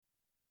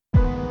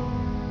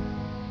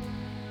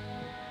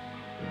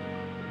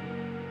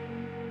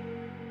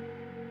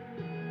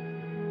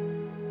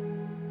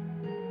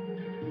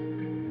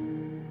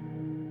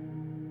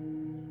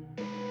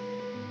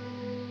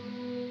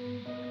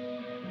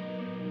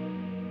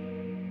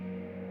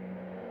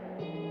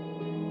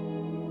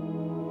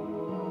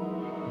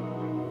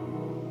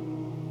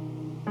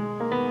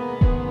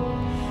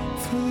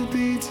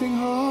beating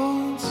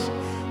hearts,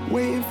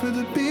 waiting for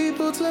the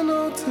people to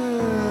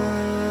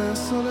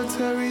notice.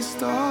 Solitary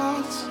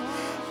starts,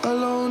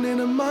 alone in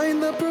a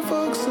mind that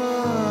provokes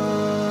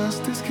us.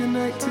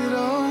 Disconnected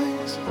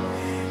eyes,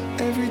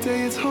 every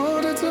day it's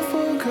harder to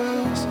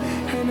focus,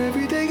 and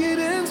every day it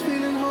ends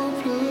feeling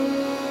hopeless.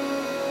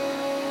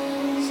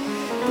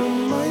 But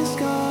my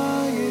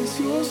sky is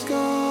your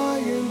sky,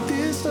 and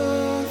this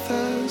earth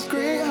has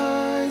great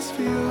heights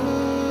for you.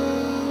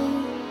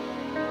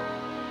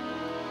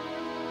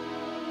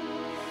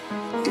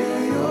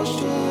 Yeah, your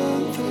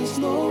strength has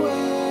no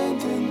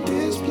end, and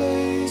this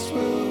place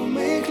will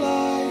make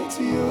light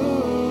to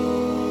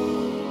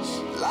yours.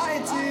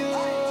 Light to you,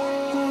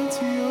 light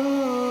to you.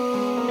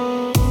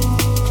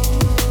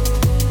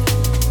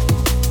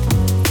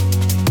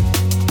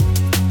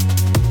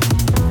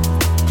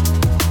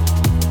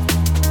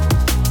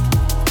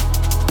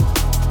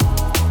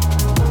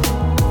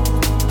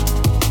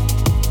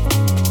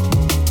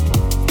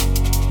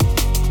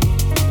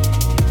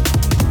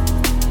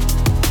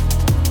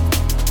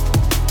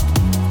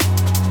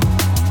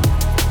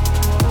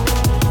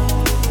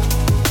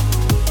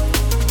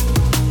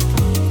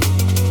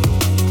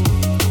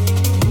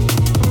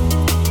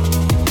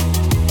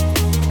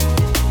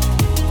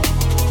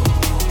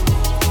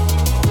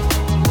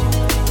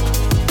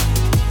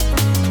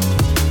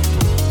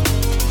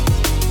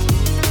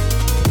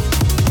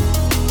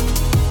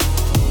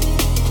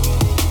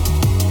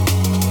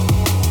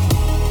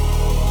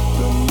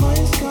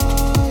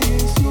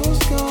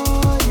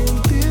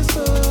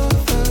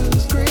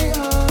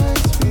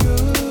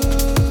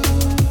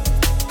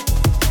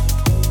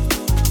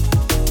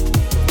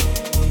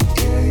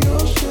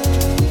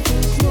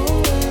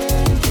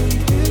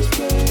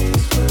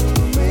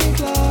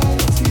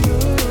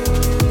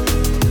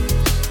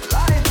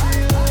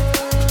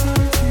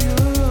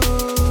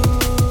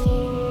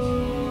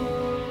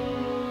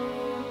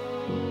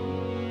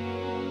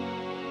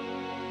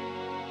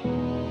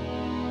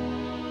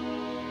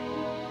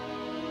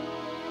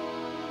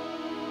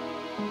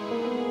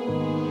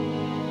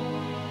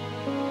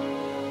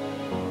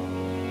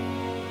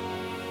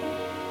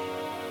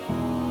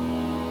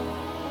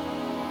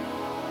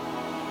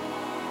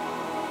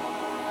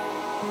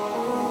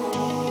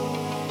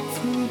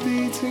 Through the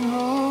beating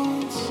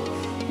hearts,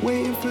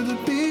 waiting for the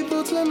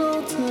people to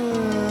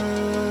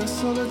notice.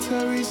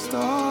 Solitary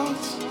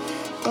starts,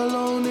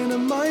 alone in a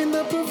mind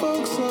that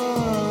provokes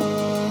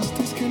us.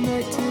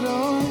 Disconnected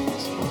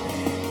eyes,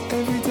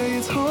 every day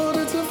it's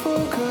harder to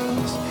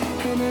focus,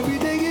 and every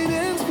day it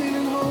ends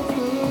feeling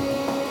hopeless.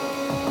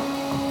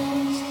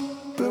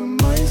 But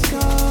my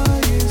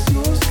sky is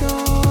your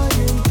sky,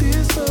 and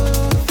this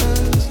earth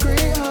has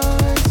great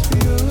heights for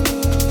you.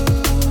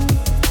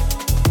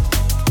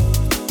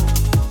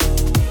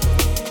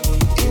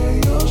 Yeah,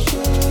 your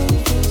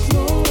strength has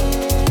no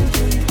end,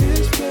 and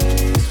this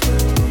place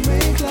will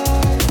make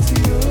light to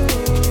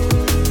yours.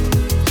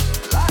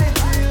 Light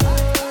to you,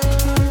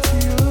 light to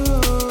you.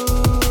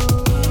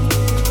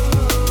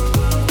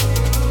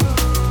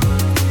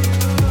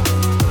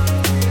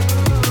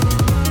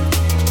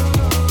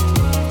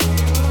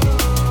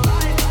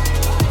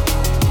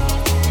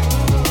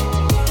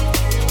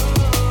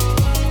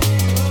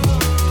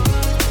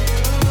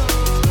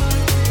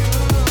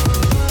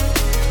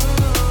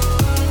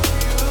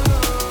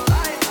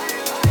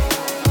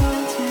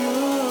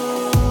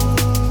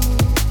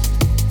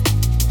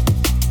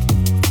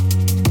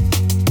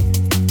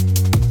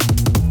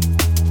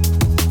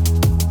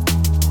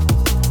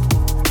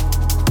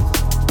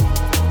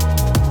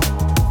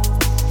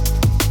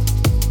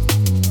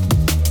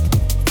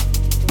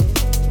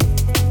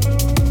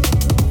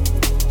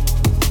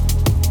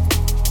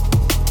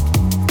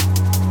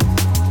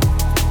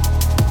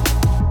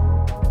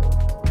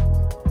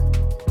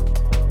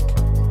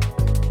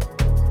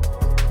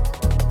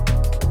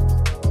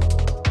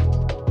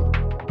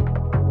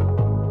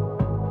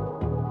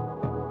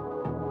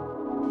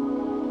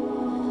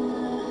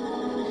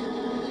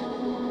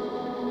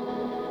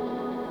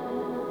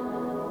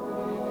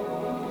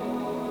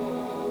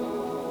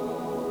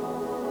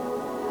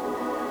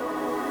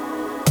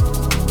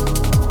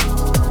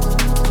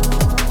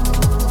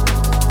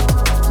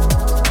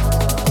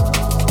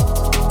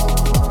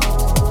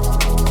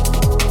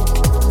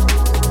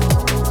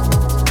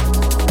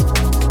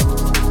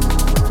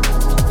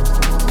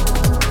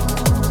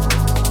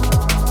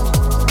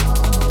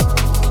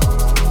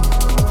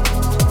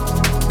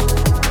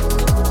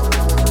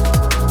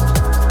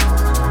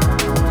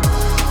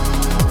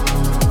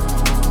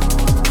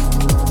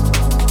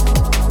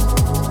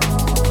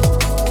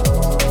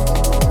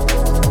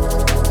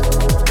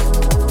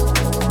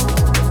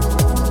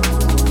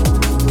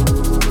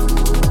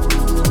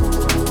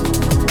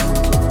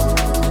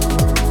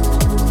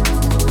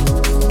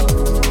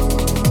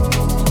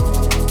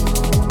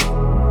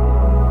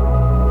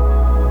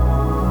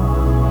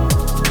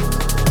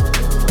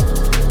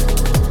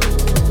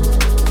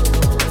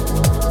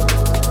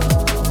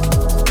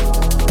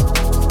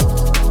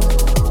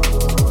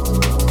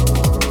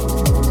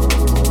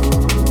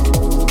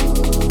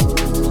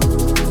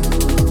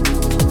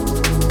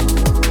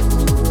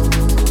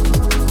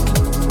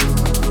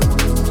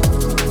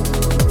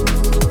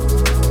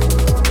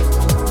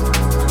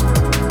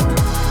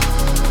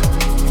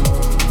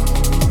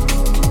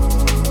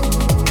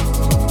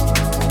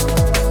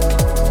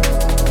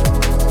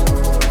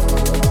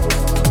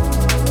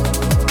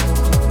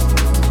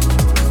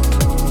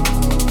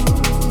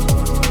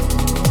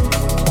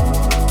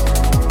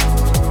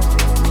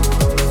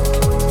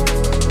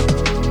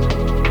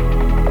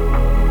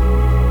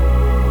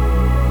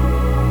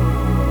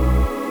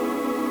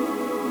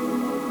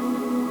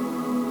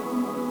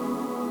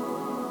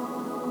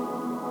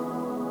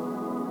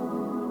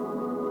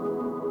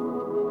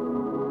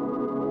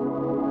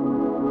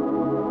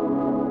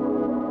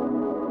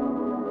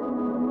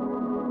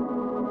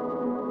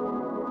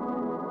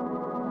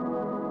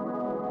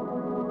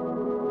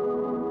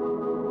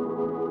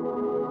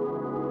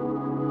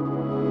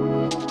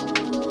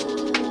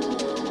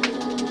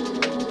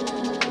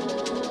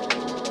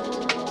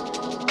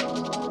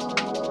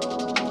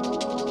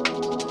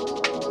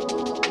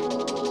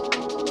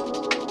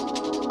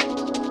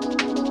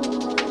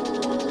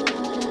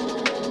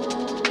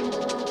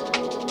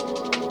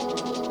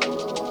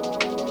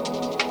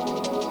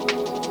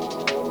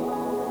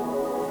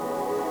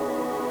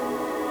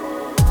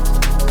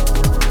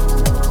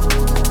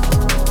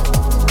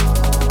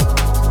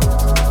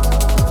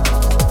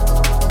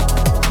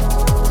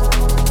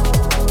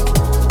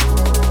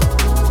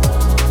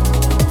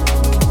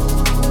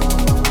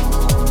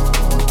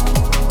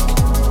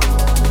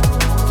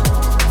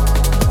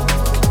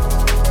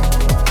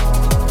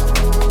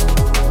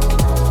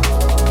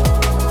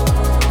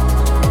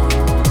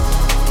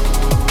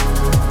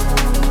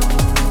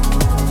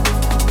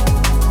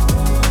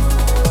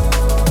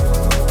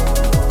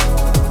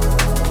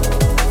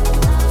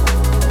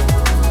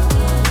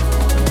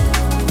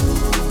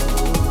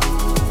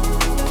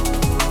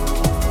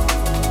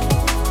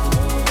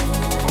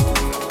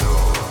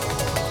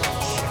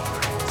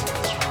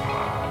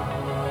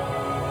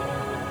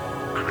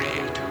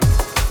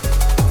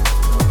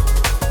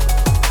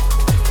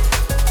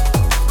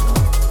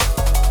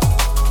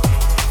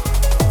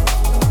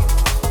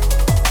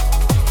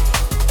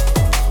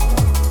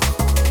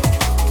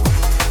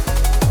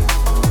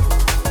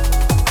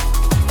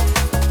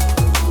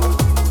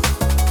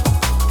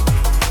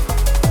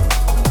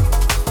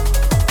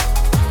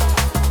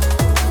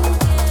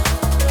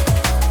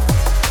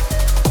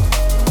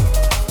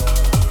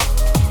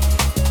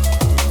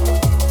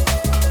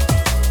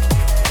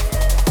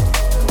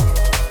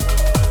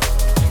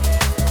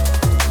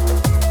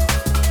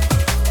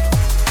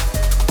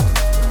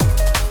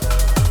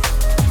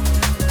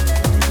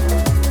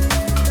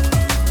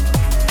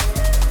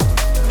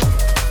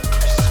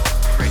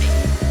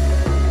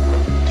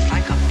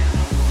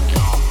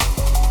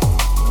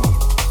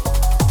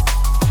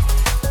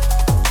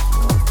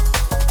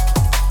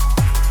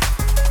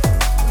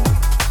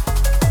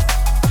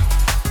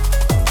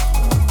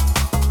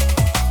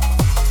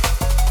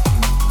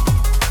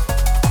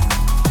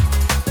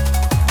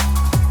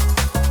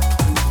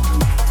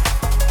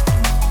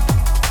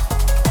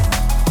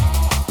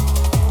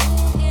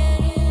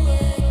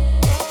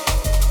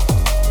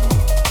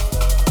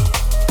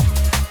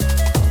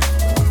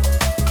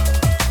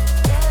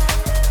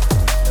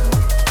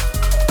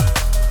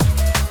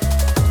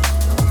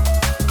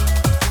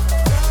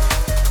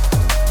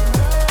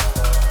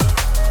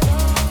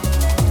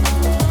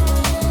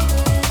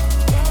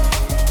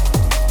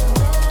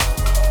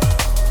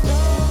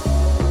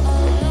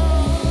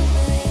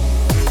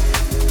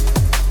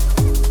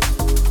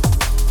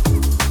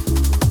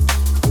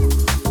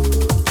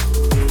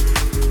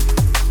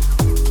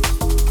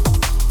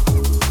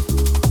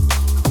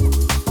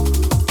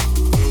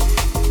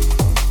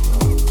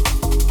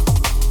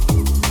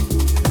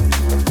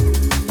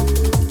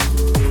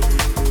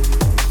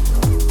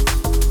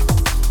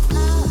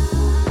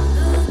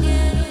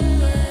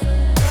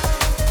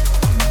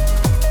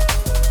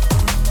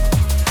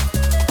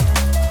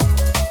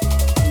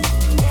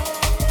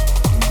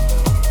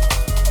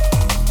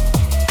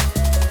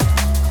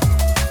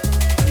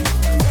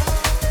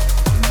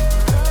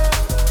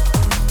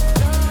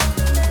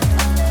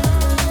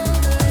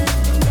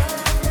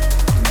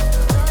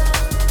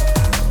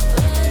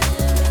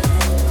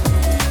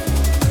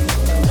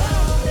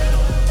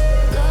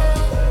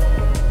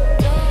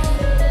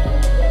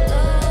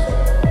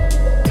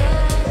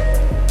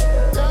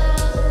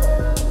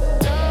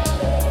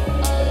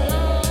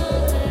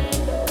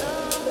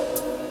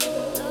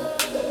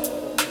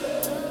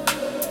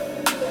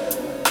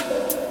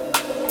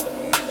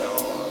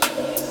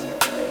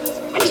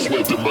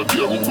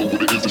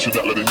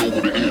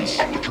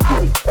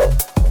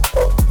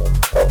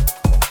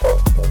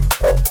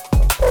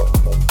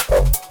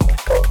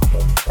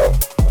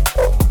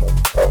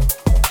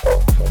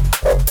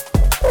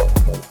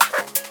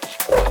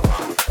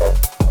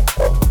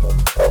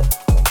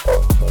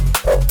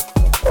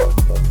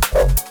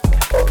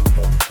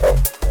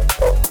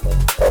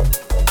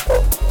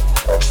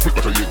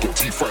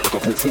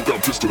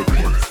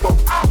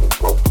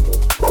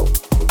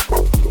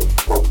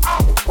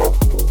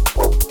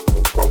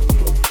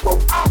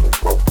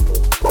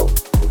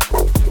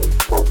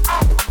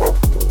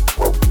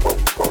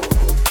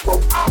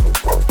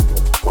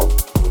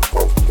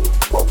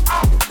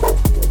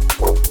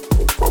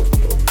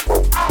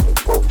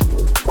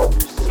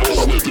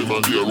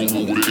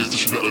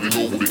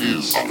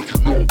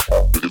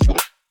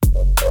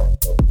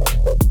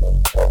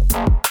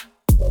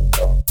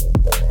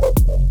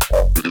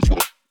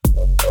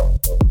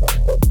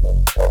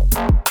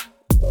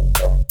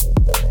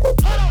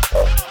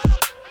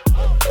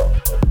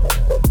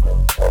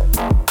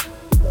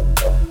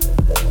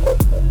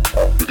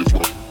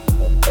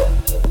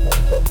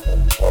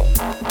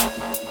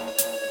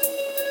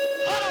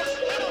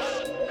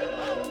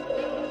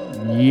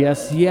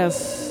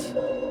 Yes,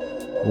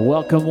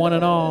 welcome one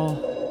and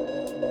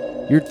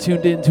all. You're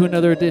tuned in to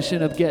another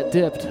edition of Get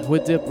Dipped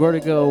with Dip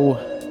Vertigo,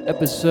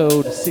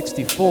 episode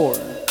 64.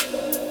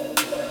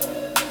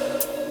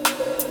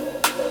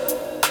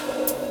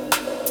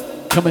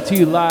 Coming to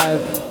you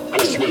live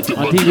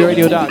on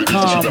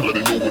dbradio.com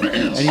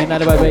and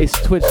United by Bass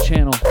Twitch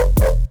channel.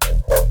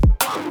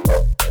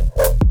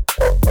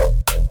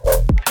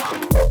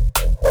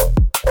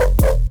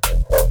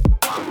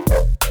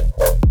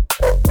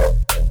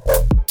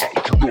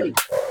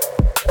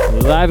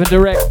 Live and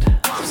direct,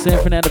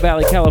 San Fernando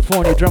Valley,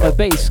 California, drum and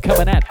bass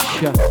coming at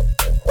ya.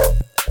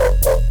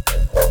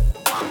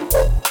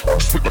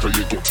 Spit like I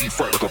ain't got teeth,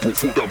 fight like I brought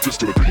 4 down just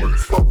to the beat.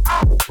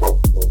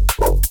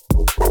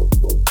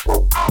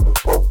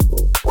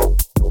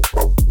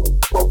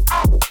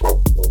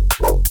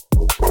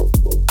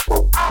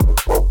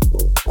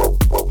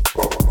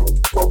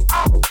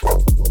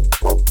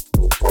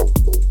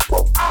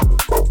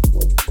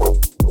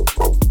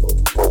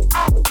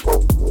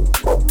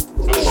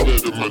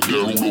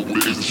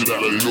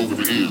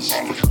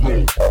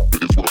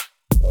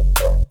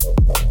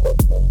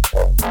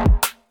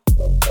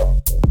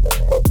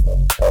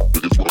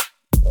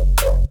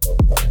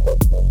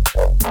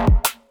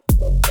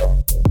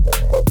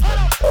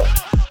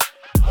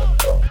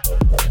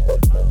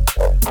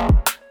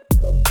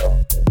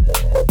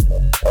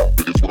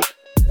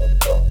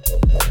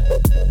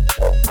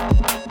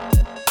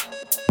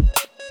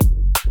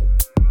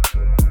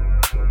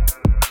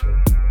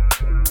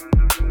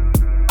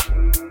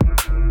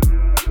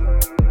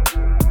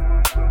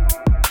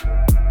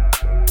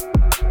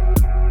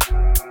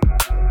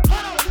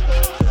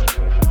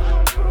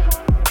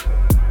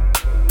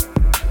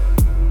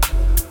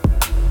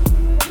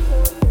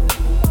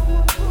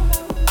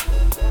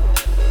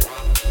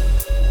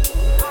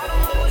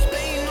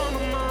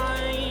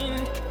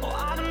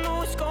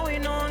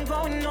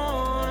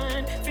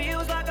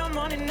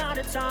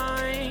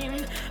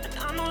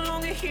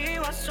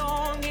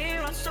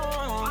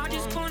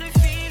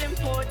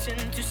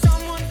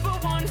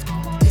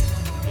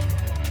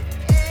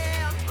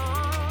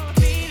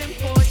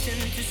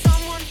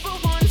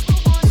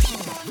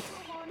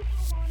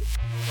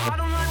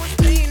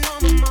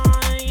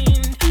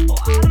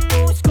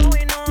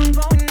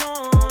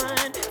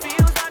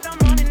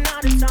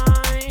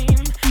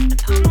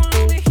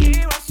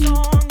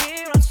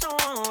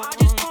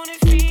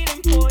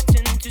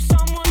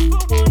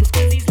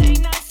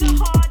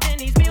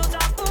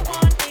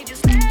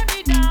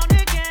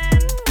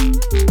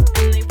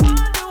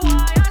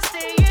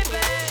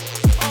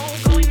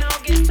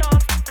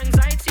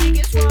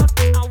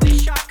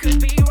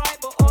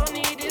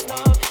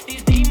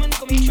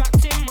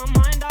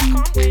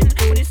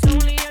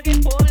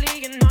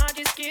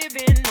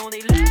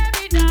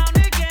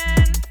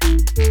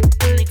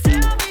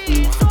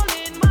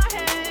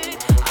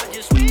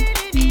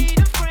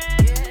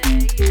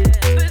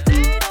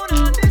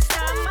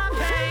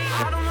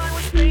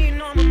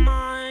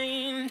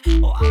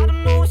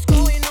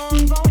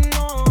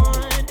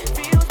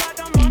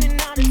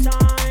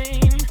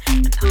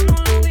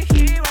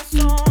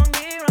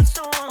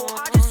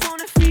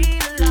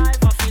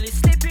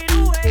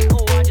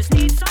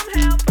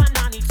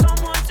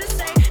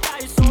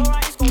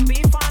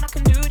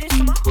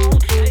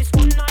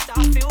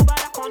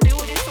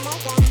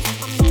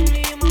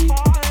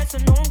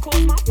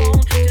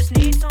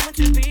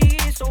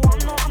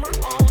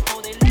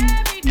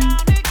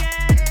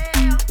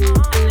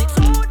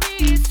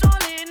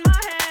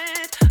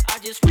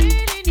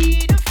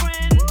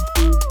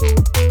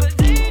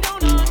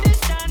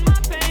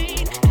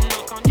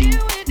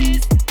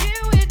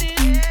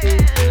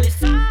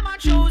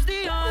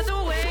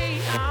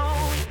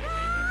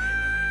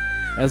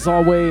 As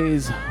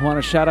always, I want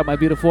to shout out my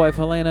beautiful wife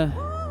Helena,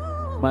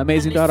 my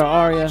amazing daughter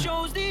Aria,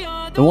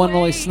 the one and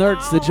only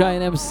Snurts, the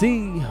giant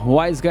MC,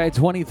 Wise Guy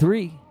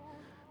 23,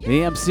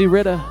 the MC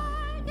Rita,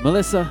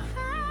 Melissa,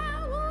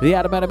 the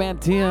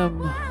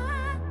Adamantium,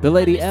 the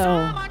Lady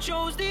L,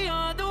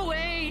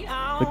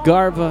 the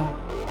Garva,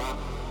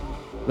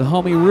 the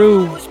homie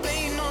Rue,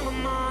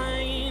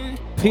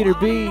 Peter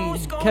B,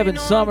 Kevin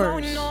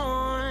Summers,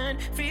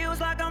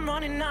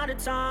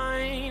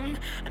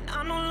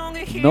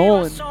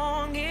 Nolan,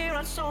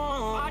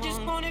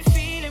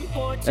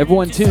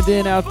 everyone tuned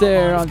in out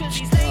there on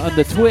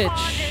the Twitch,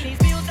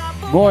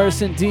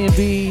 Morrison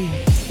DMB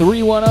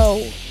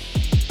 310.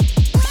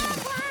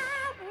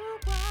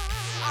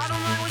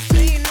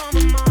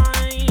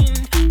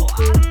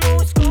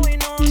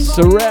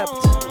 Serept,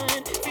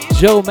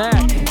 Joe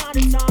Mack,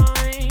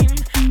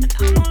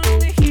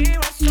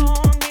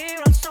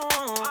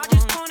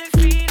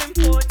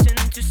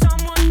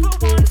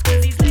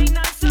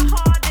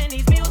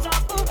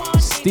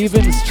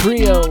 Stevens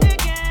Trio.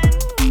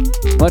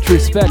 Much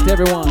respect,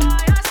 everyone.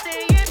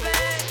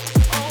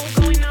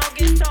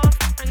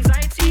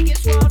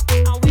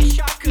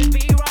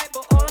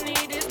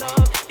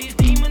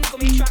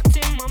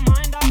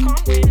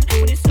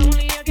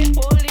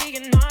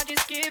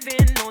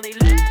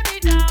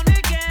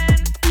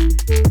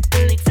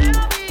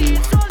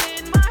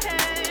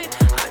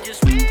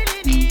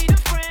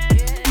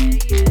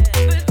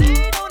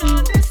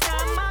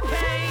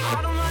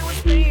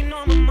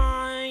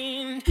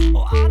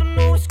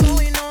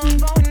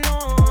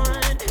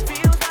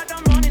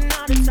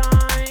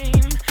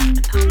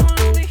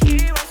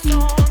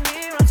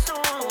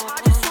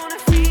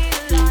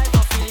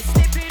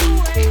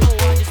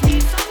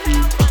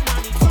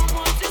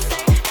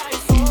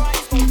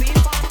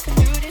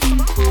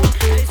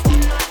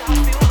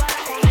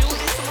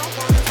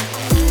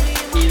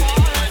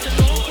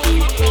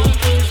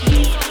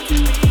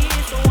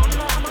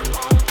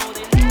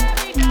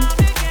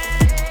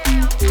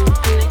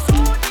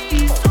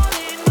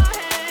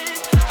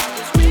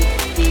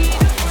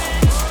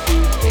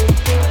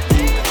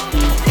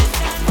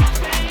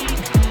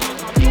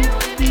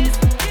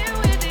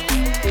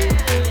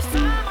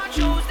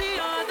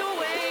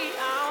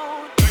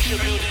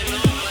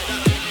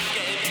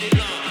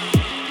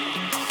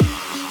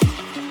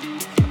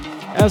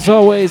 As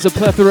always, a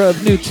plethora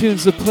of new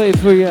tunes to play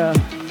for you.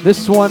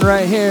 This one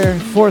right here,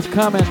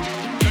 forthcoming.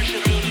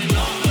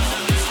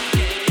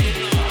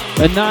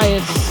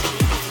 Anais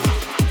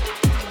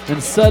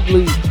and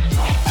Sudley.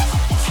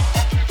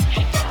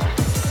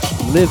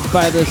 Live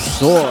by the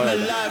sword.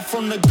 Alive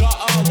from the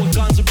gutter with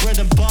guns and bread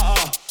and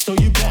butter. So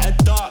you better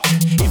duck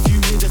if you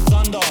hear the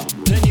thunder.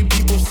 Plenty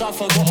people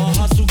suffer, gotta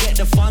hustle, get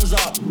the funds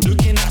up.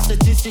 Looking at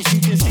statistics, you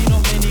can see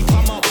not many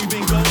come up. We've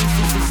been going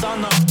since the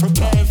sun up,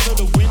 preparing for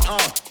the winter.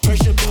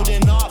 Pressure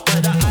building up,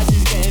 but the ice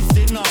is getting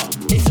thinner.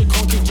 It's a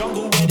concrete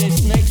jungle where there's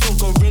snakes or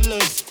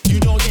gorillas. You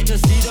don't get to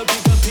see the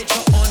bigger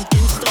picture on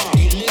Insta.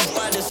 You live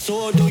by the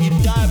sword or you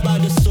die by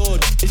the sword.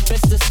 It's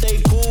best to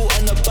stay cool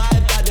and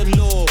abide by the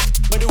law.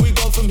 Where do we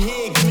go from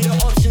here? Give me the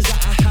options that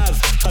I have.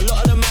 A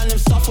lot of the man them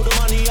stuff all the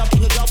money up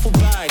in the duffel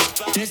bag.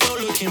 There's no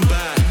looking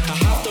back. I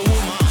have to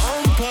hold my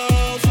own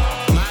path.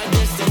 My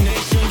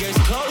destination gets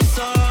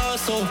closer,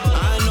 so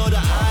I know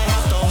that I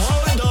have to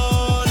hold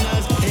on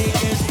as it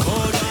gets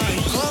colder and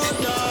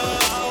colder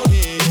out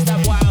here. Is that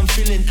why I'm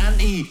feeling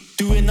anti?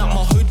 Doing up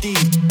my hoodie,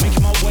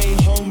 making my way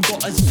home.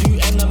 Got a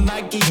suit and a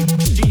Maggie.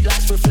 Street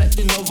lights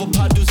reflecting over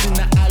puddles in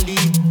the alley.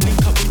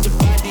 Link up with the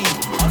baddie.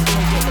 After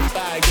I get the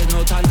bag, there's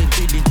no time to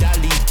dilly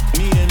dally.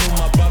 Me and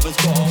all my brothers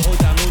gotta hold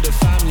down all the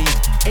family.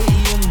 80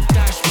 on the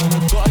dash, man, I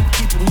gotta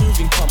keep it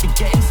moving. Can't be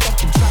getting stuck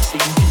in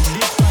traffic. You can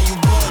live by your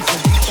words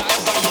and be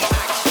tired by your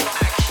action.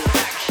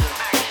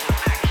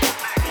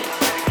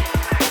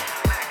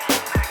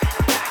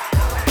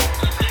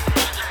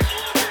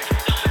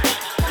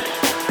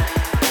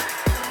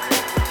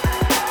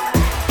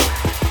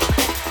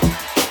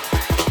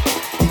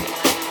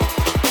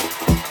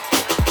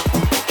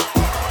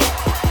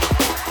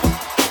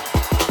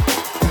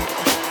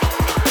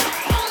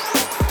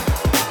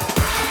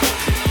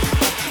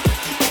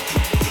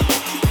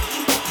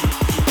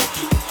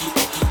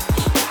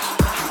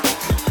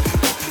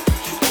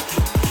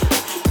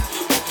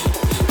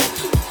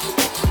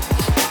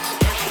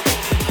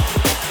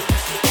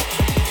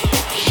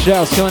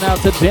 Shouts going out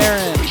to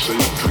Darren. They say a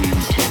dream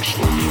takes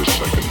only a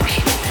second to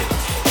shape.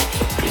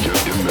 And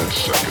yet in that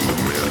second, a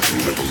man can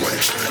live a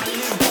lifetime.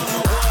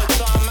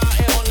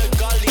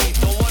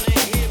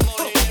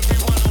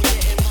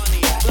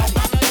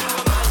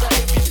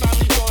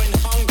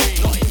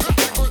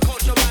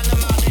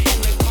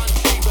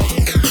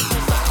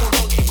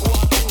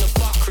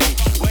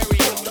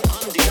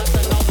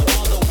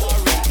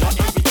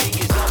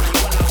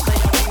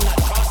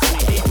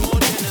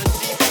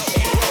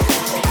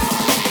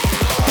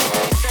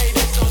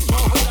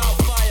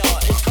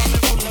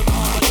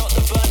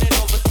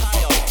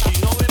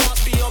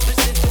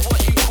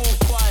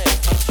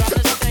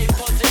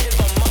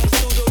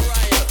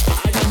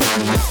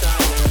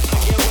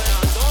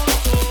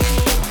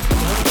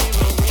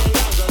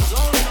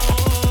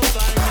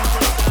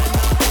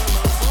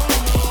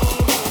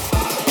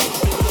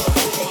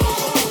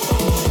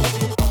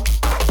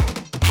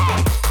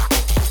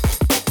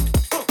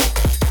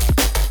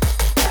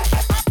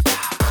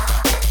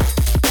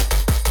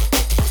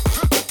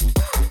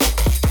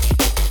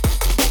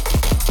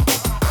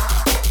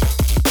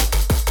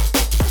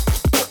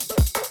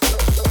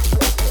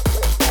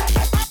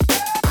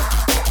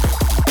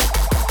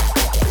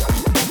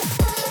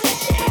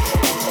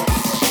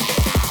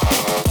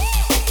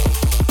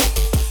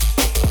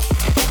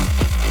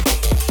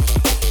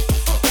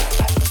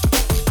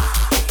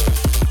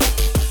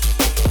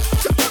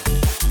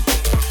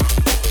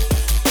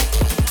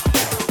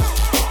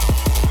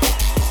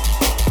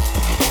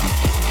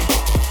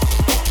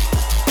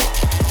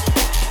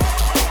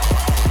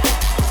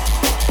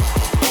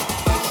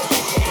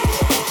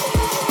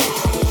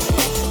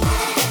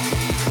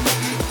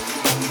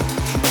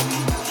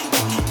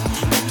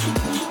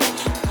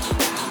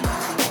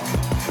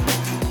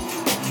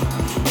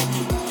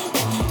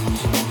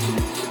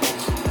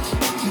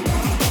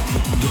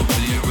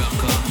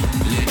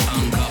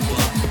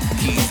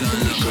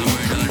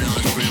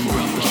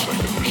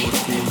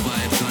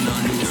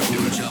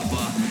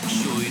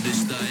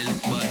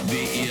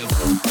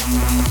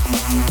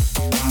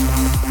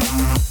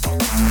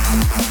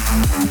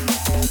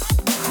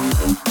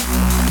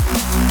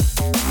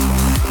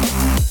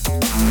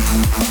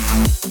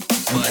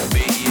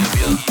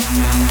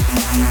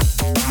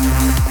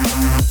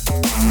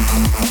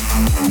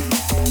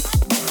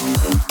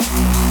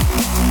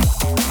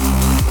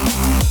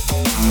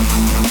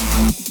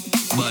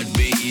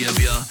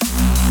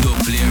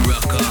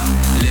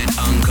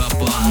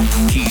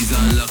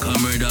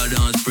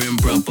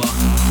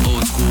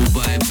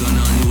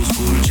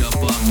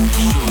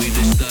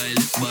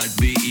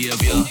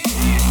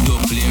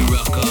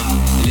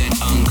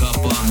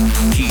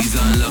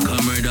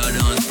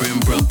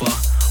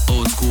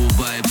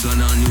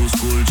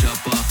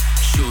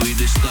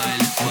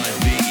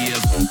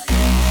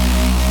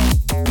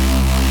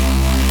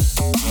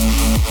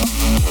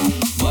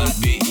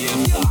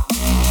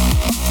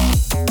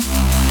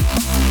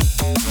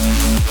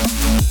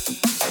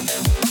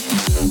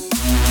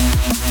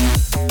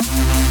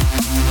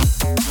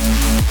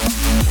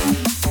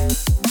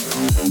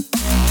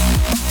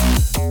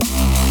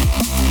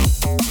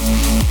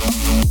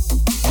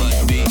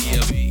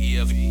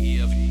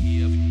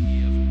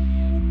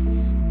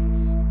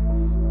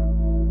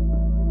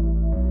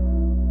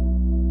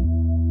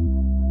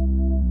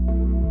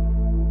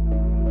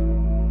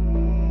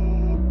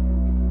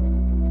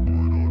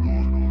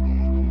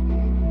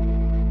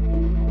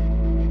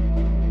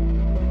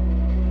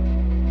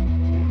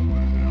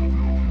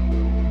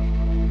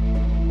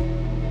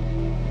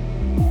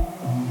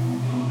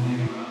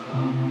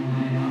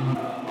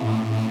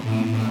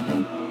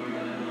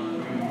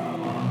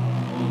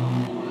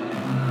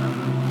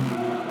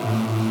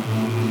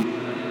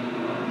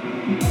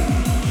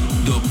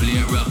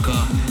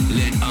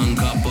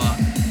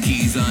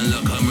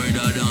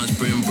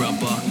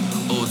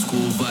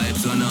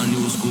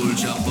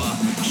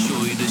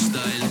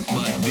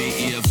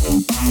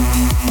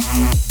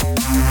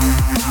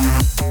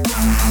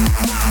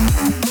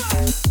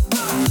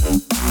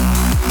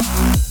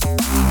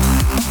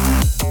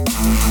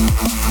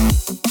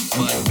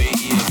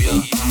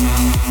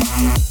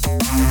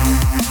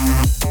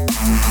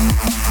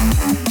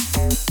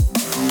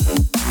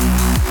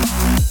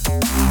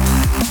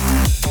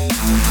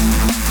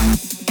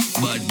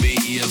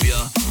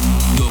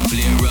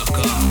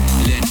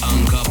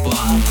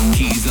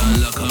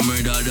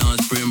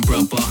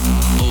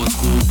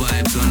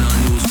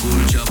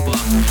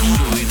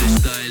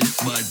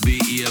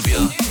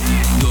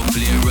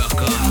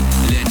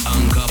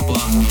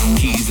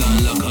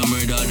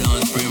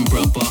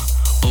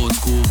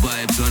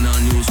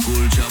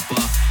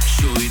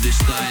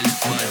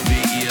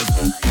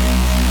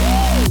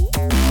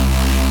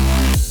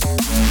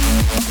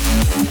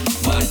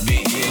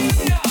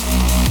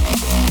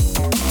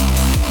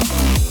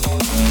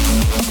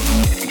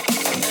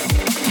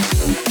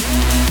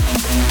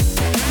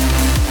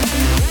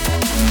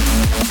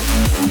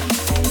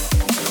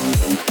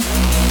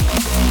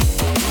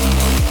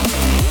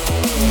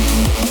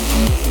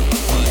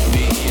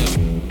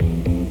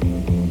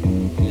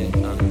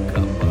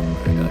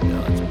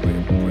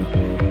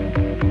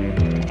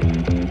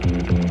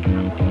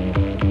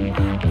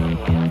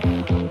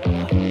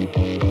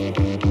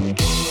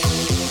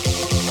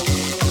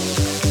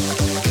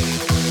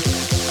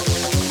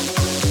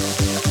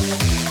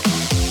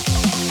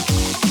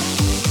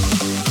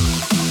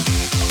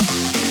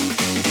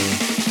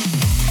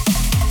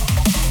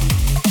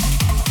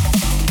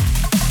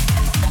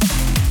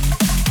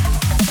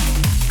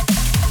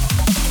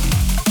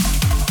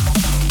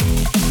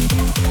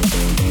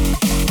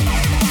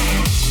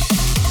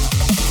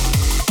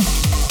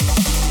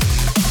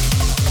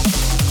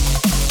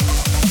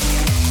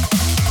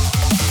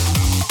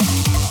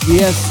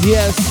 Yes,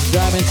 yes,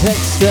 Diamond Tech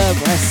Step,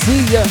 I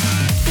see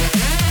ya.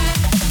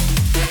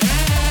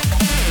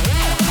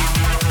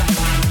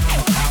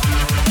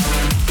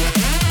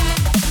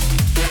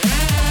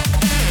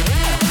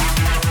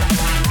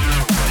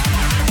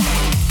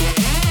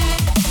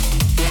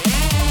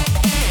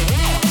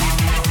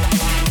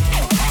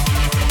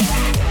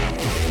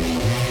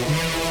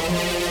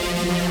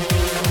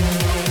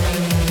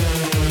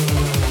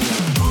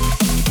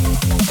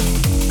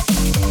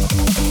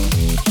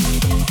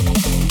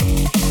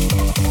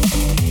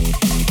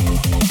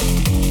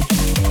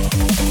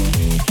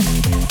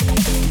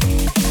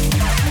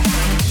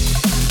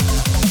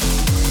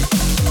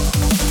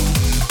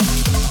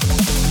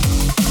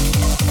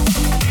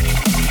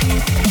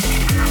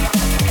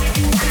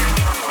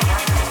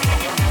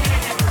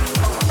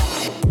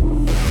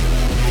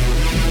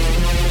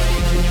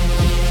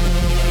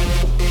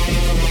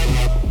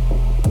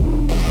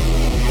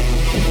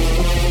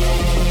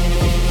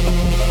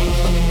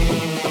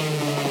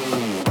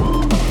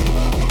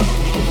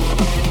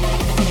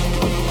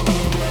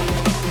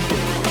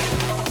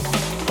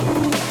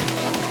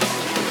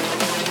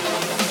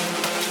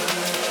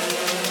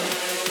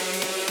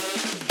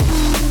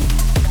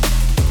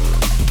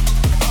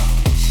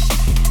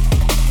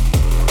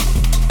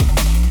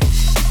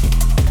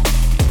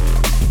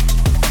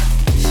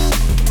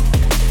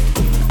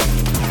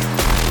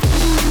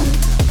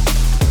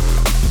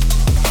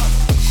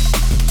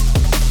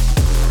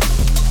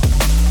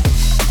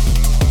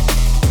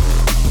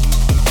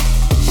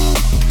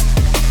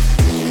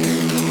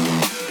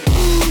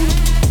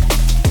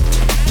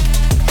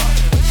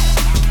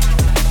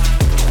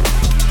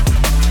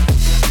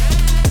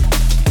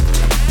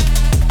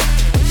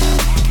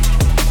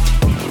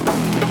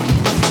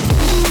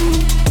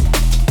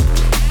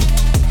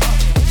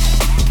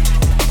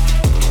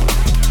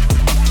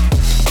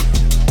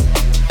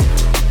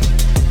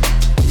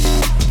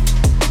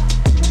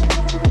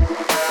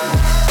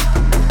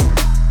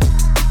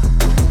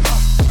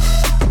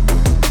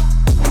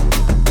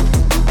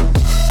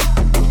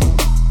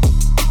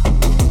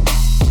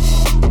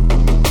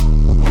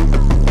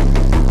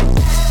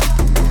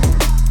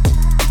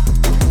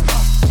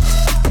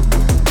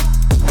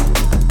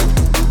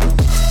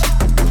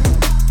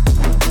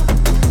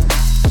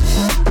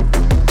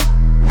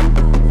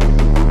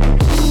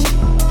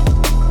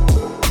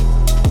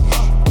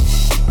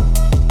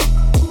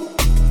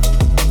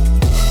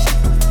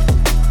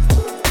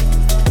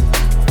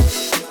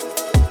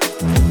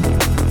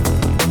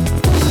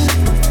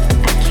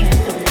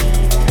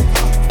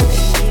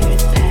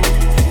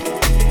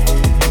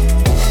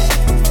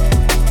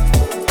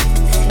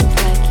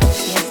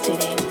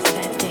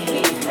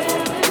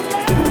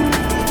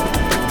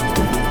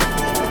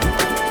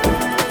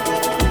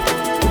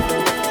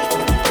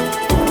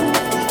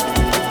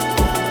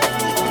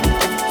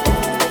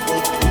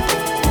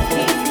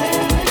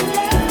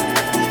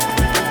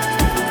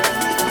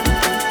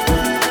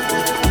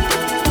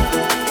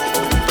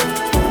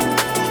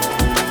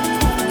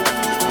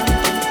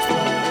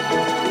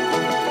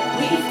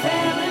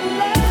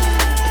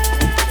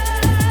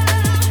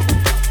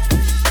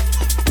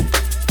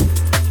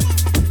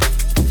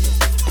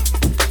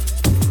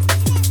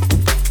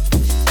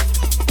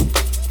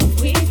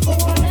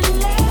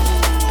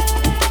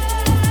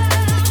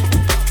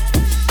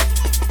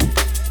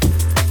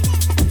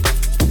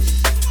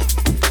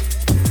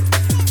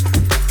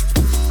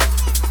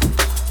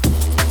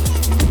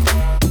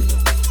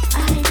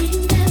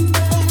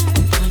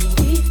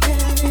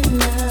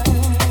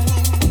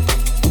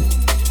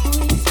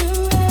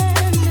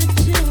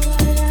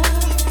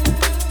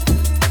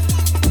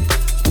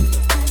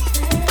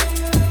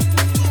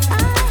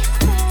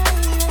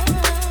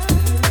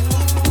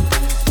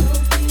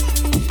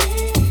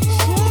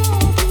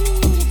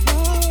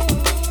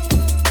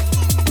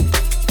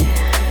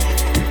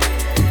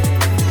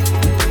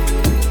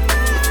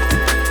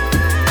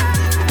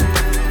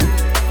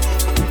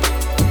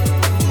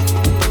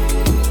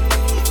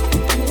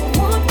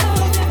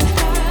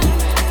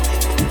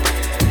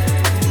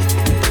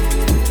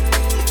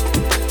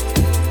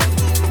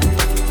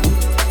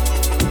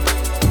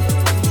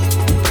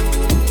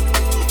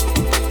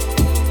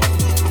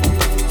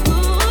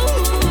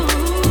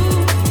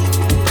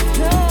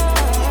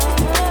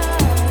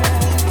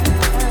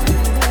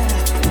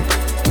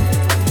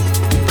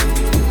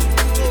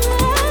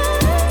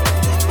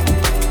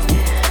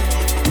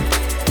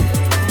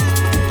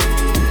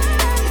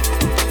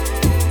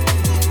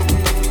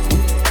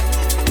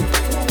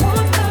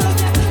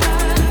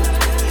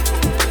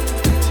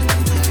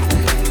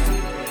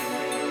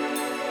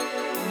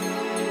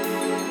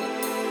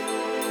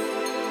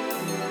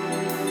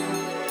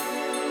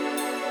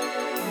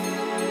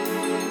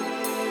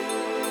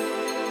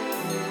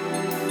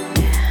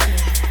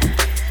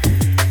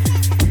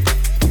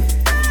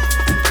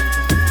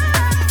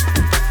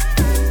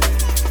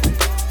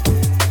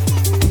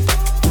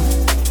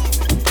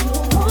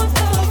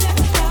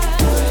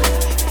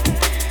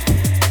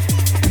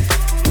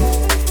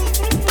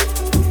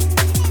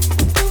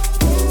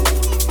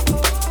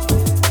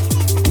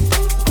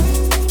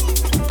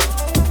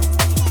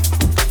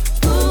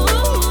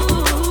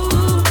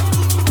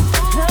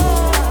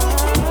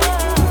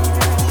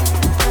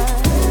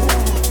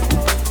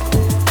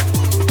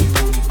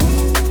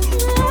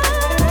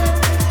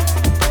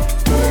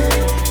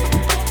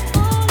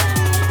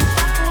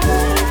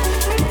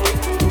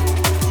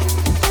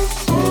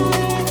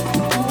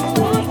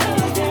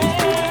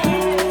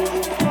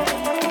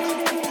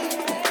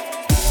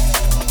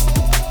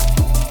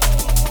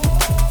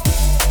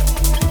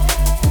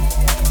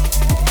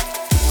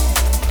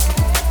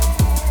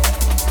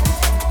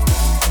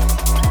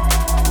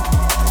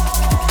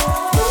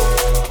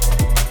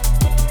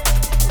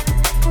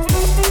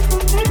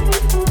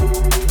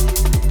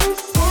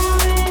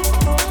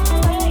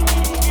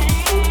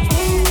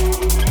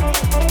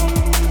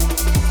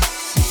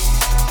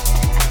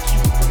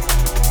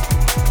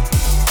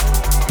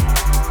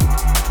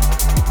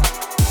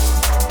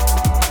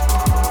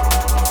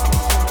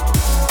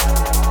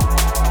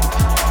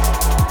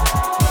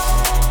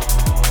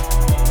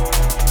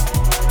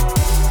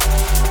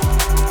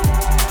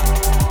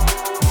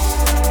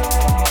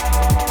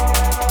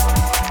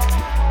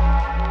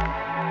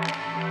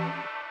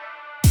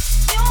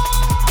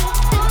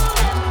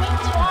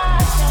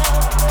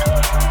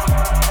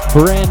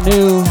 Brand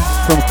new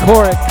from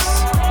Corix.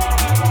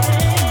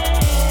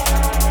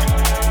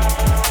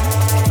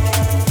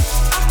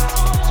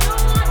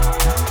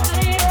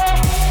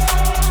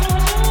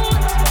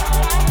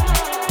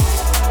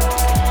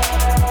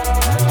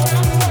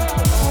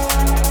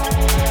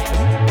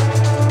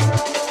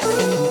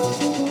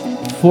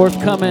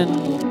 Forthcoming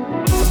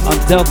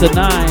on Delta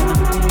 9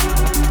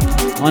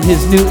 on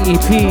his new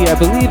EP, I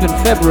believe in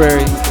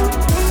February.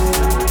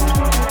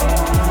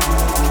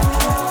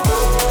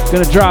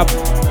 Gonna drop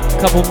a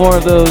couple more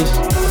of those,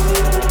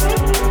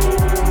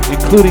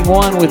 including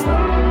one with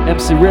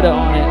MC Rita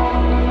on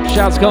it.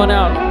 Shouts going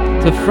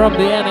out to From the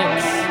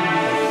Annex.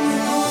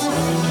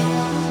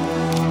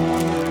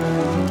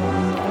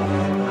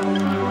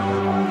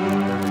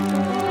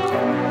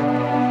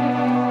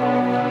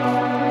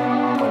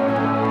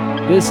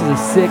 This is a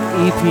sick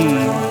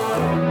EP.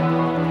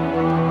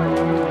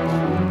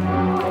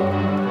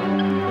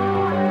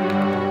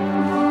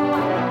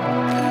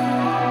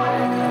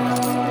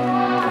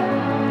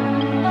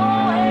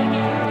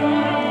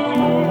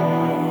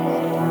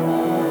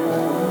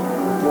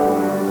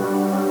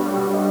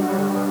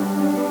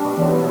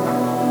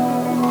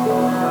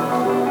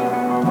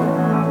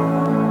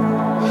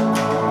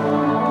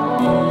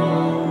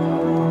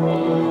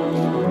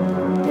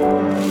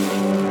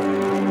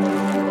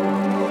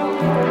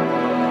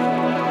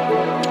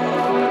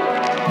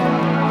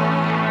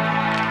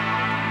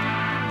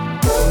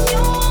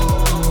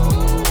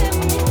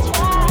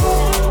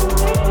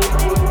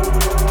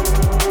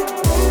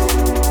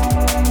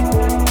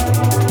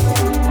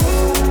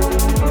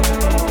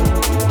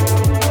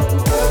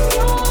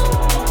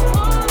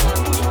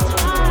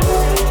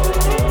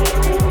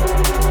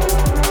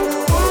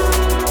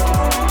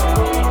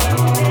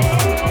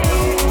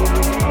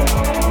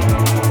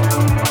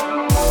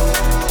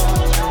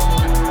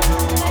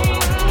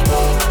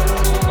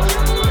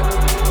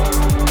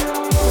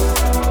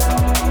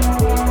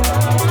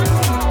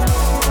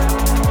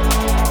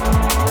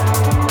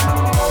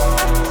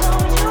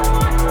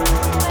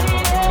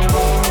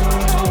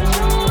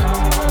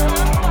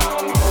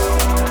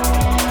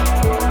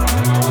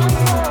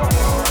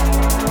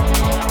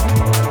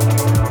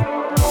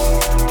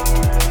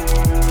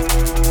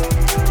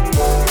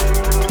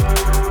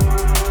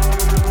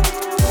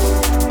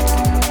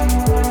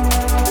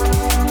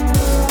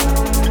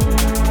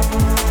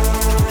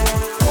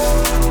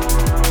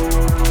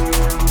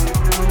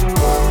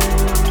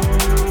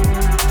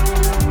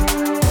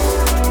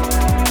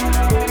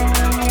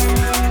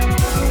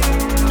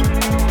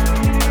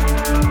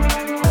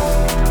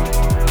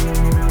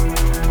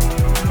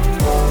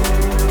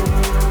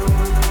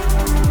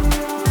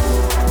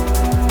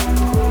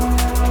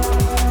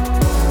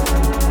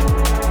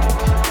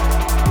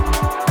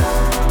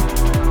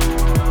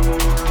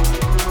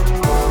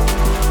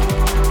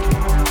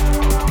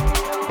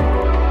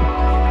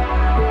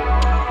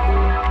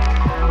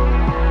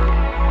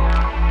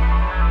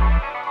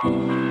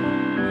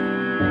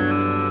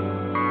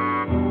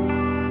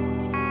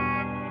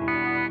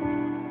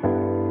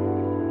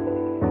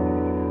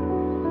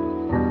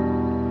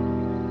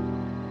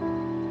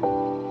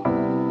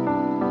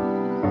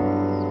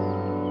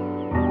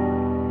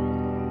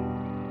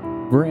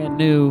 Brand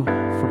new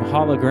from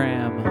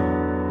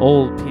Hologram,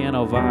 Old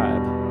Piano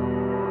Vibe.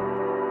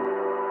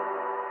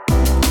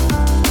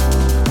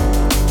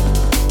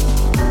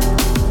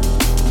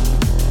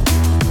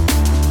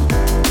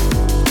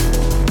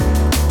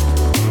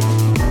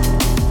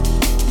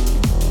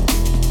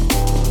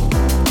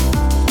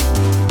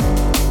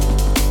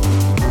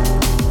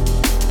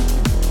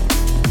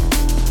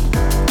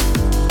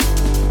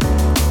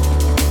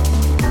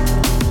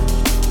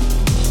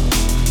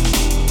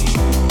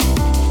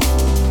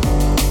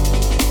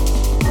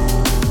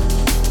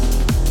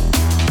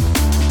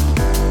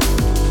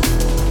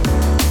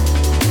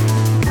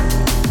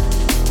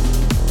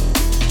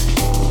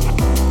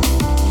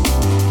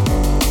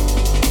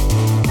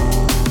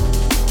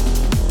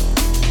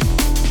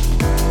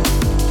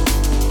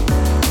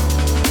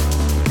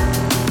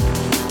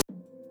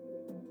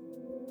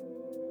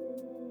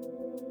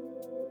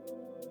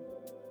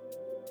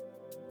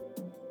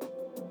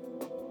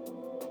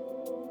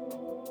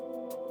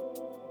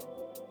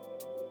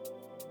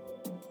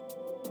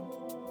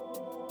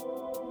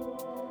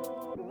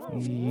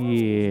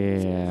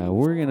 Yeah,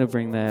 we're going to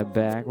bring that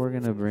back. We're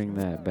going to bring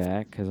that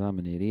back because I'm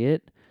an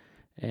idiot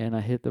and I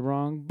hit the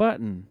wrong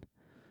button.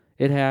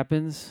 It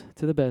happens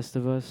to the best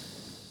of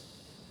us.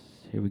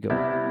 Here we go.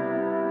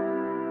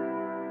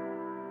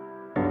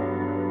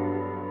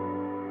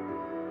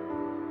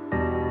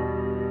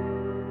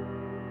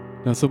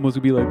 Now someone's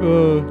going to be like,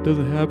 oh, it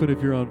doesn't happen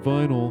if you're on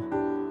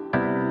vinyl.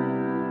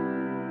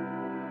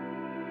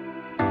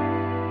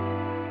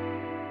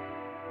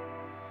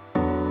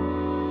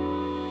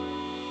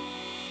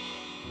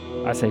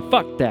 I say,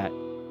 fuck that.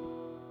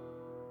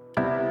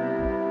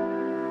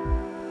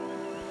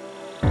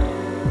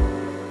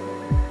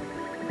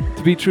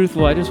 To be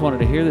truthful, I just wanted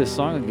to hear this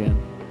song again.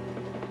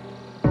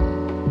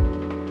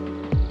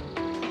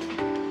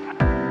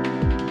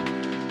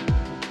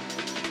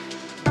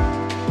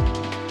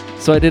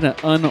 So I did an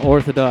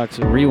unorthodox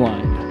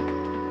rewind.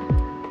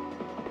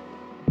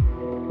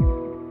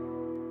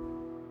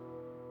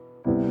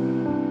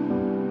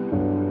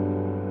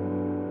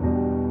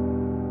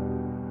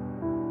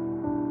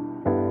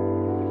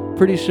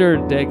 Pretty sure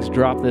Degs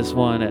dropped this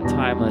one at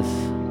Timeless.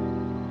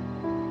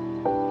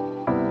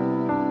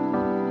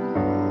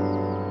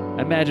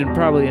 I imagine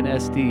probably an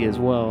SD as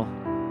well,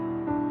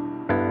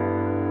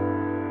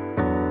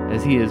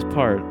 as he is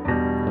part of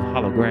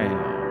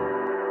Hologram.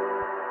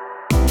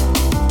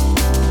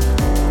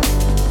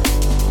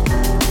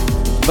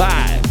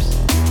 Vibes.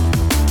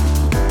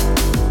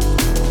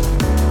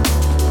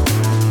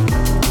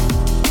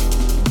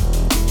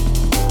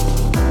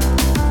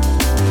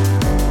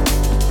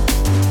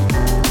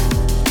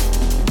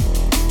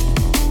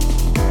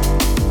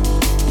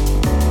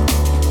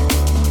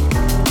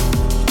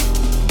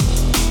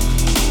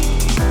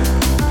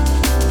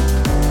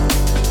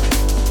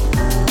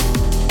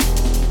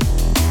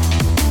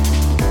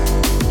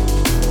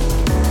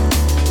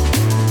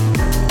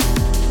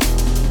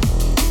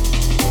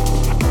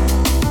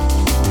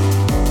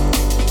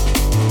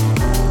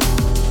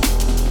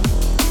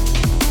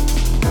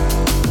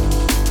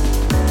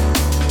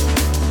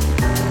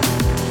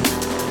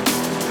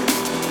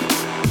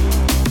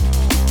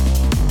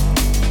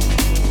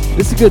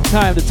 This is a good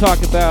time to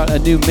talk about a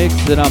new mix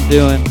that I'm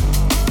doing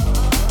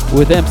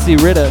with MC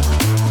Ritta.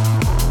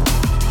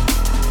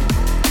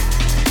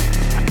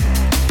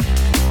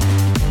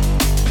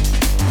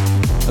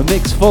 A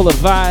mix full of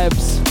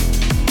vibes,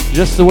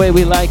 just the way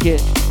we like it.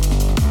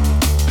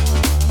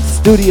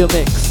 Studio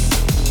mix.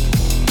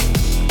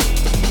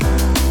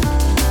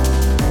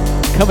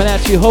 Coming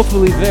at you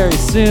hopefully very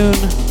soon.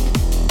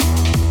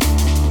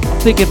 I'm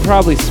thinking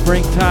probably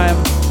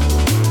springtime.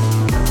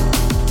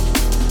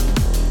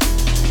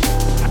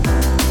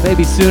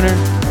 Maybe sooner.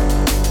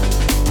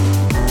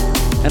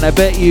 And I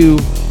bet you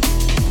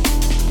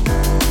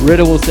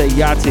Ritta will say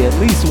Yahtzee at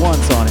least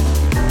once on it.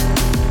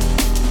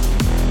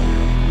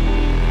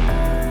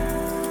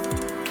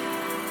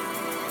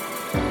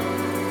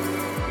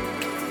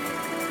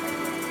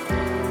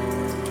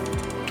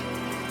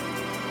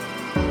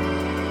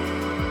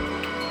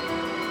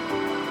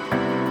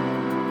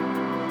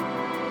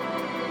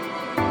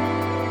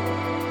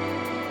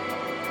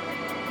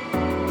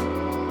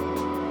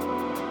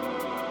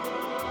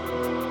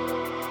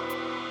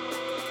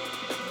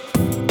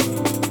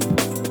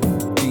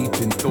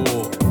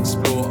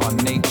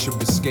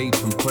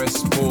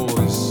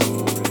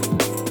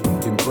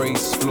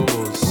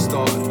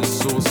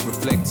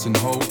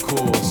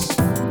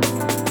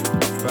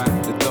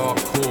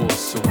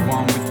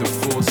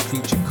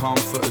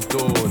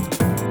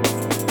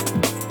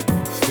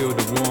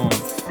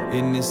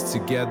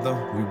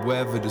 We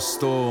weather the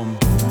storm.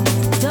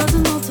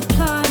 Doesn't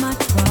multiply my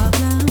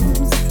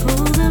problems,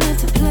 pulls them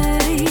into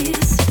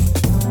place.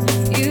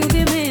 You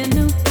give me a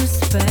new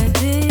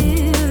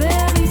perspective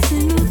every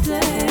single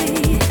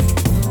day.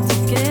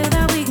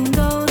 Together we can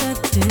go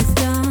that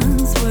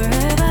distance,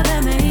 wherever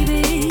that may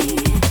be.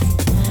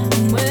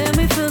 And when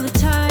we feel the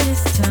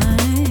tightest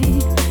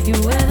time, you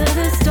weather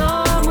the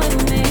storm with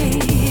me.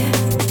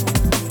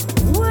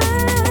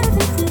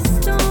 Weather the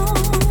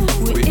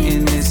storm. We're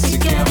in this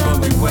together,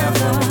 we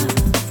weather.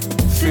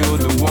 Feel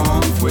the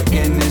warmth, we're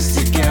in this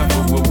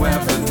together, we'll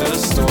weather the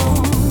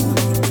storm.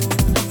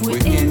 We're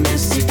in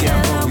this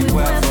together, we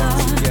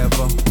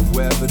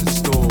weather the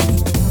storm.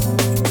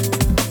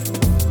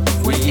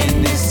 We're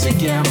in this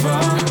together,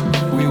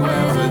 we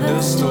weather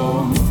the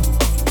storm.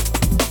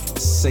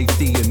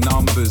 Safety in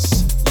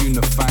numbers,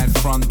 unified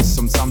front.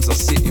 Sometimes I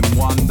sit in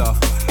wonder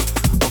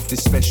of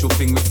this special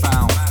thing we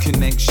found.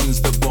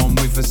 Connections that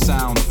bond with a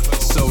sound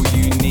so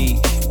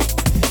unique.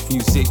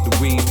 Music the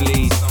weed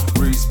lead,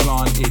 roots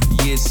planted,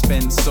 years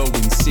spent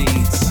sowing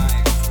seeds.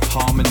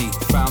 Harmony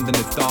found in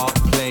a dark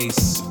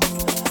place,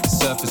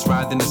 surface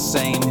riding the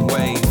same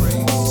wave.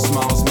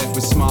 Smiles met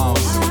with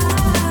smiles,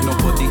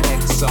 nobody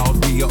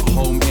exiled, we at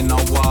home in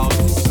our wild.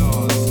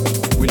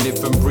 We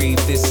live and breathe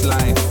this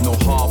life, no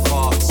half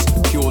hearts,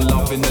 pure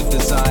love in the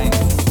design.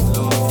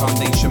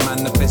 Foundation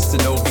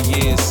manifested over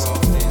years,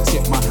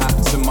 tip my hat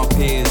to my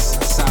peers.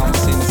 Sound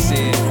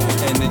sincere,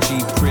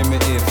 energy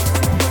primitive.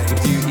 The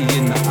beauty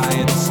in the eye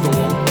of the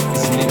storm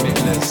is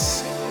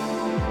limitless.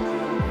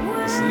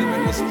 It's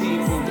limitless,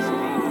 people.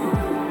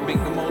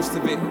 Make the most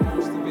of it.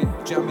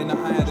 Jam in the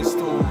eye of the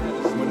storm.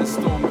 When the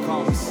storm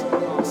comes,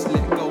 just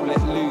let go,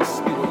 let loose.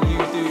 Do what you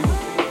do.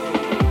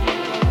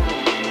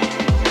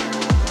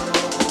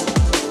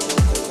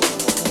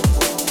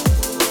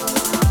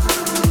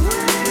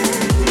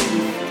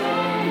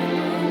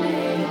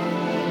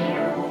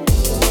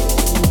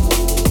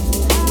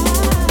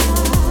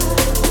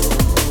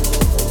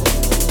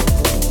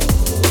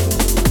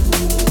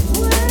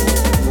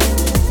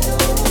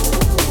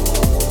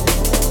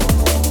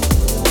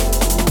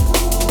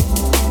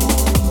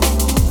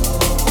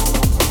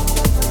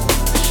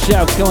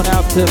 Shouts going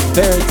out to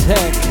Vertigo.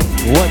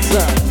 What's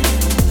up?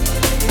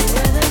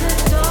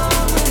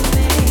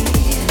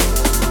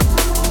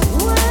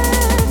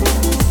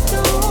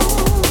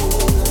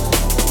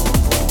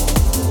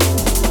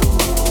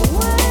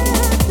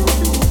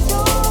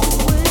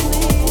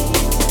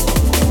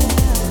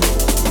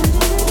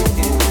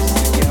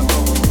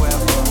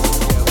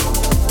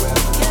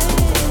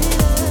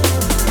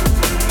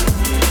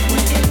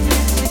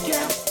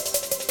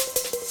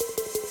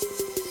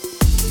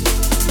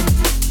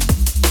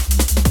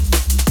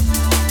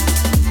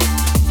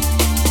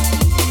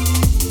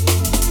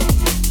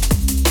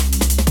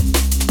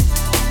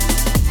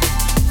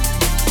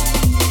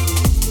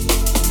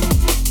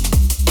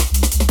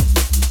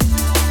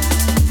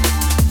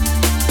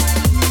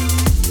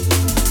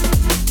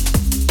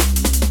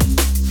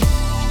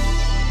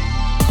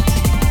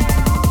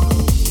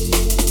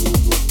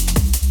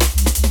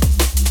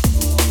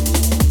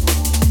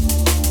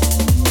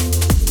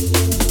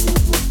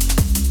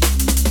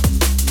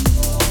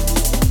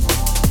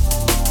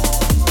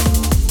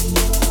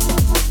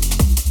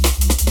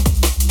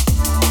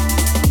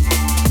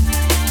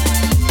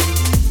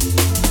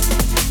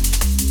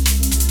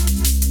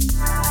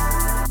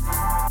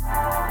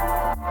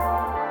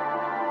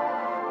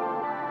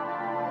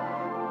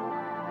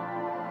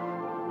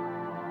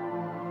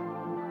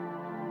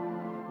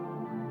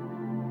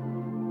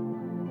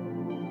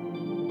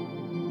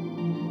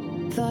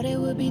 thought it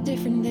would be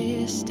different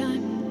this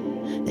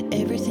time, that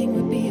everything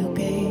would be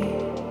okay.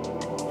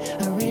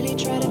 I really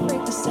try to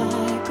break the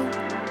cycle,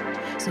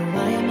 so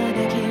why am I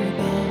back here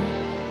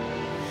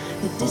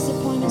again? The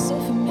disappointment's so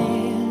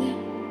familiar,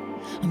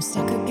 I'm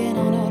stuck again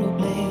on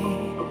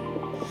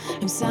autoplay.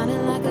 I'm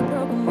sounding like a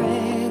broken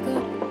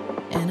record,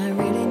 and I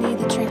really need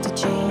the track to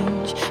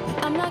change.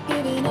 But I'm not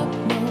giving up,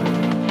 no, no.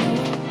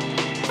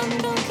 I'm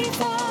gonna keep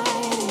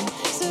fighting,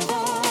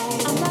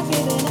 survive. I'm not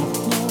giving up,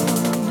 no,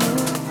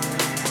 no.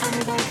 I'm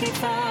gonna keep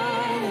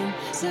fighting,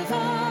 surviving,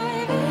 surviving.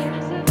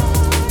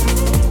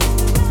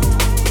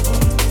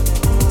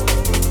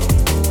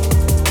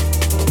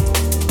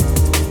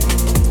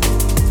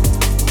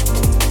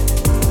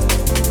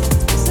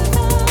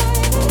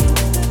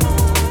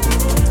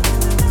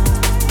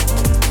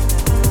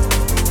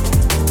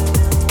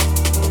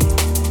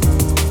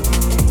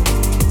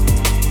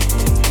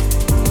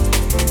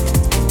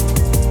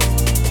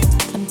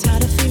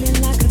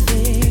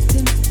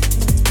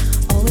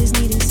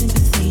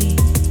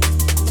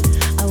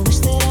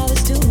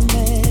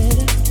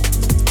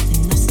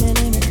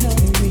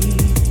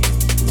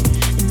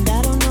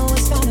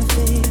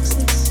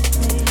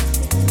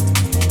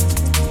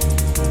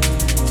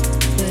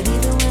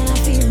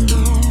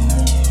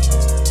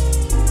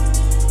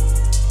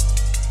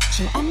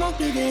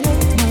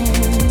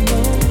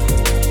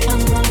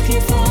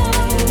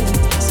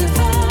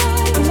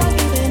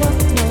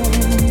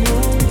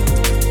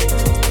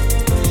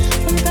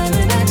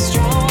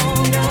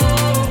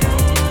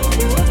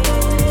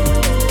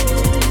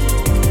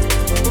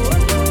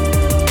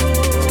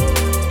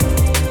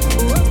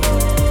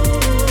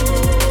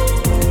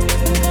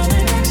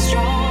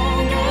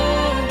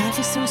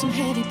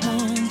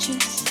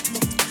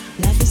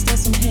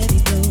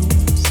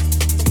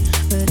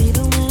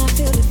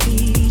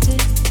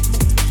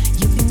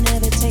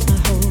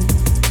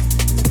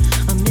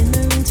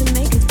 To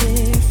make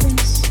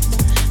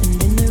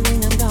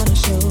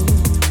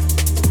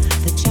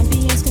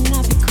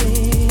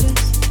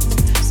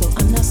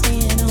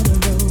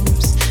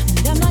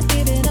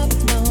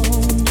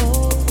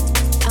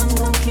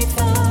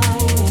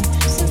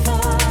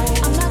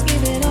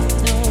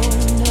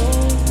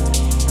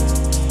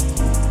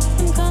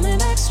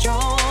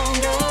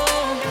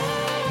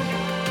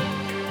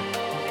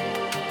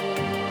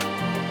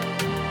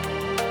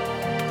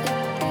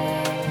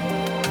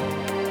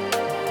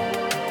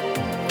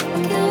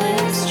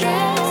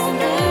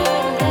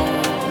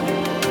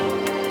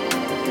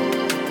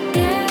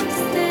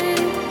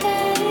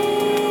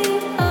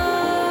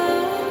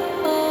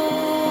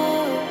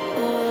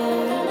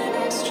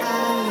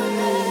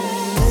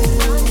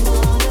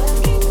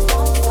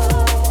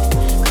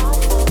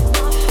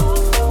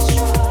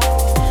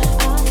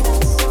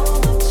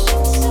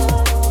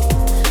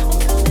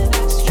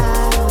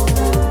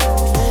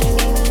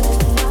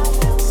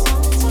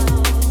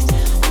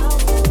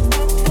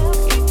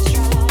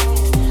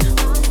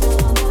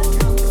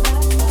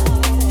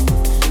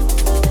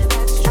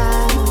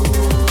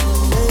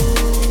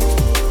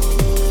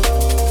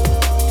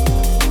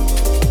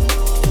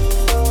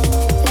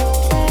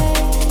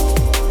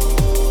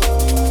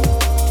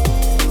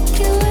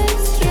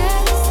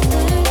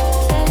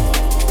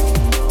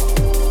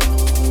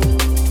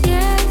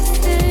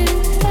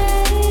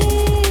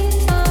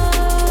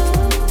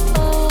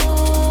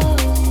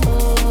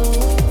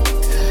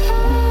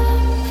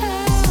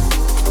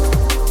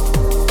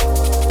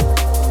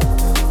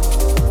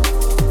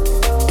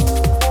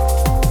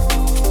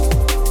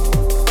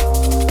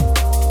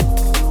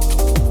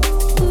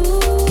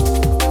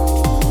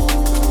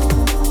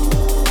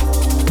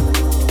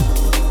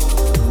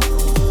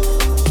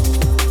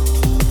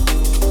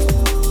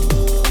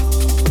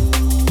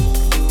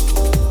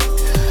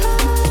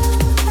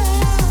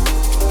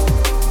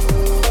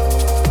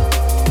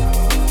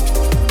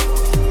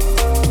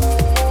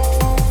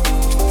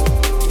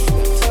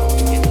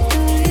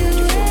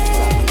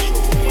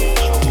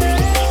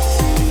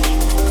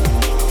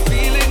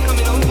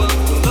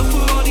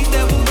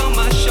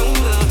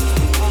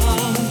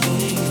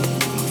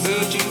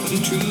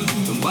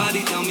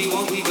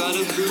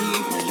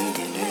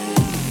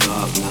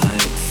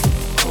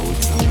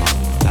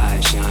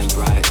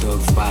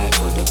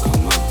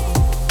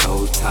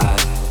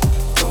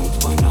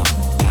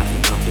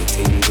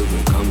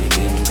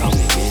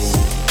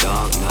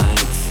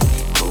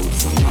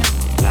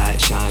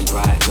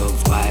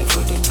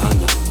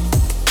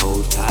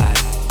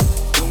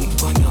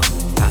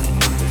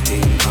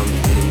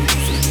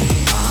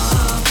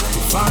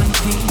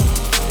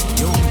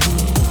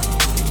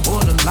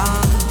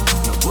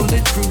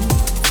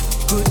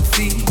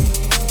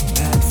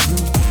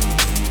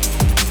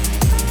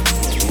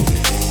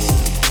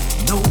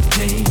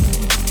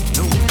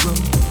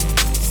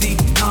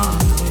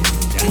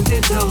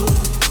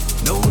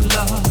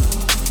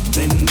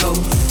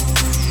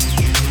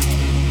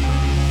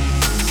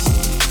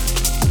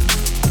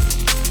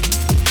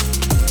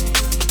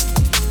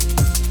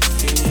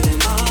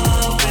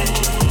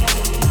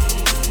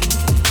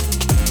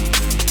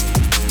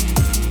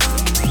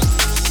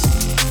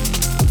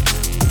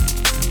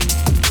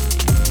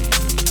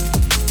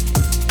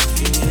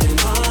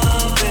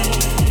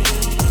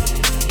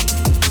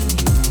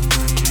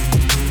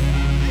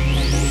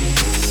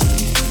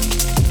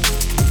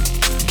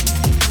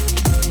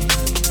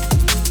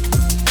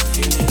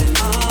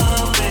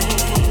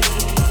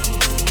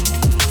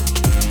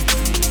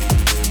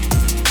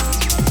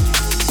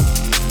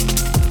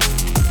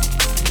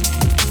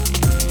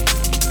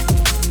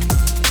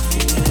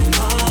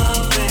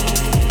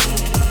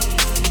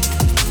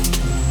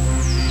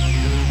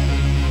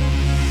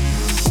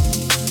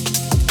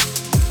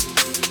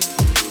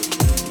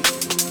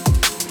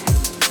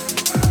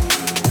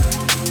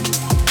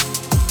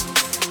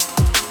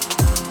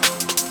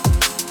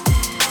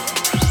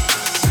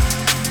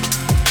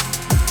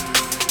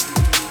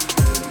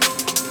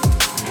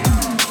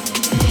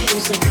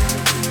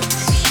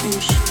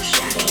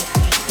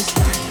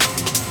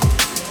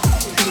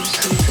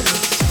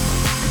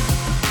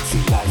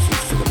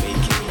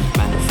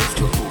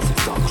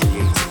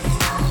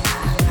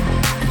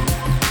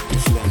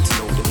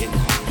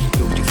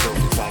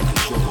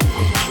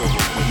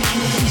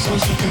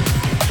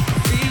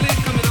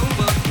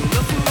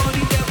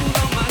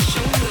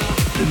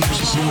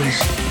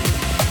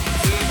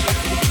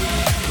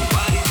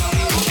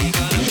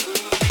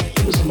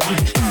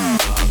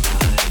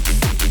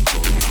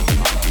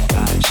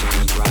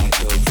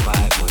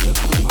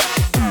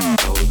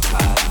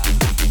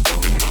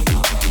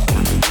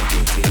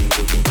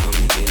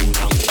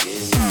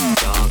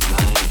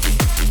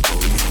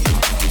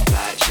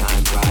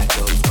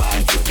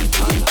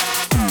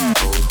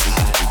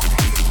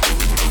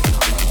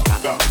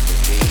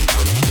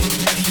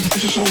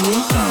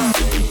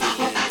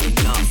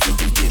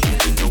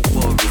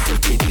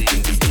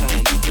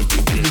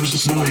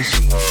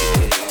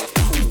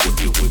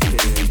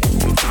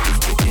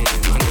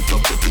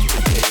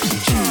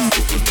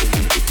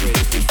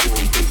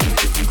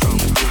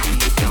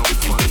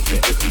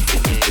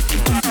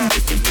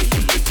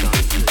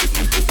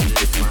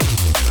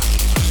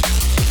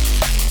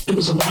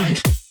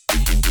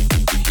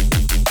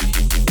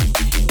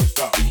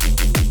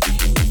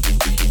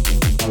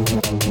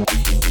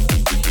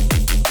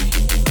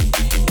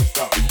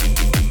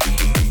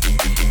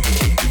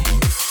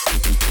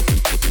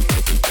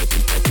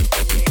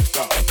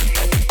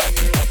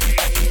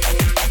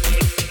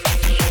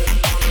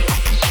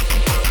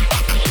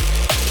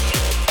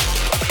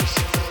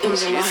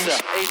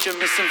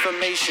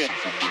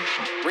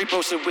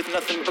Reposted with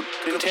nothing but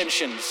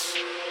intentions.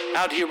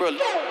 Out here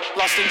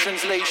lost in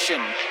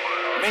translation.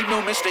 Make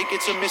no mistake,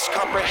 it's a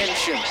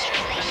miscomprehension.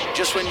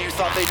 Just when you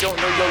thought they don't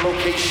know your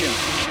location.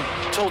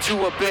 Told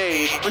to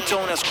obey, but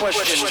don't ask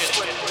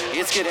questions.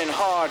 It's getting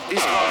hard,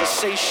 these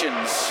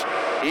conversations.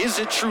 Is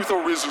it truth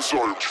or is it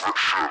science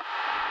fiction?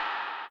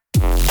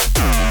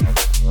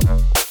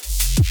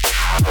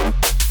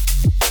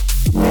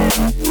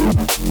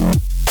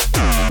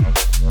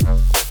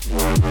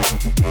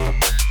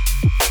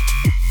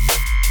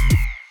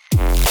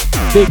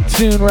 Big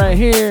tune right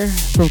here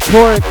from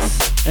Corix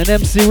and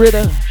MC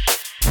Ritta.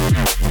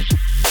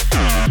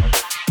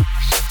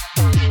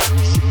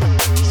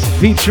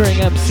 Featuring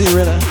MC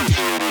Ritta.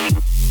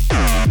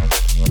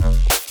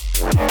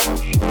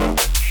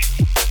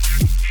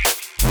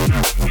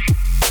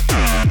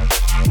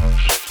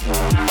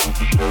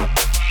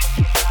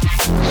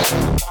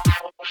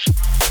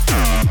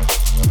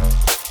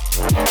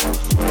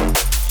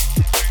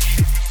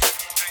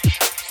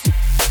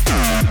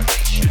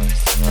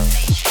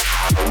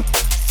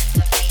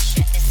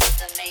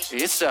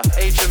 It's the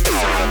age of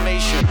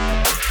misinformation.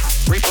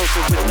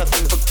 Reposted with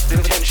nothing but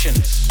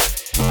intentions.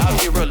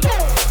 Out here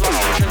lost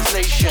in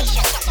translation.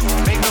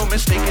 Make no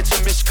mistake, it's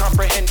a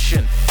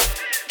miscomprehension.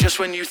 Just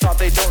when you thought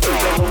they don't know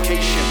your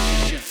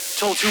location.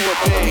 Told to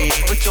obey,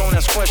 but don't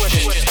ask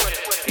questions.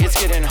 It's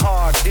getting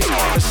hard, these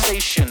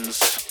conversations.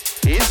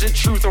 Is it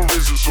truth or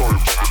is it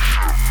science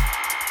fiction?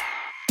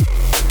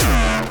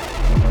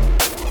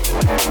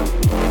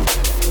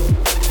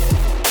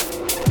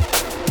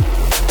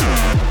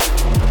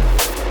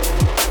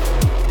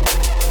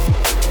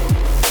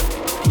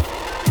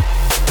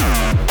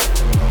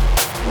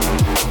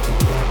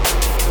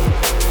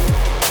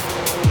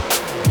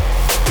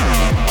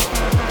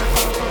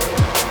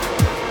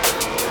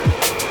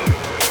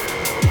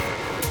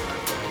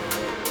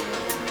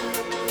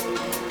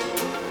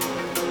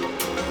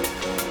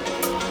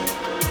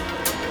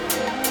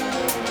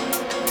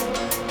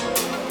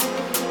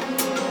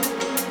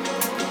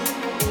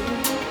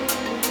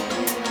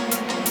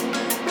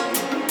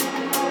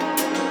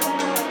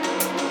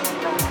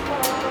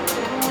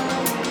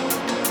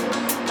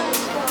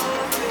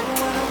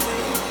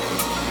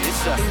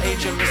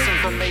 Age of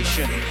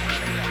misinformation.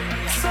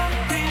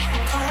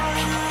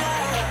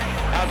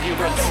 Out here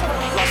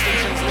lost in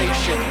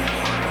translation.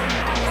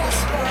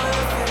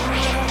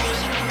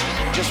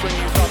 Just when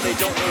you thought they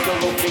don't know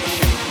your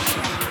location.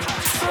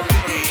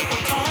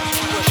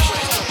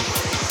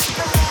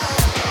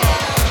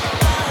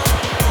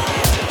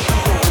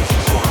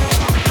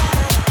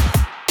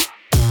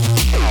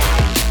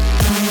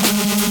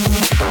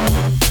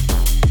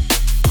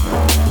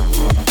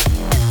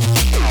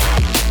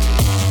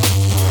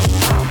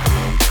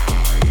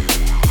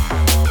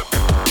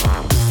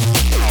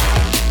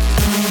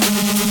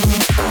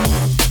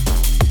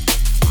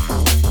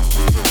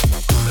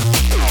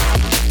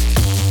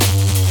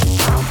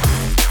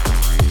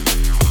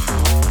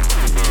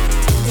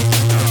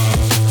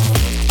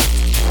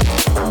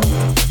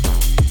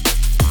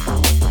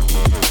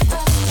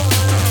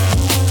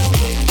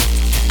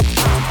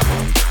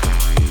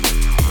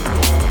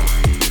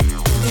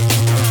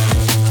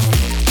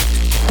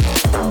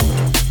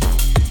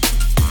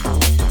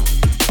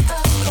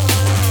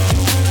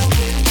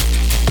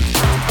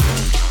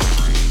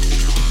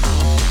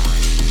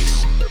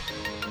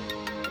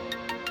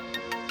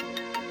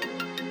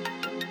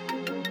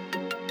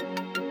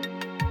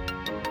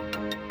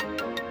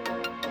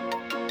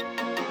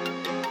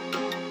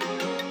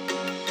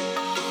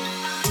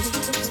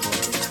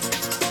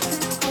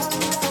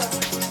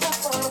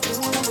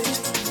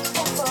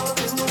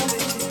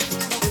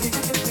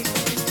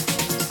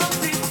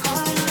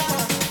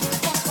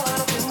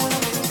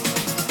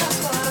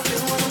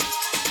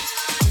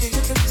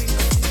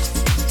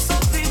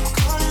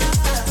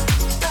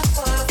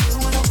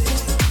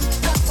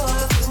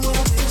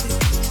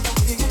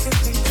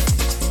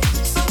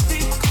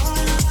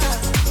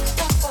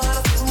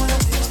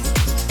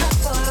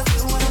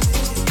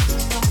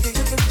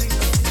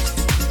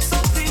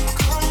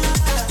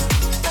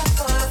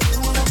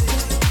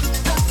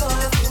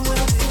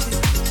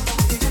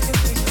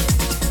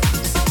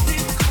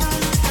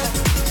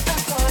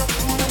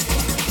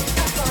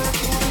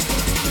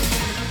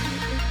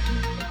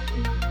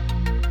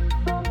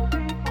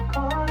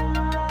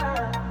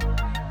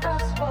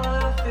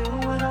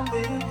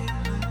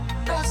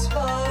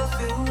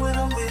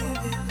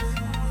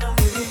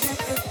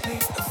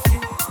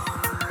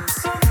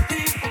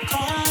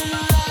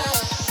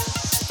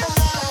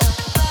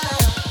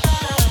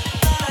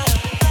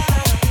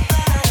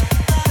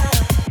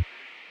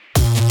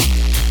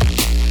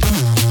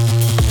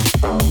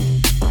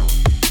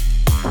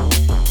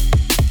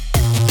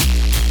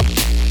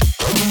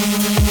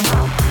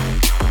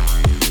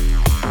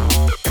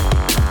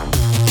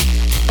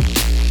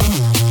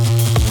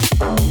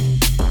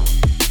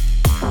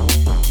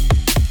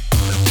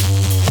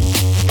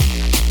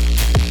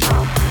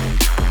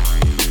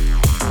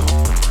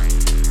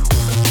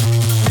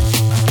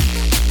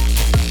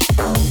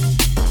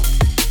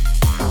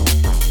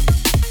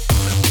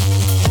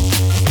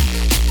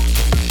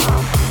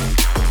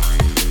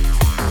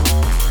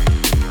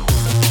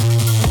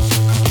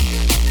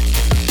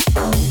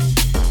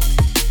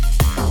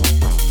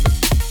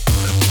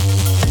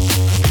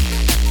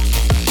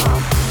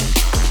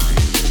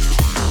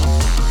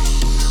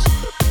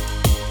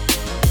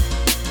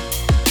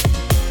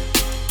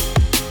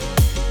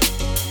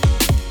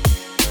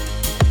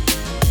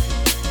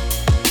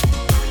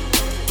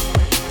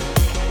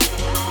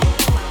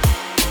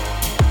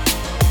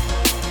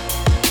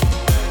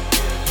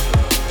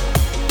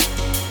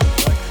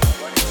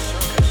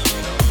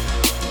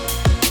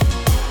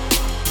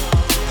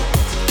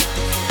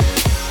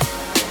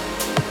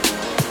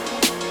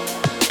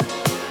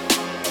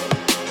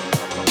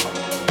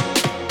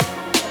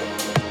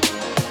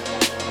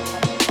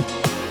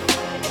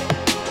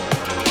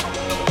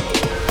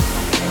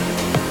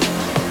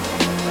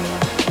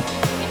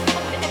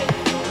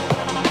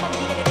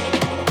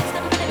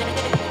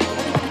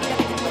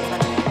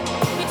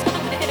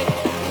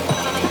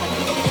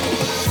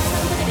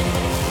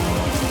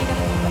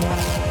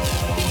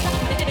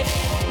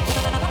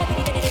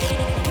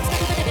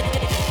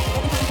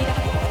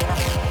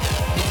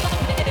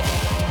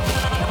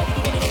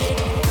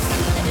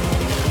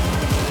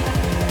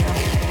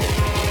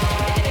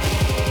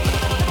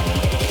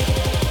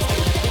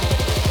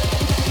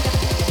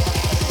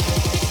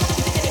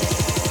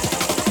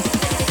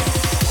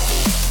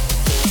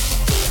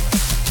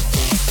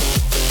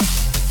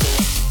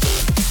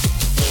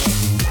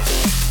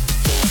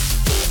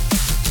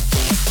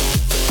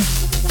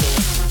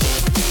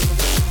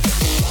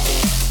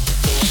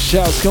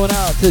 Shouts going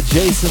out to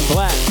Jason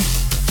Black.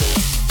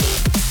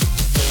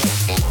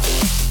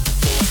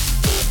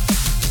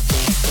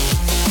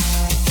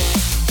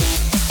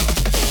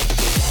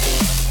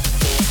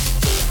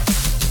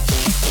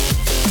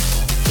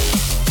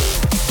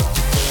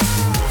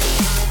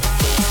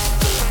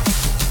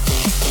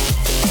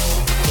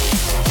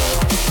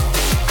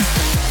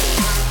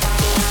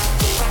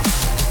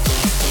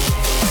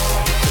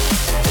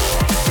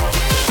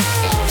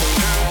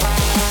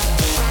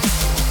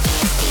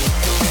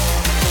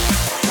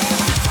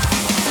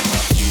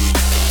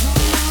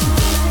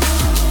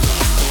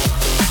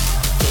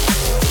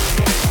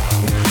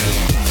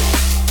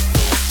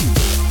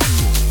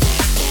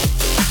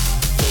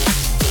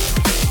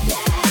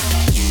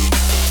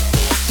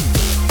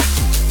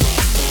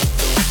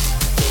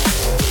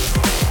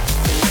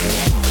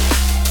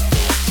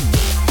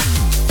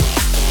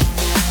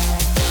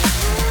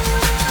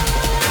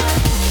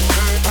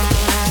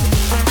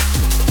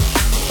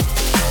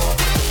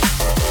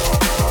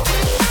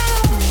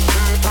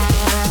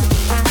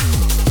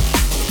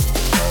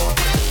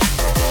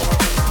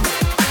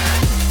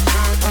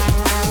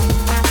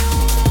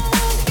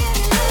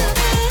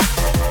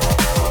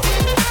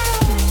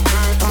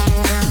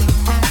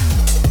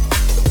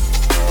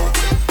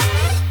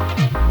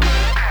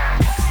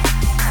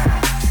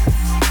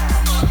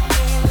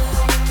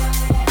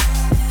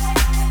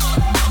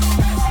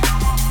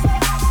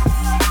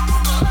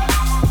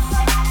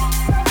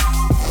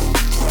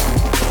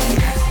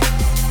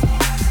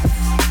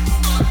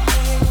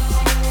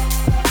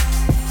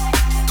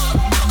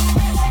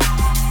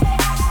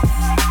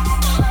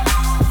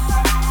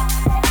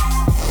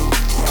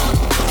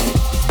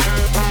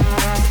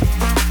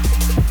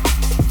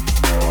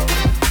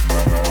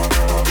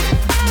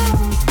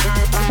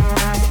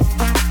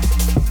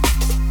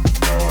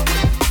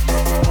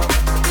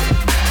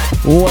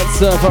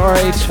 What's up,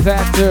 RH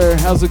Factor?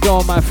 How's it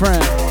going, my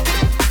friend?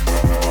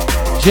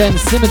 Gen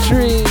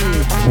Symmetry,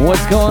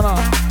 what's going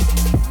on?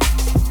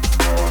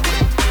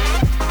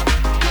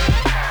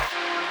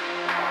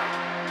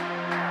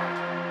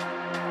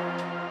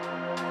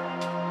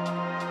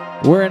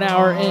 We're an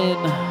hour in.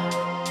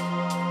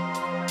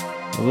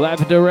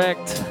 Live and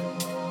direct.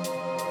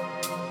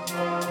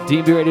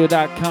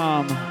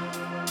 DMBRadio.com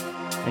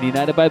and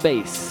United by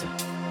Bass.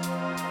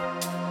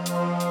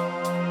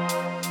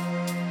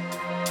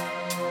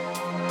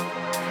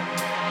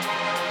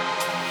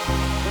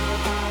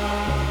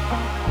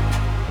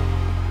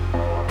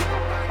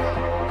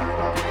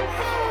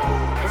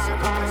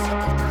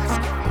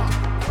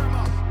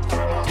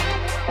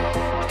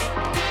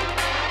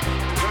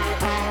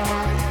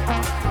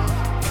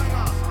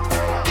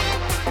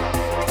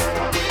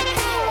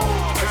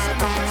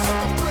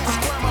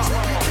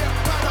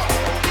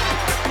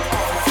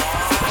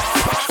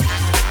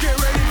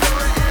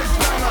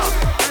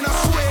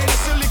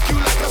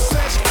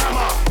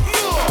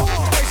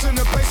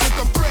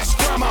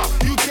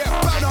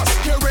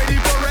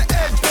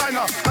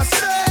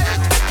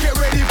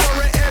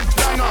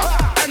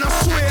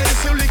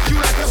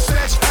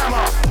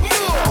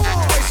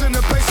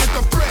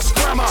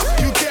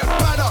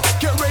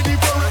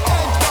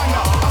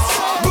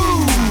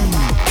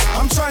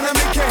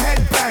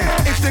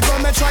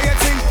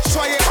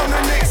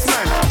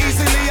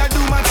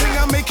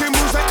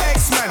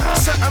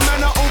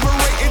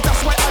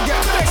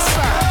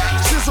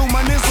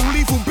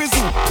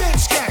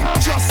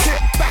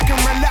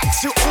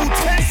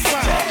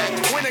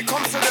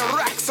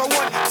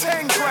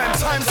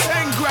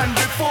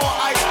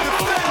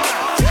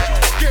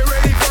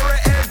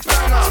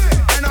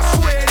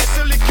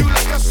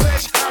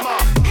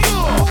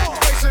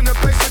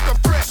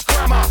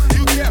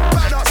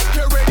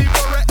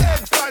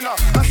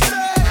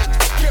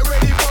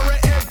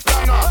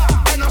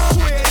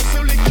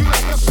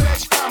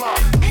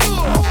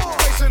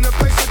 In the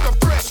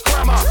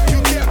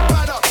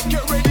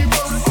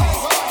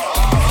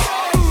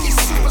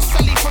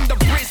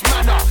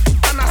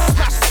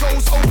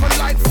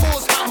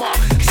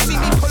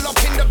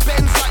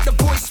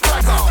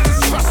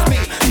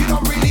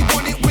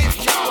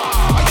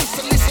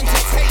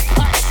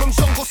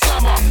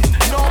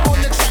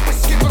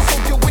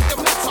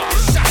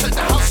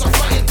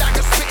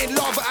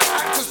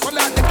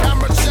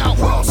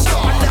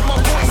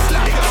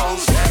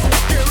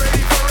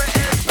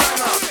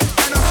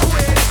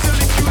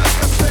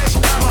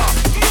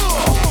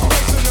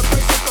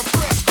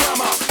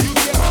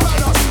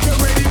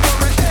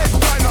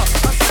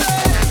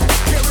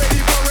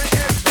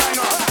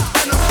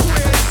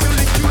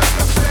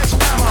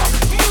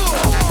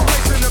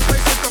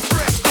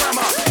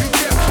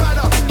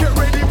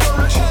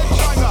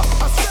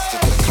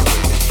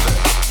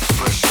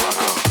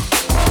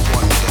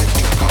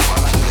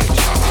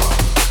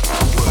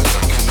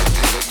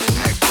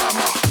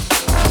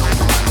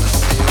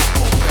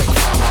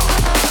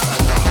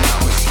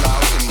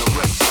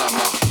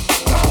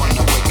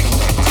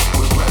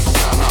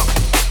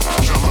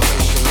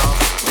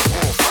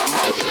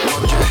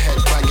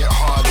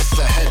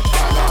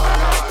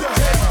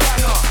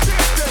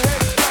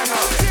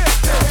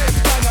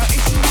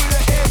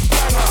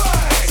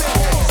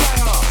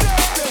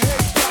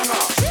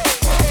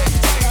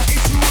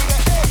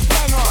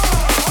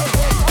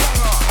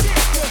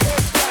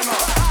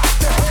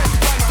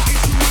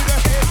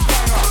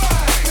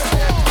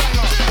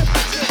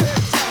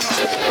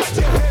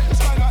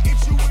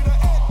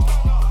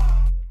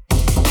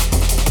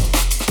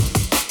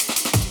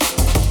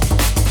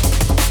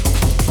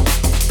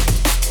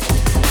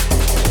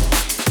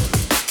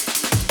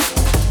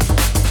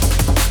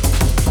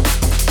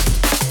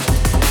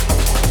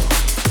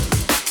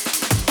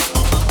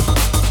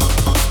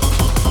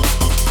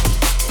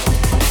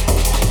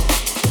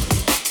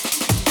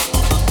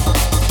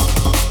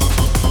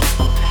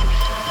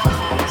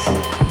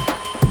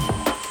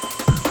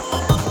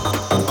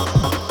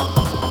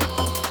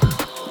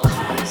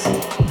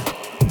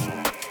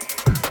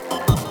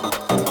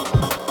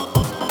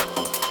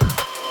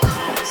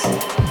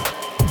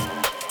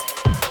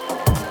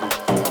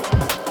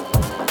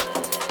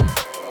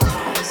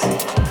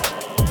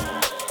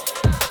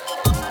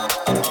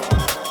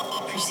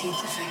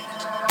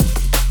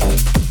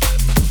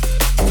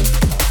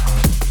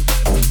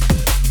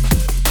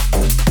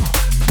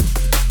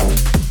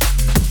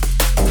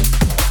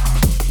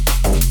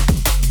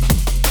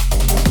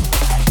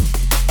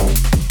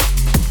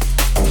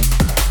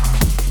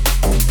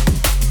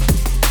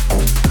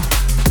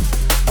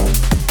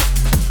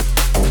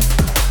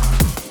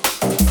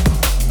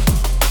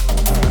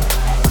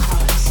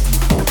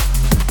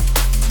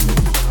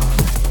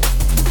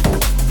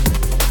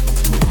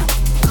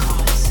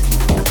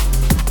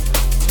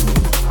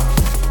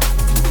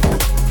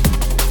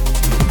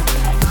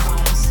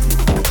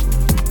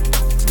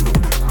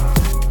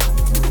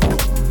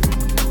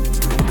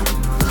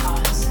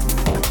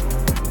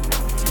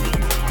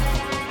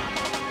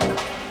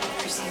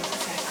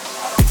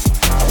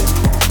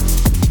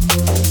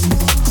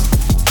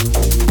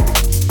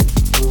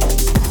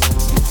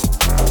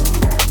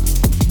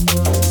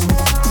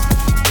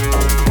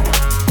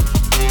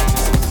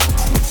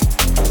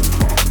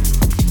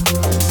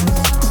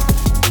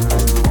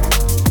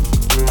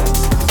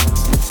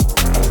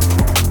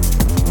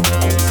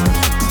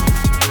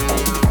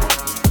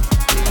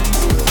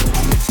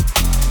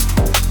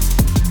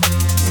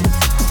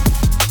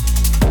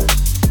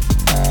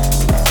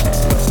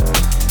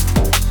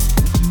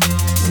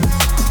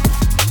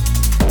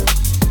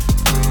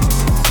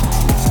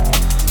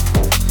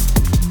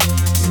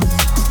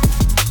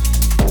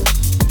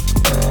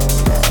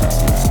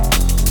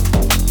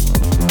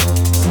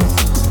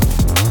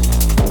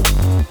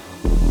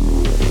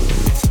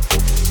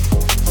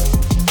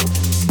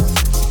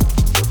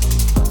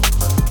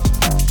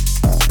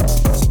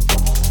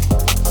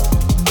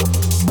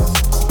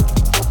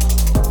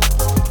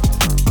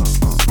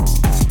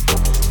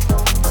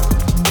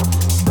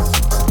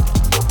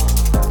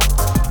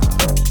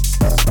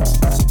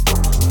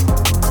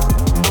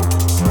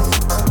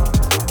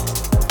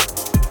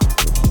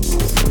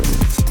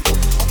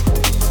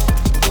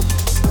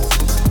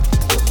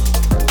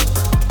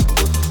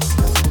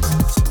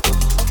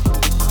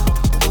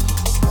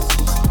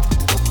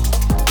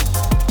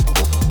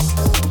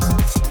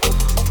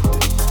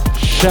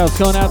Shouts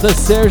going out to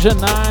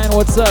Serja9.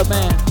 What's up,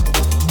 man?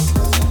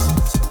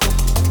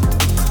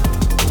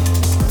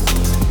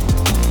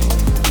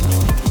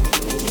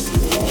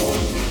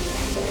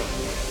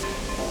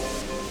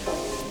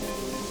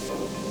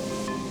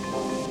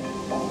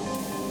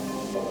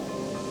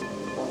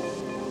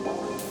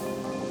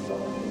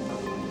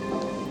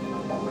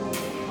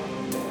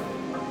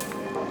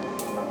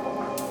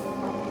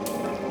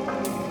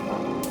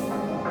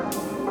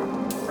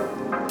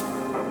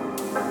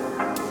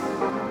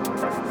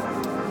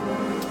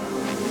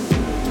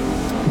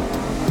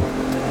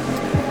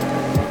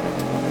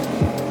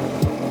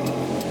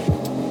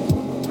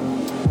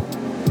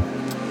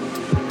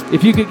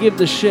 If you could give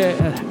the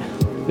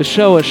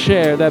show a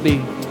share, that'd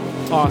be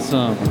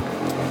awesome.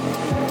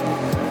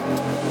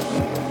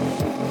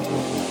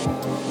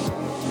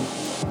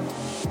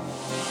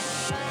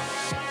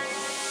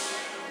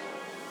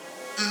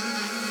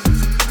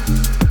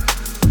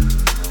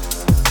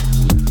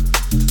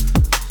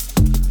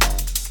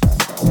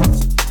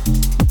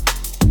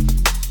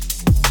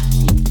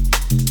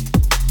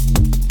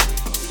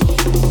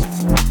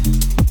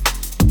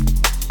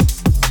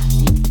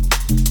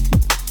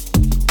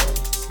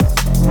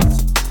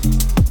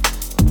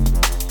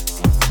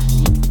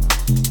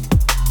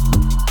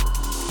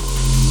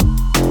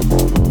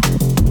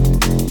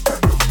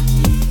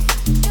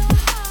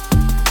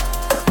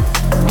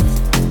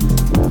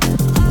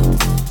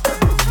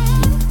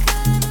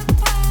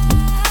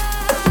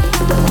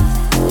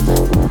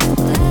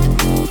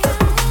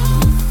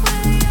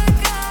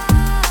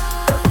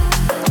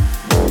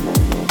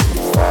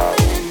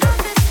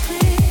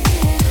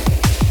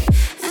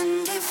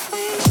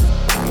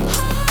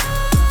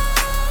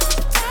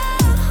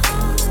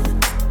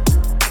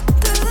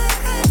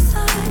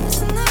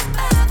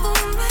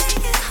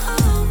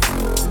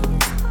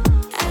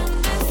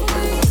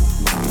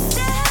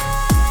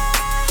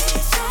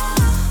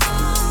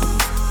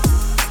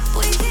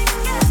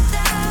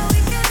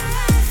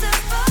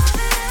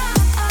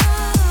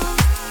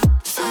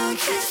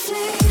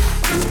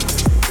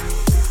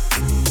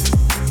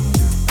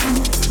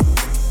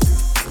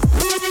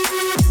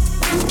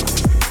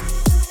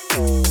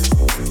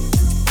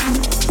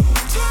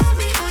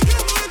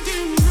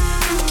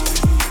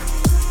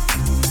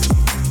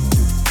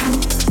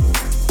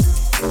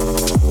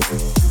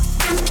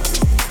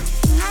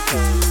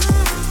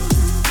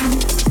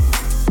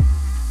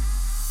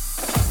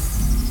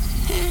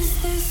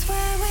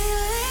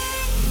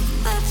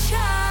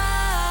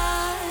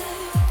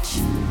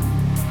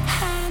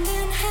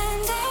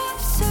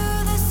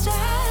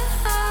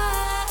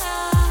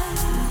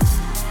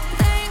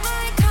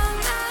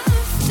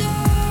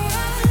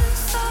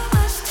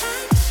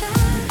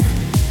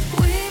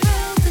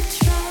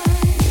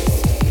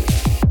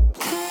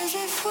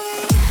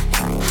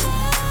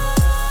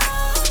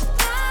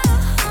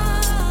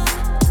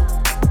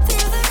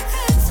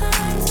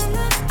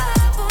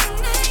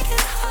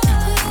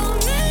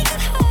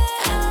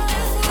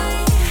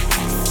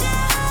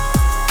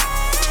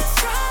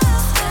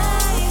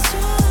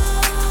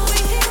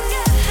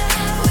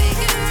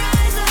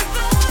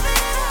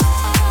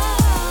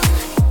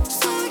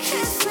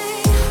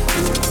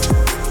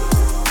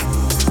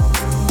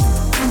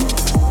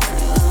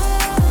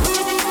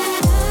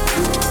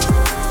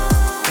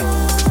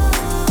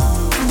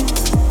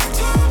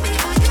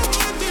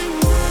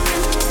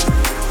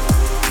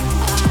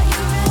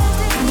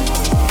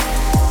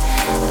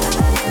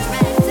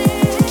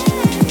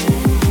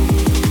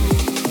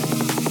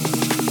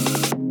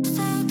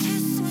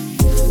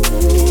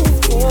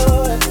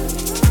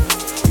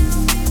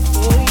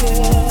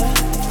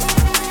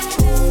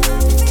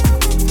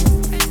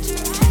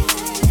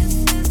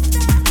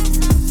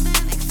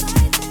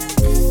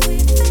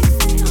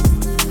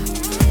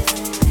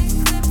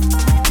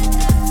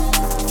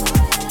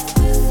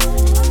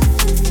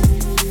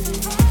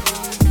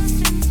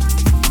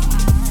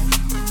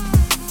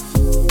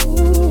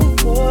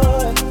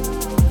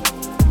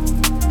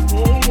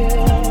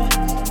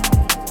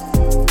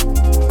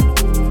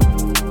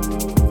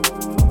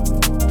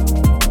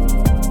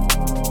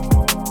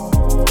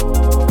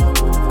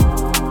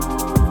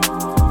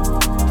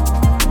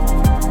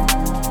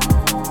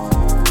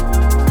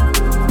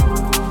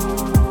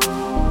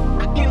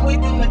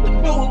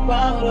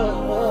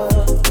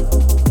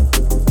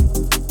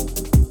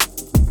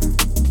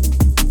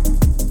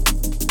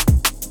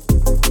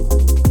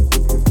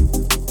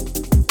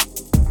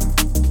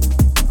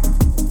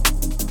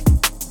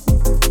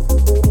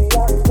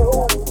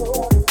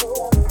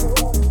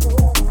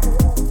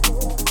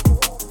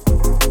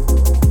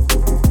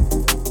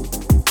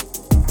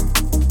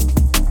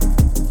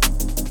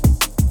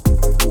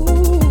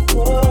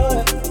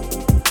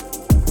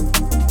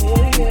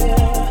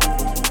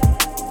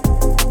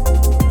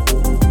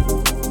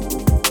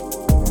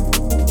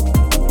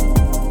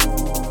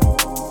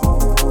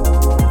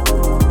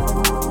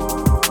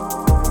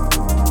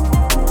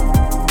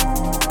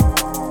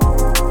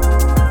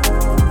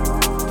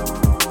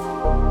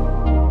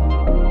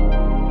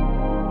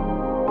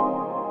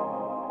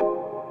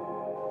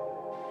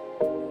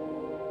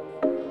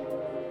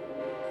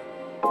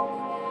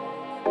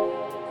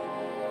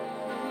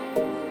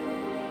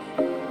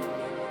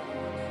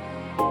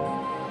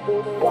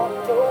 Tell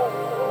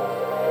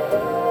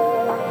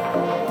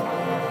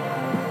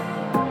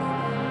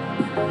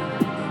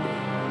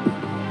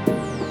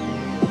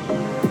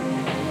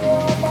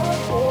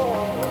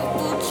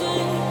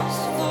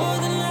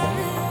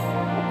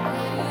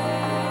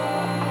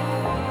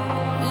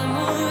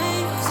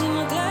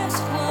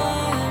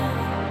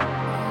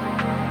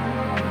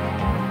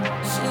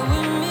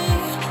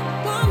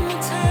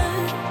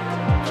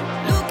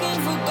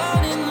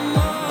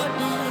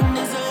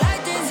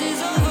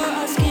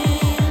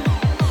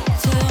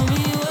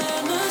me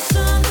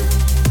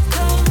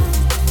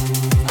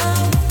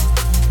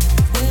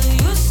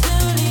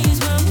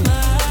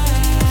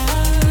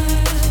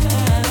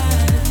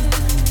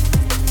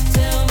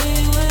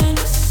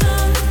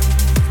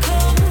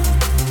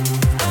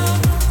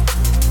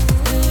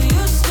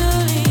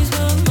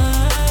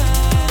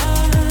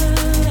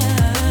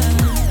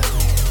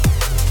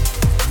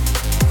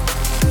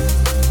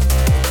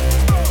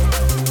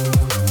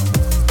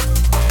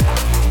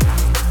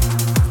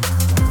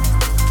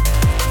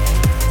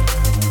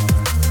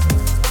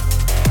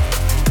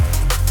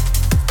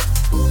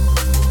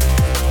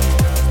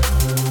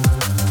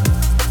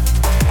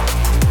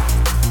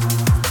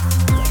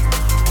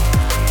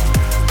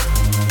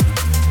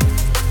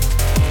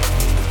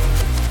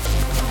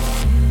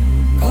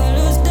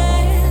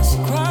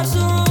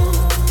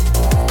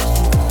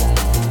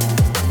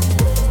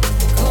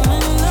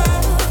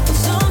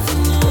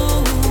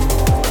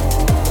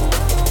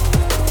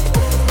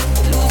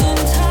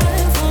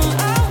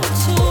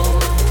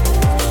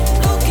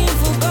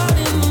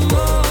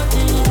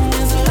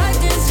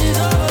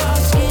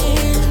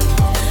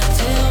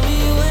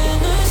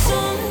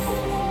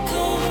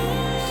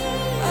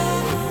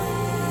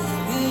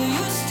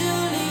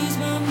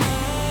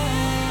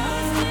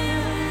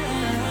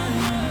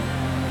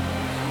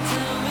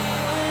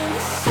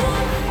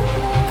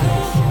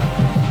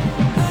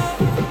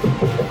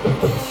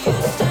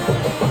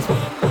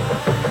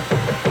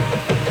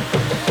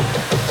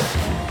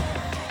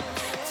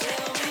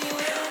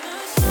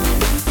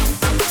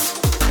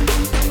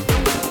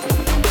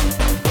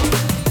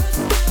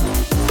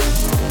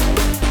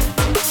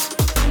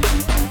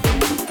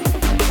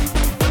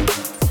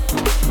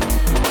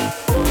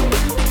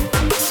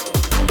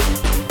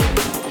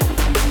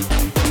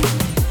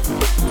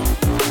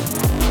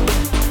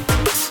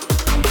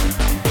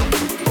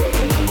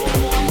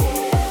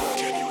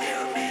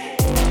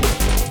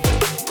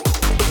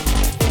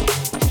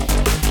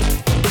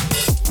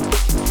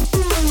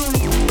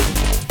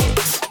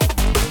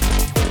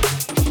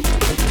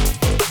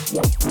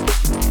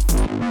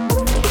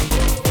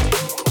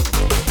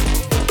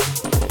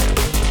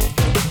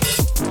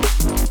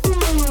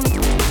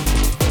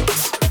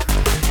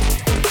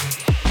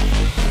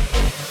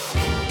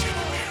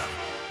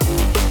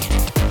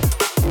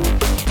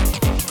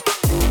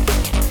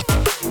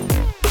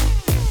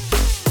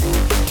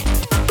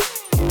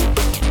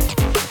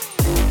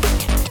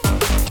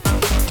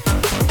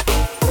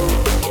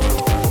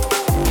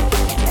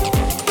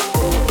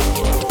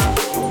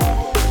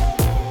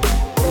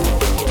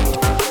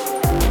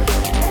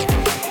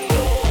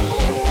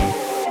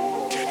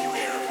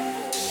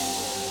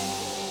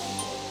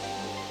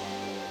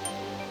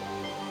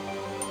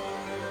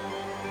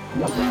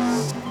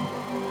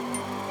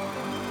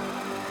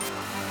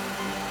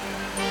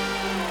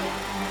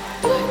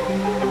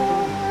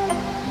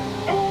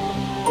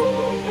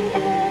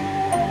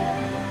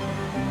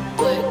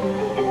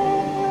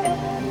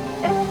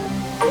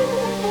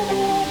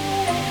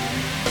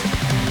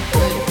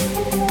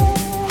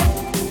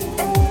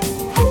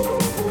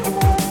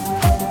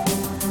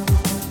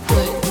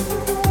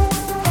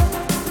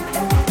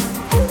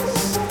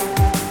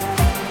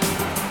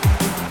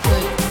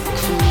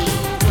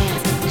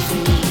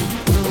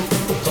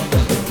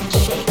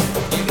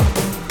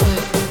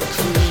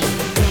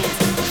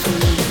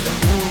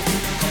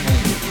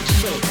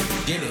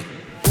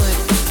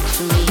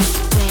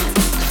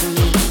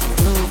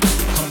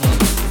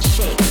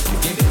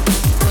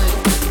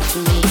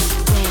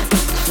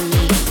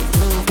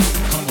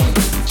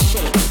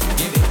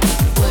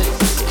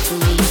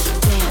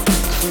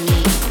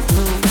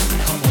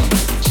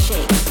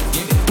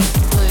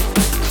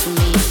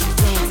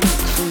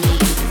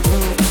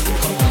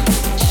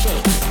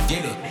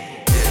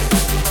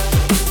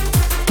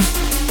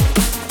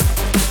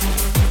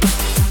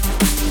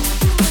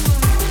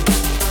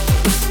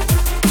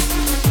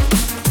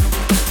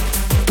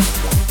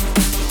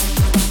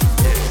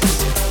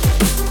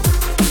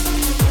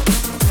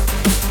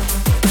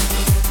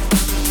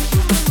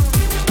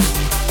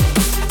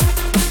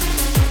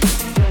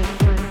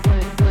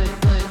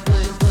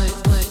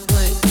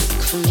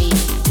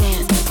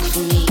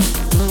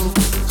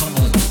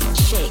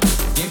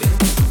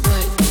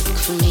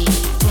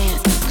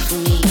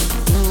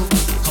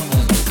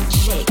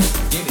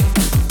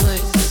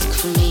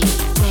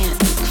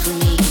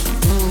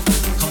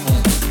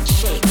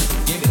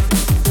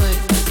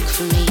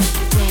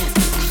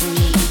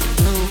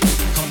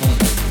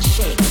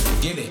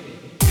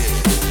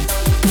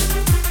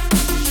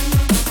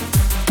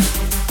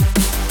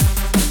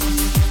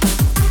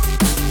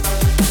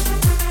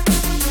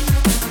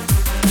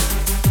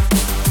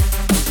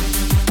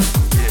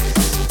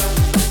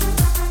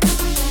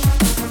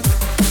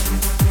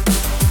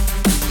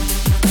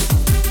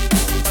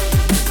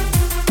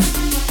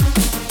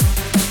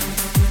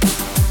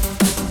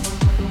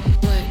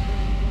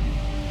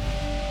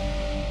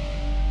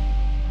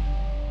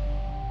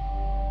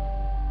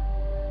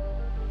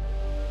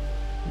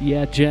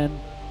Yeah, Jen,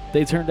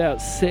 they turned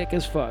out sick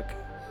as fuck.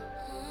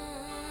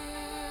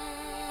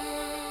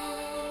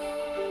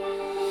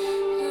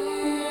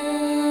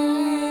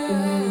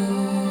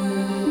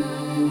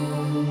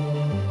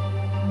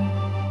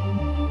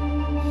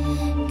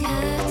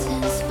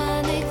 Curtains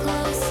finally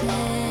closing,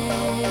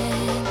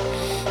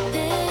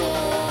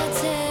 bitter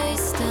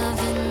taste of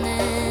an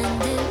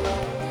ending.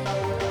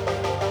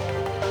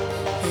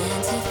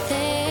 And to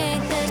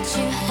think that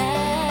you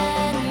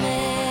had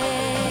me,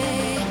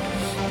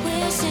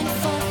 wishing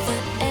for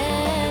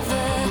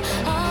forever,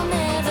 I'll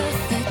never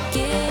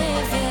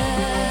forgive you.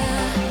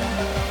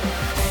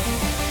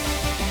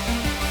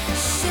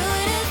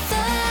 Should have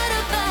thought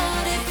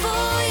about it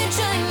before you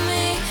drag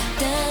me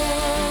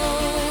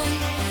down.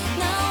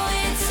 Now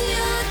it's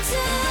your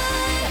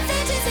time.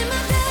 Vengeance in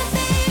my blood,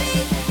 baby.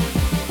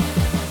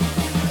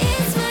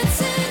 It's my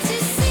turn to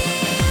see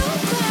you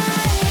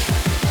cry.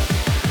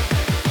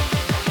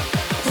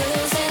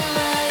 Losing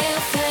my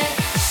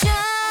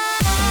affection.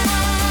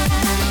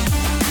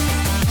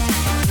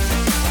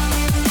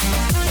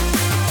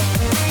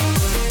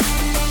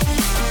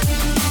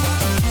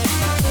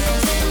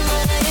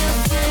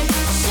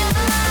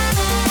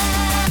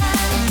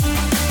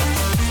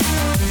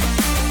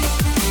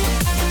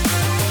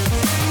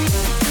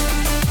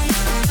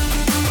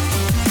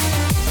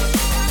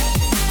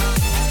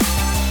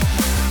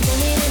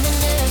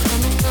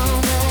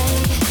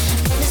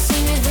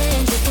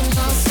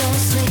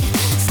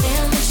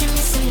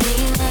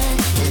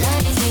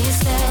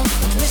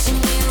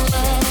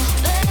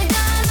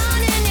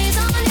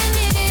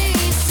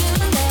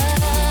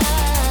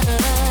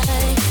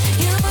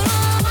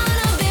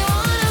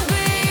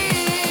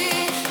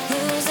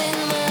 Losing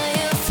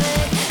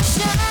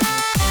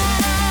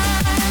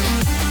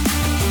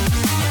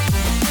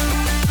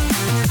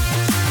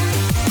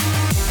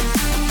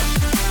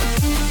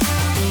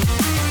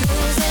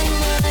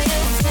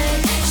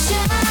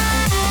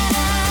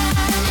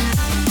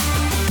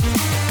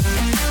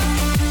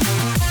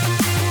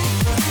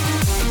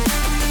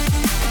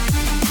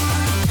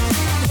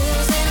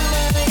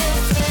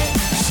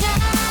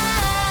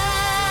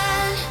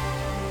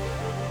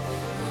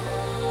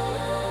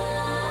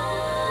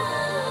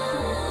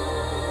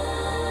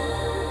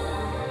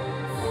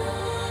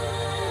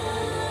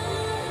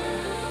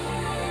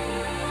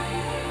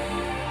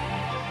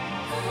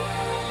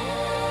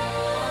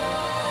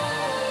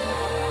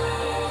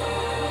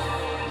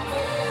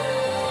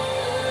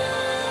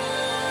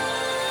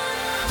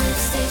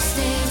Lipstick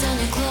stains on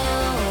your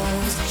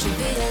clothes should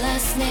be the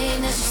last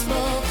name that you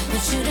spoke.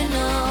 Want you to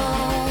know,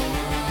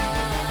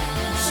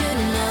 should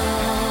know.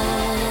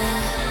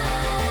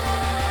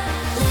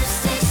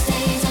 Lipstick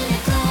stains on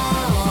your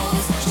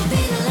clothes should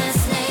be the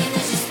last name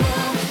that you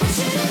spoke. Want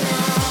you to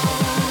know.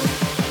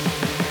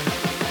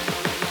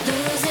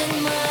 Losing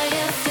my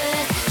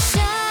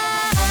affection.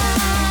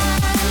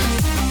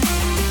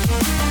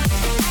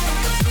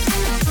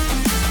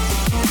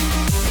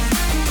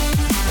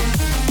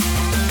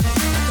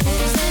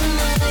 Losing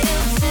my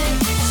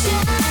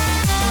affection.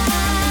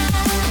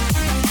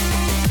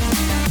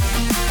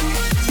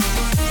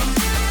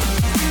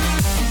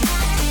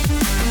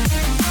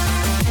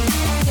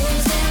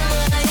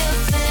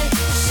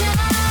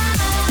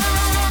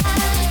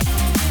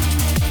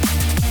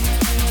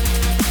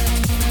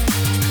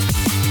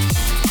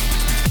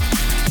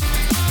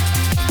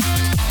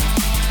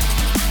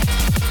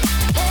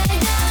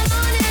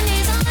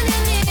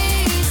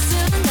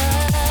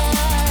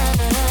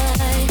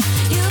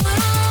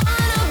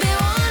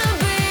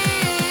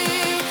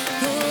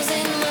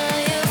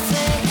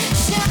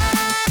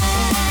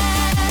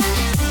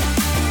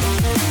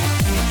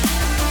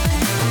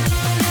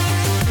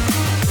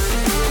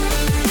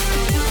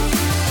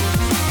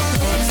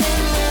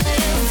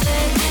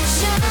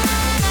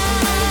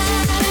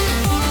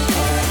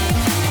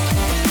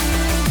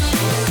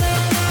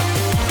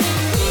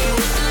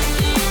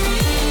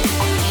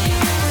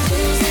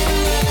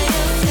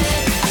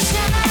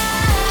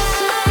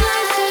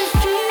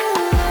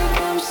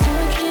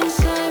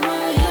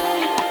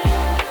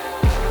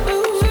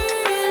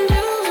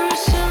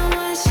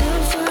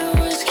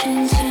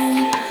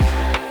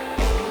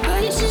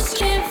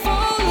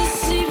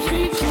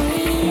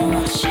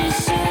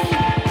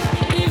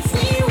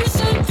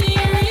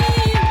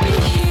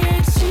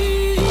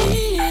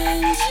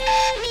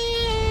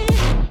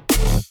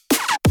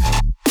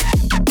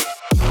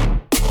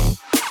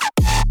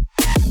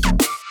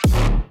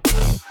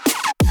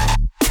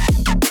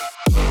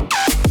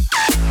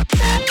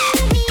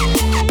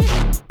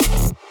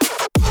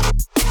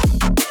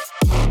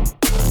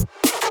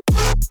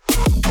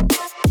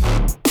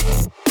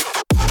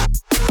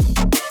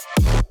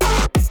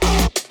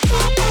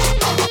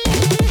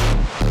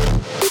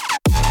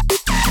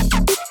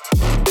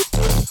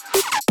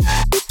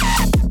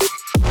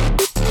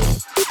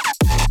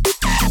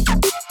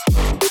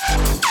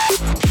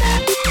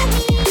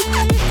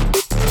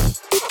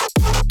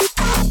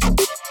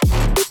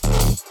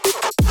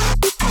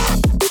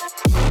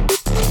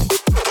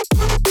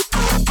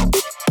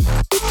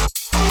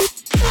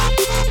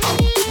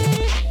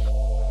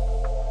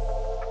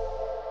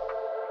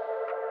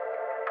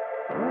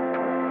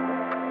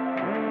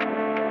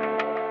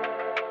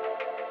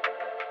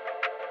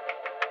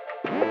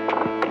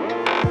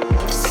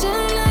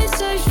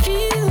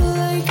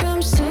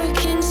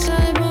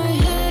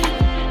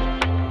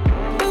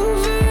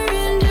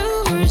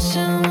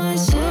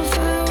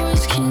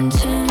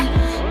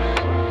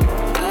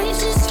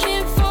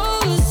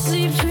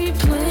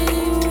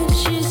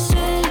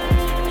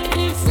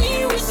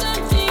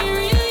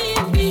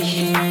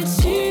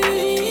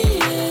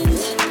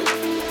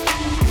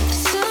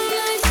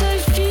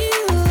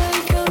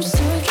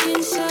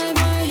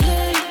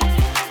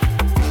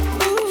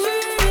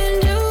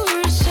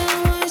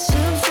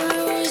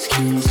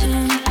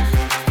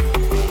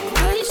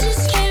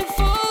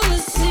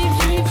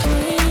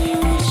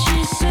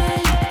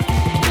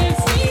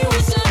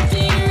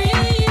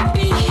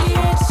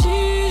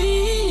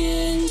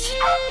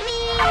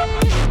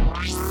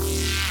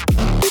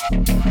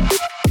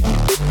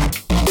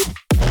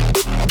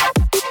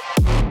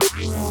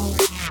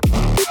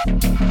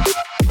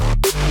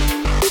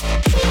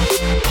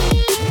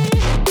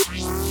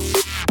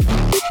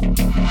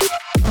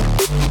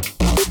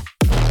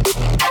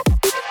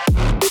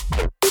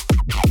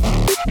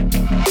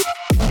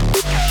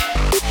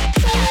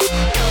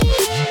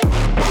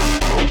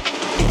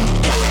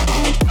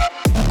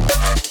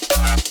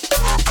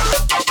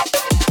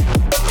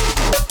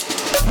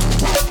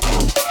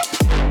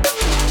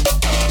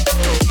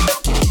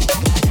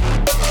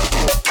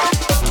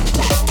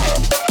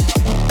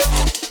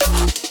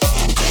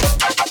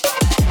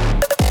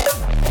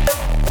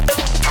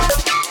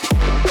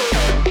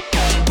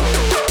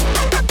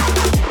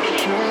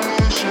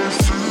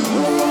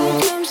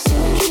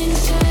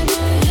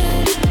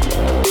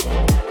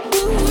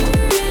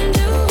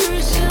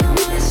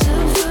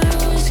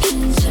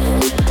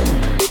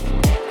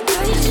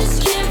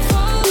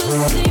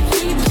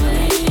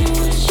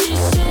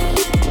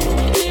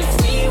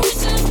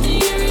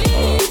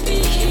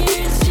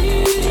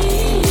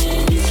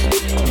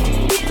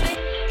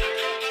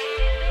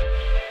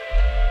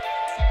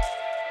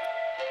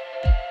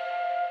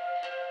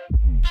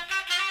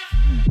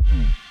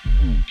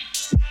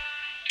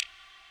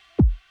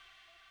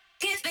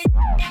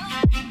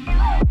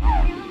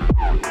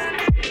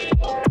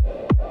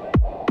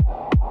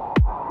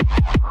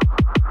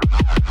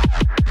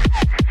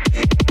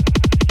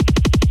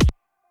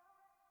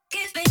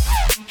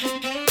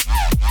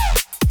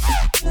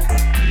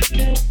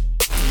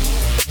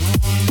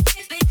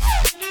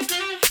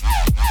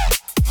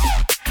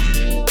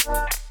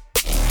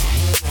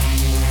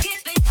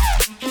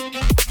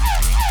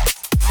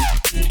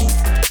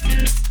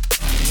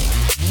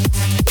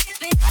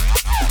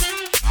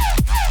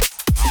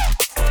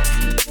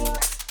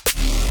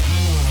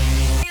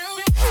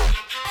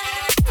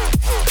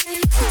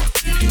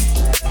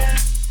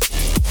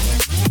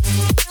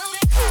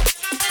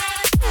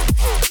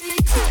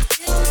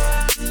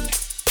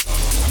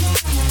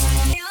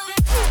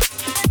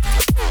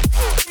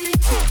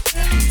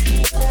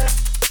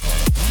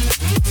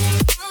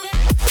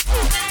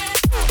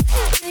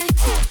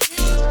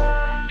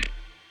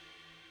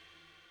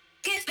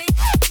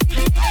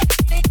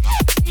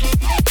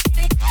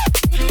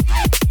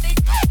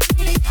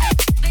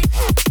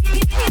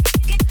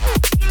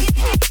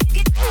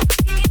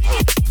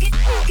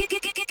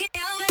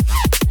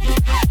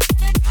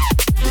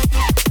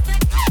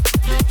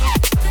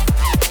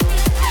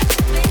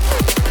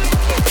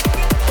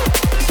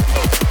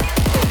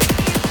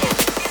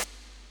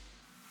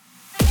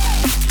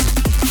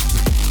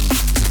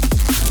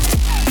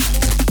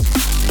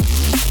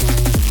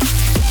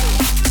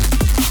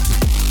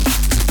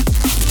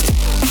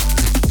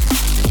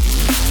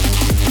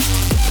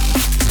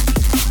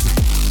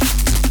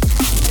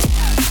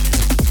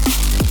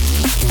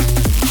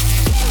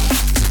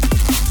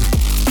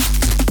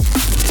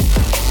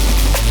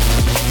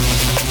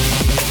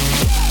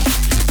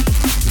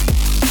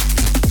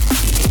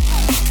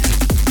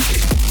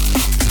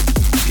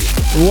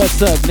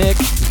 What's up, Nick?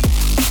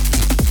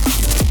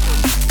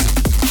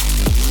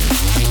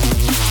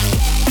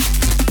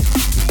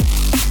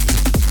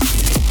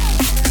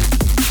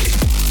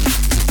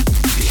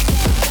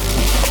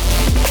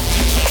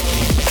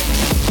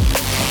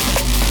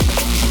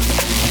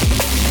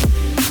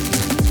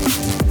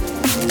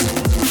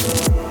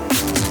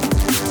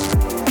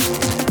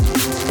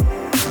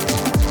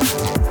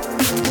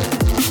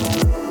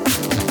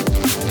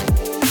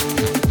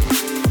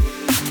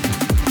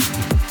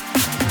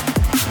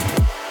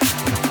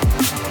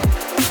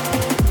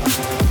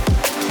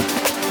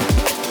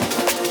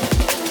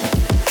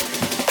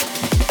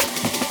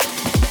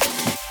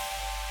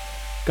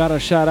 Gotta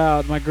shout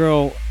out my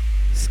girl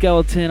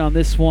Skeleton on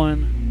this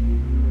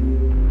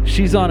one.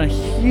 She's on a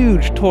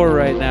huge tour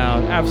right now,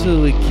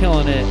 absolutely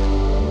killing it.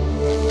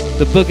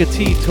 The Booker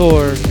T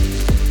tour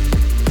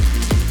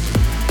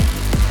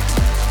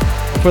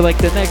for like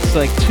the next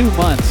 2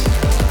 months.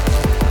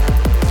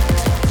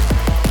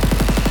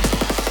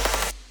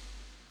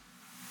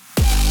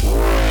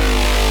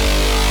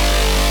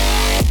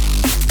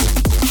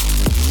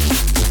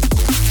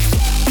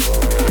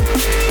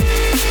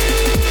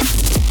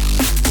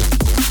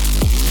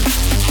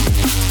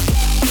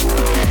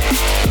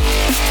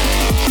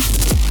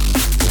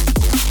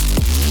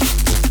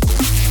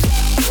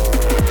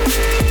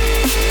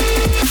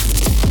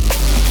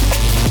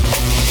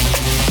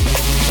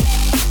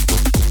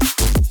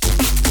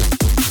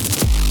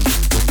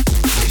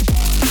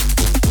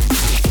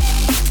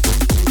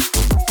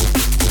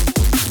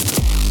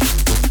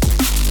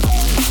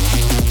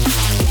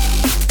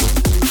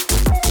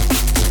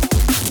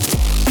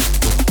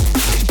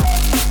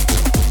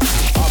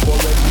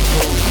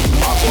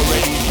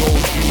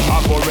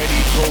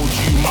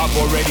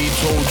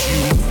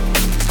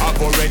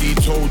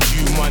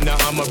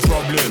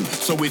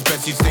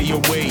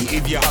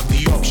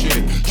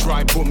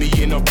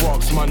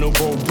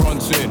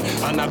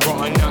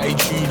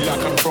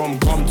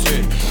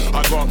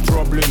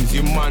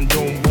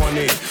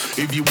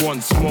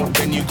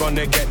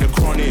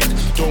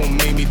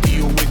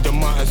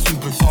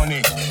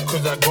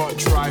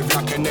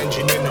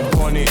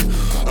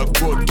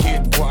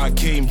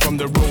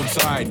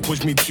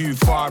 Push me too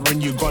far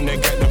and you're gonna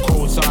get the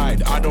cold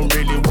side. I don't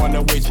really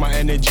wanna waste my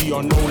energy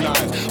on no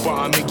lies, but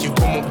I make you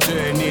come up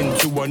turn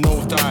into a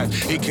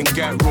nosedive. It can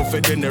get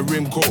rougher than a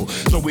rim coat,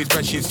 so it's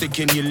best you stick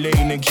in your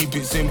lane and keep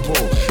it simple.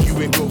 You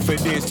ain't built for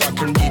this, I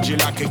can read you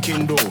like a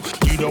Kindle.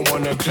 You don't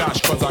wanna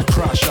clash cause I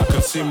crash like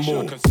a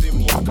cymbal.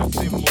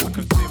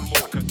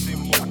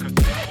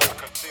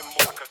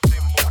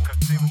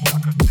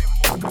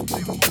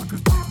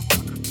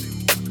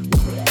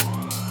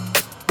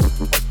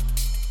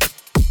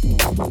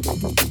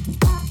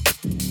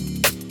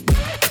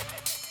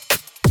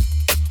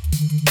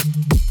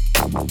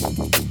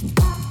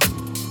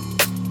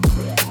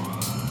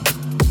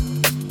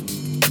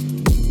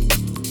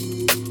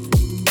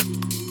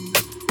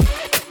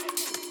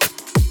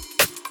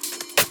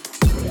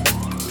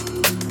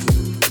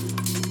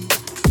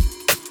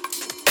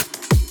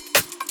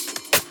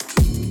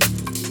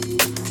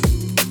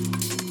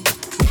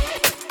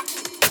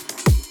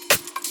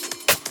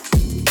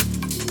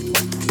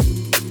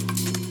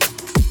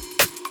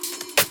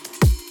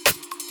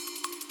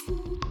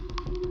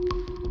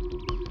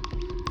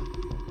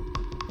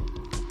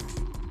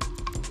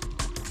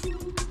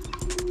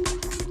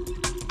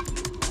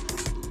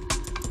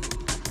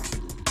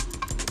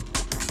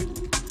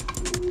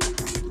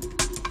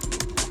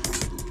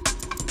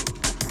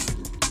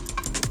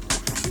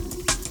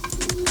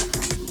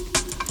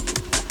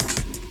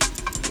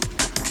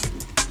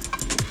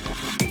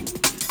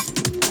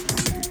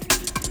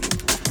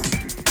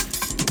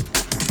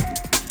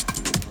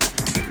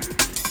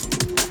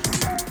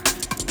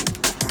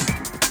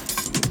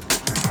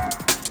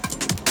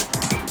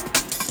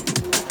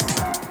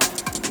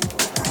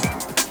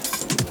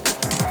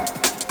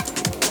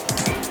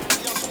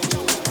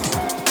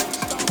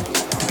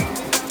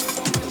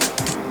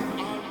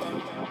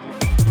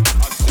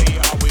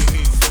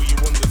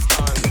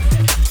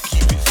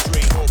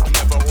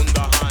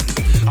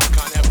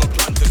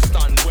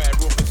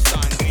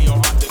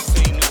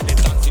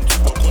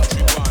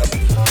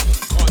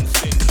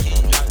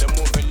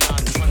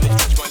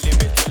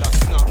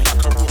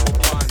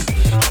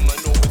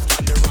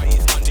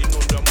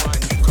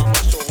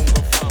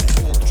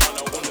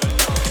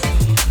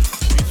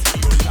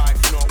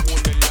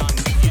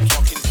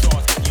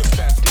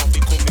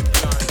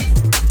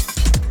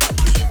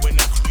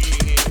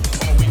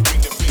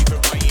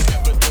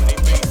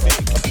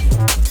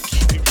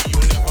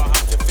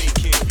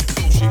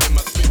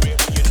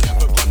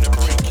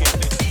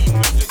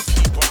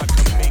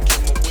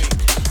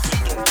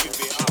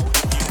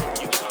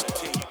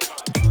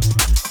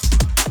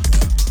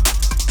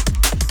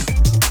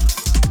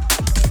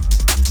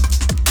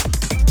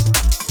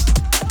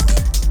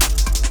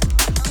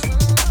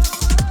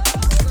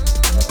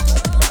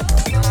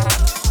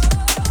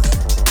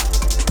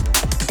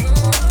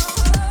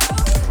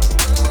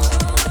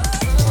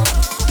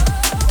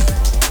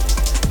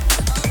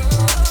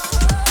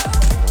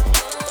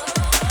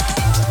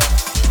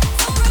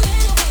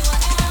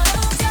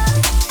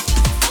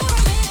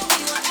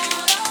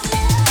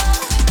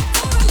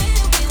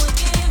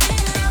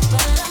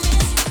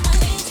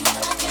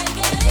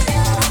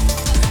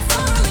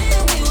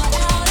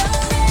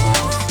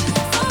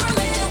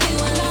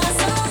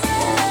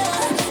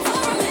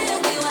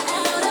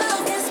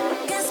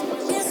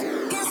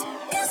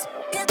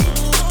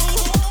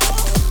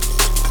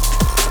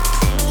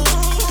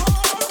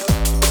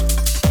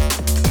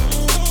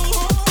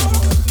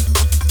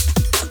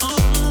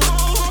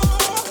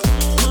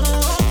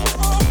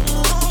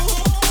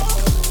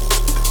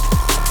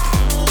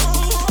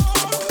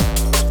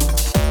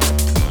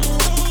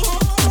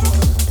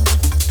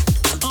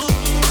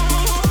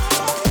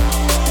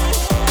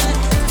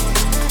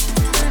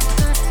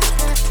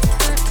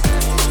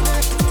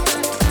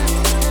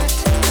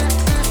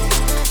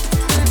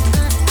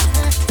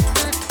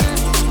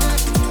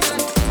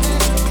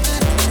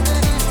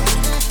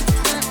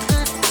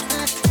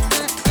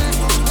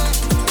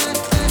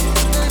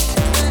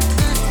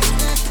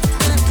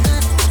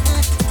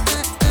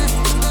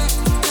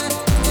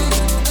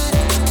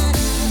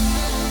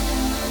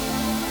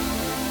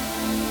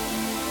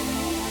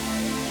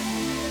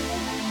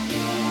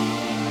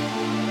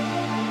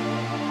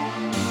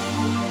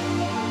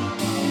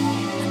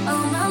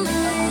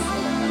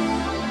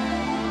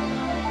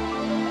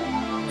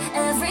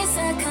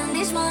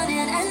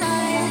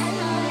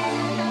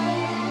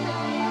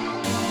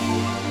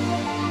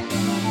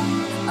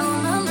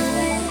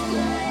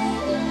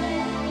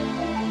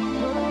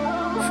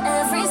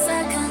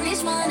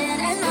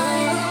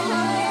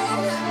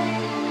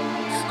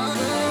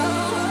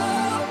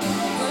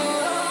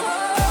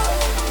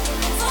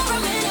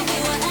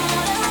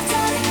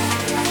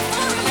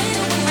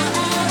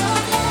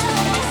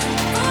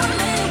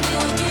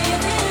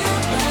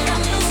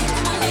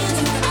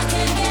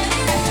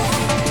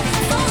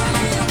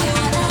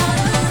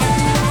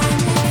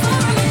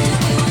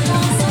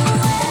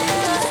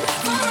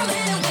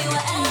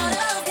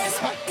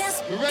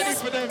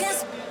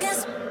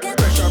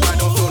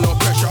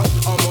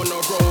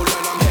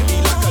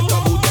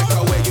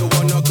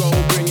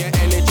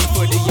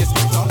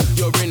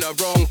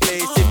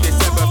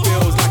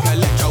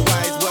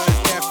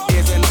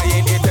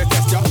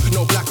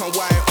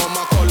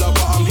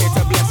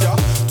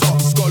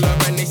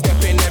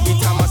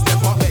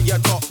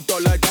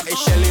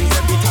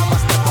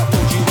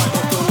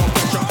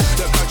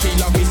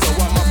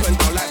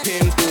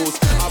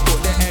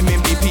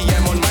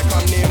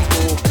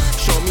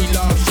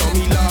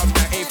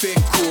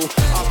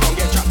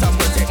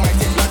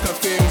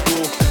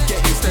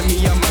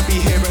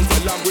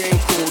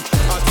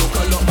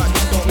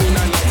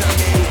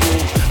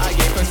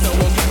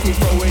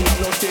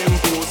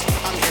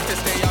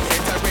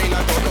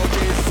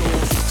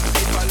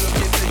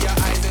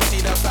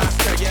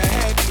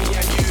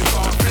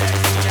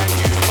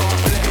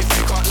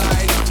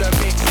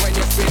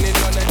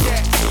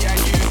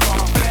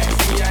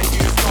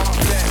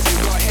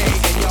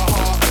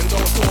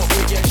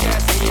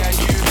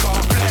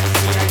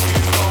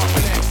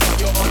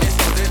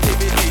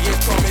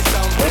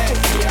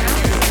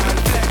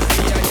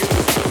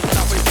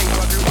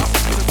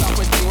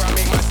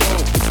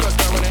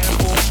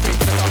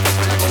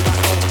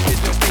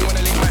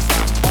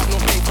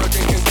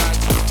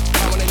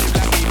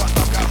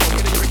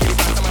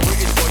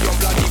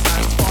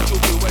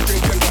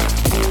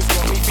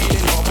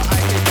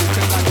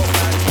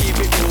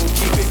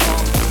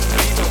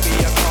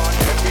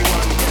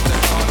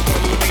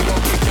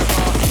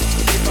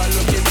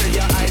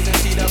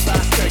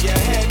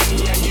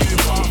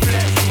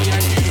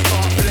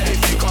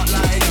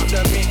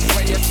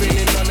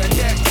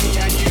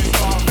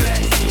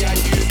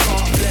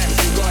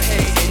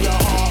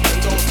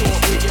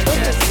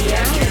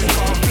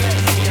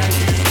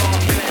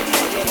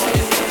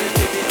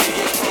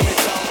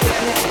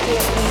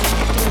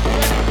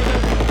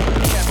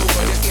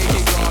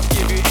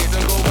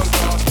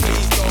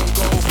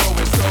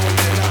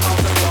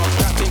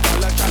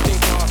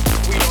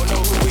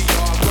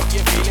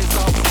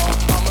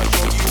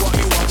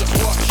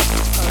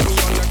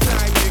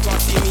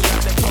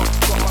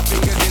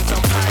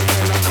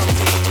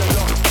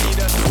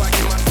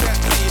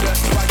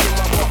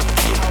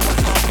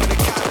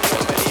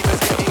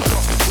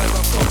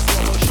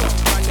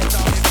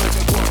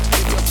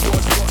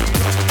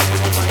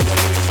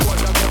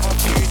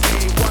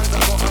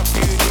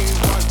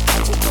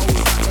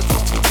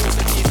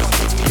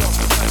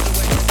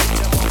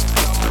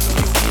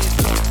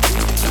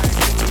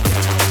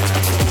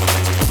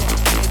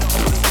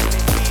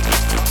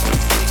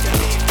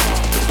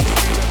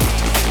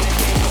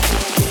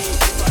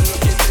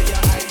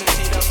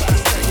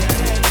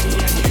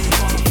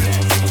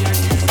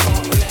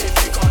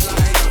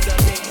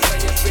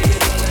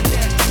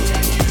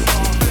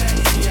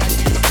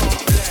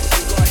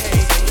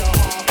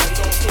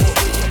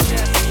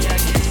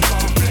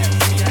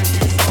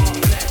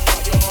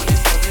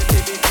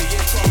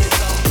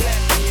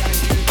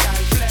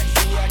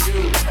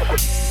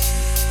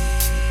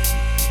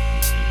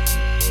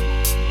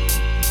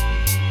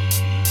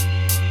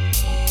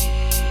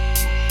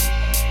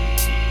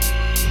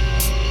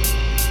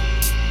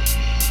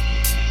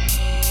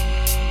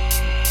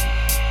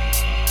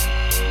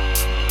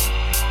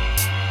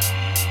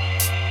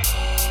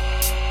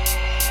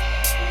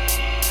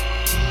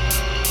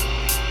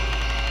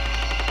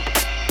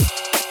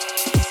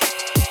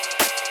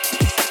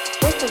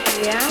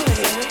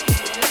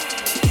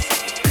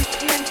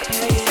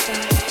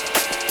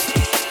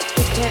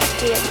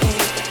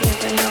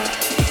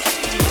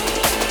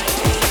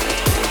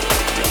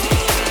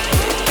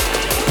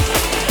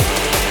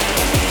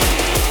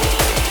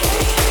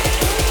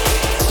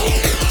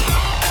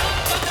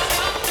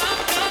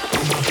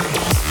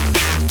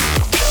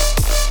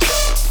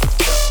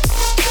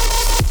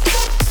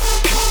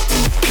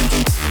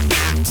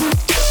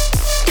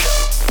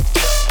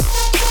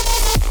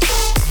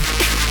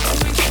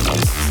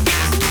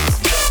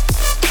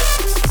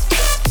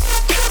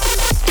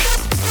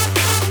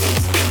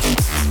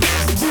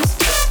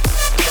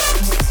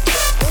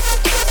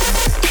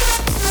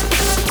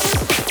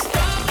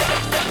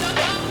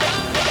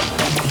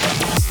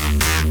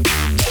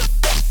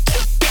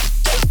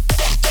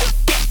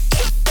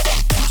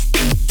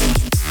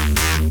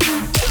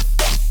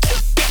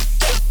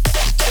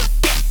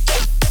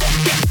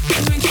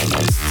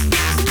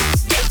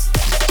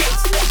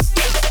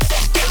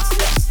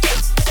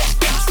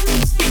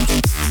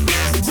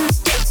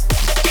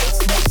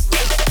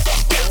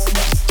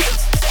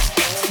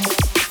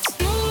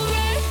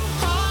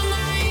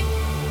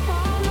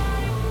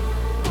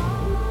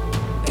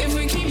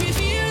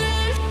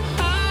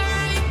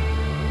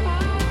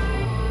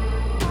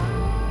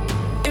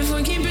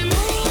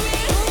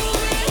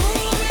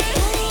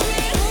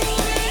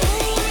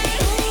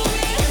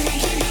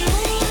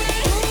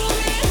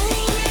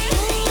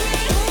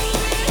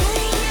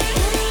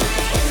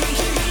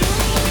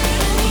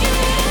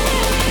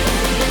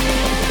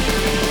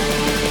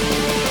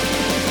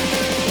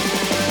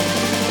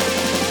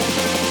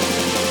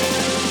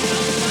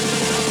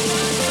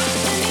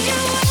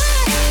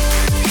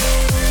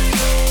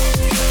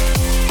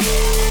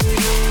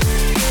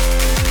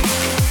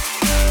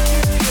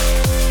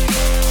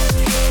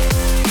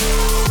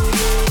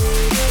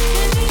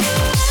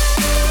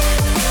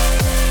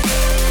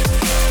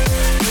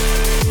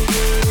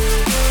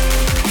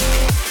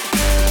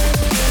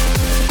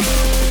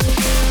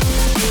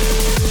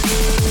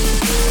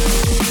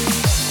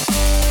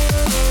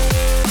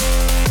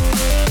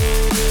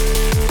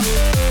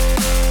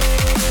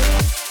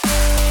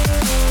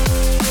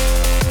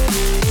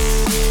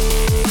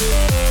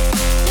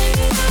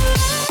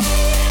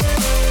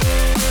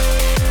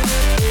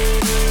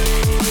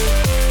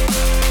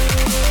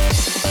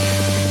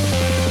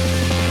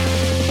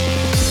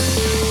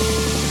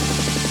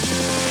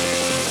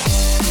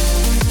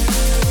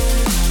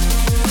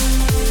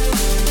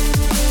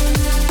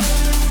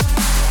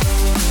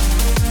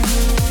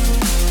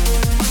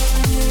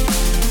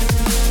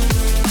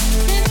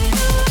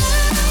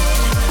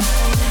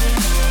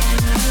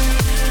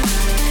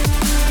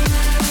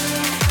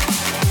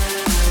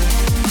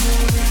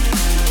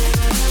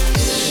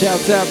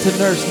 Shouts out to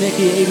Nurse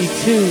Nikki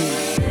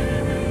 82.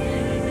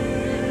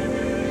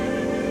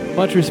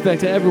 Much respect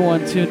to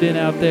everyone tuned in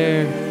out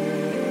there.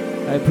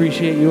 I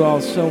appreciate you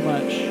all so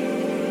much.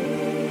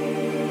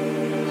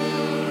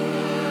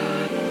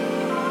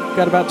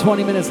 Got about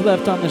 20 minutes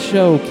left on the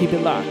show. Keep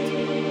it locked.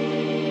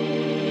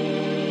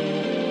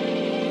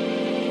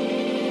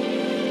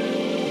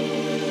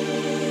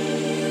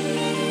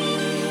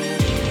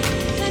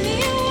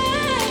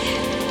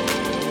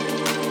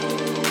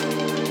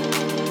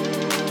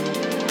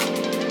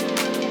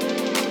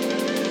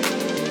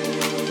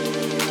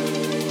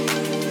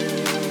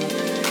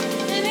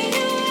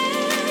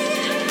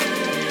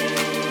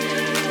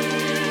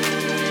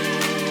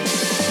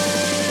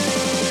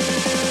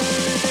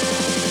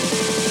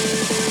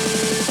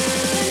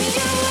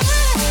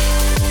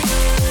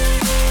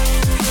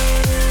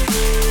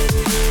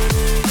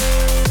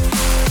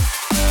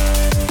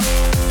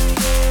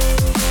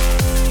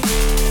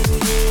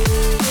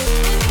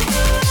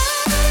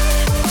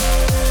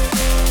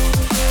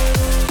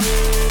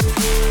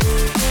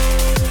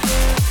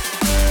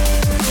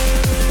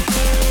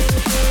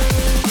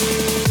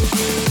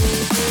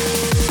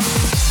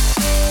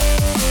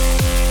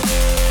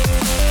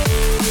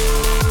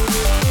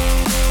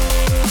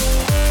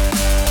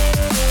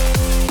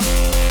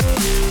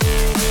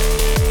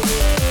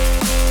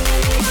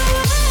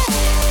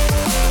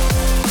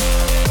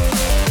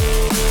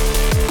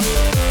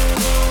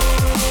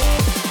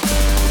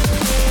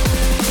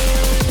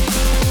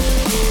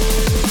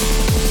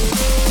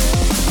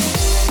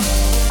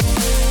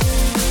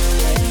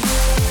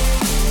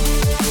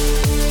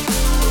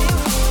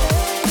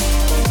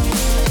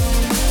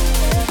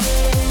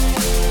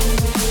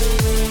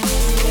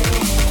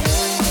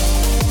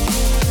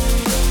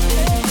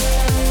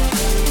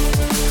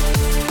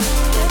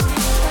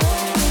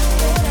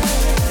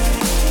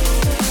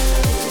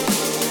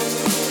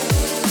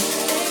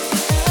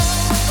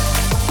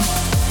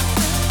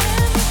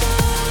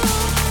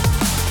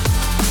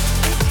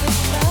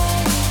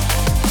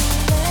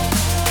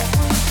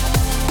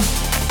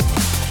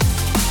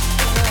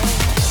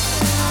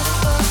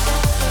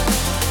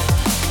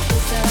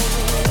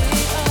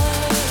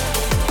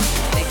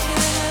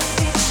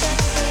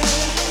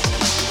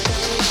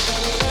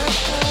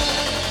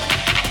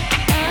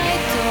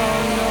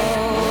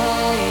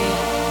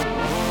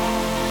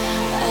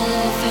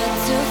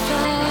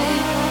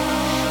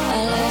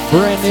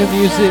 Brand new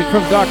music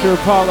from Dr.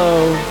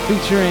 Apollo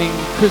featuring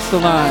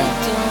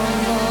Crystalline.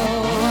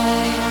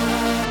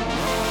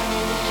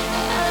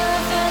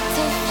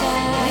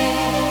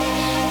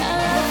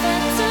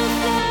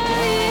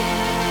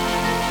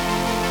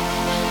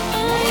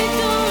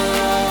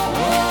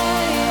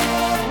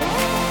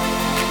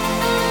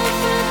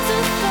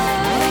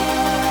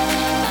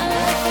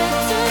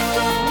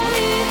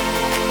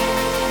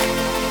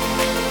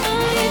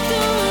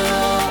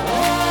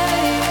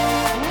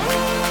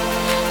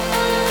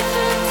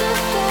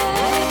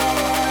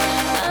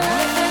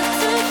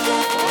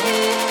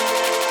 I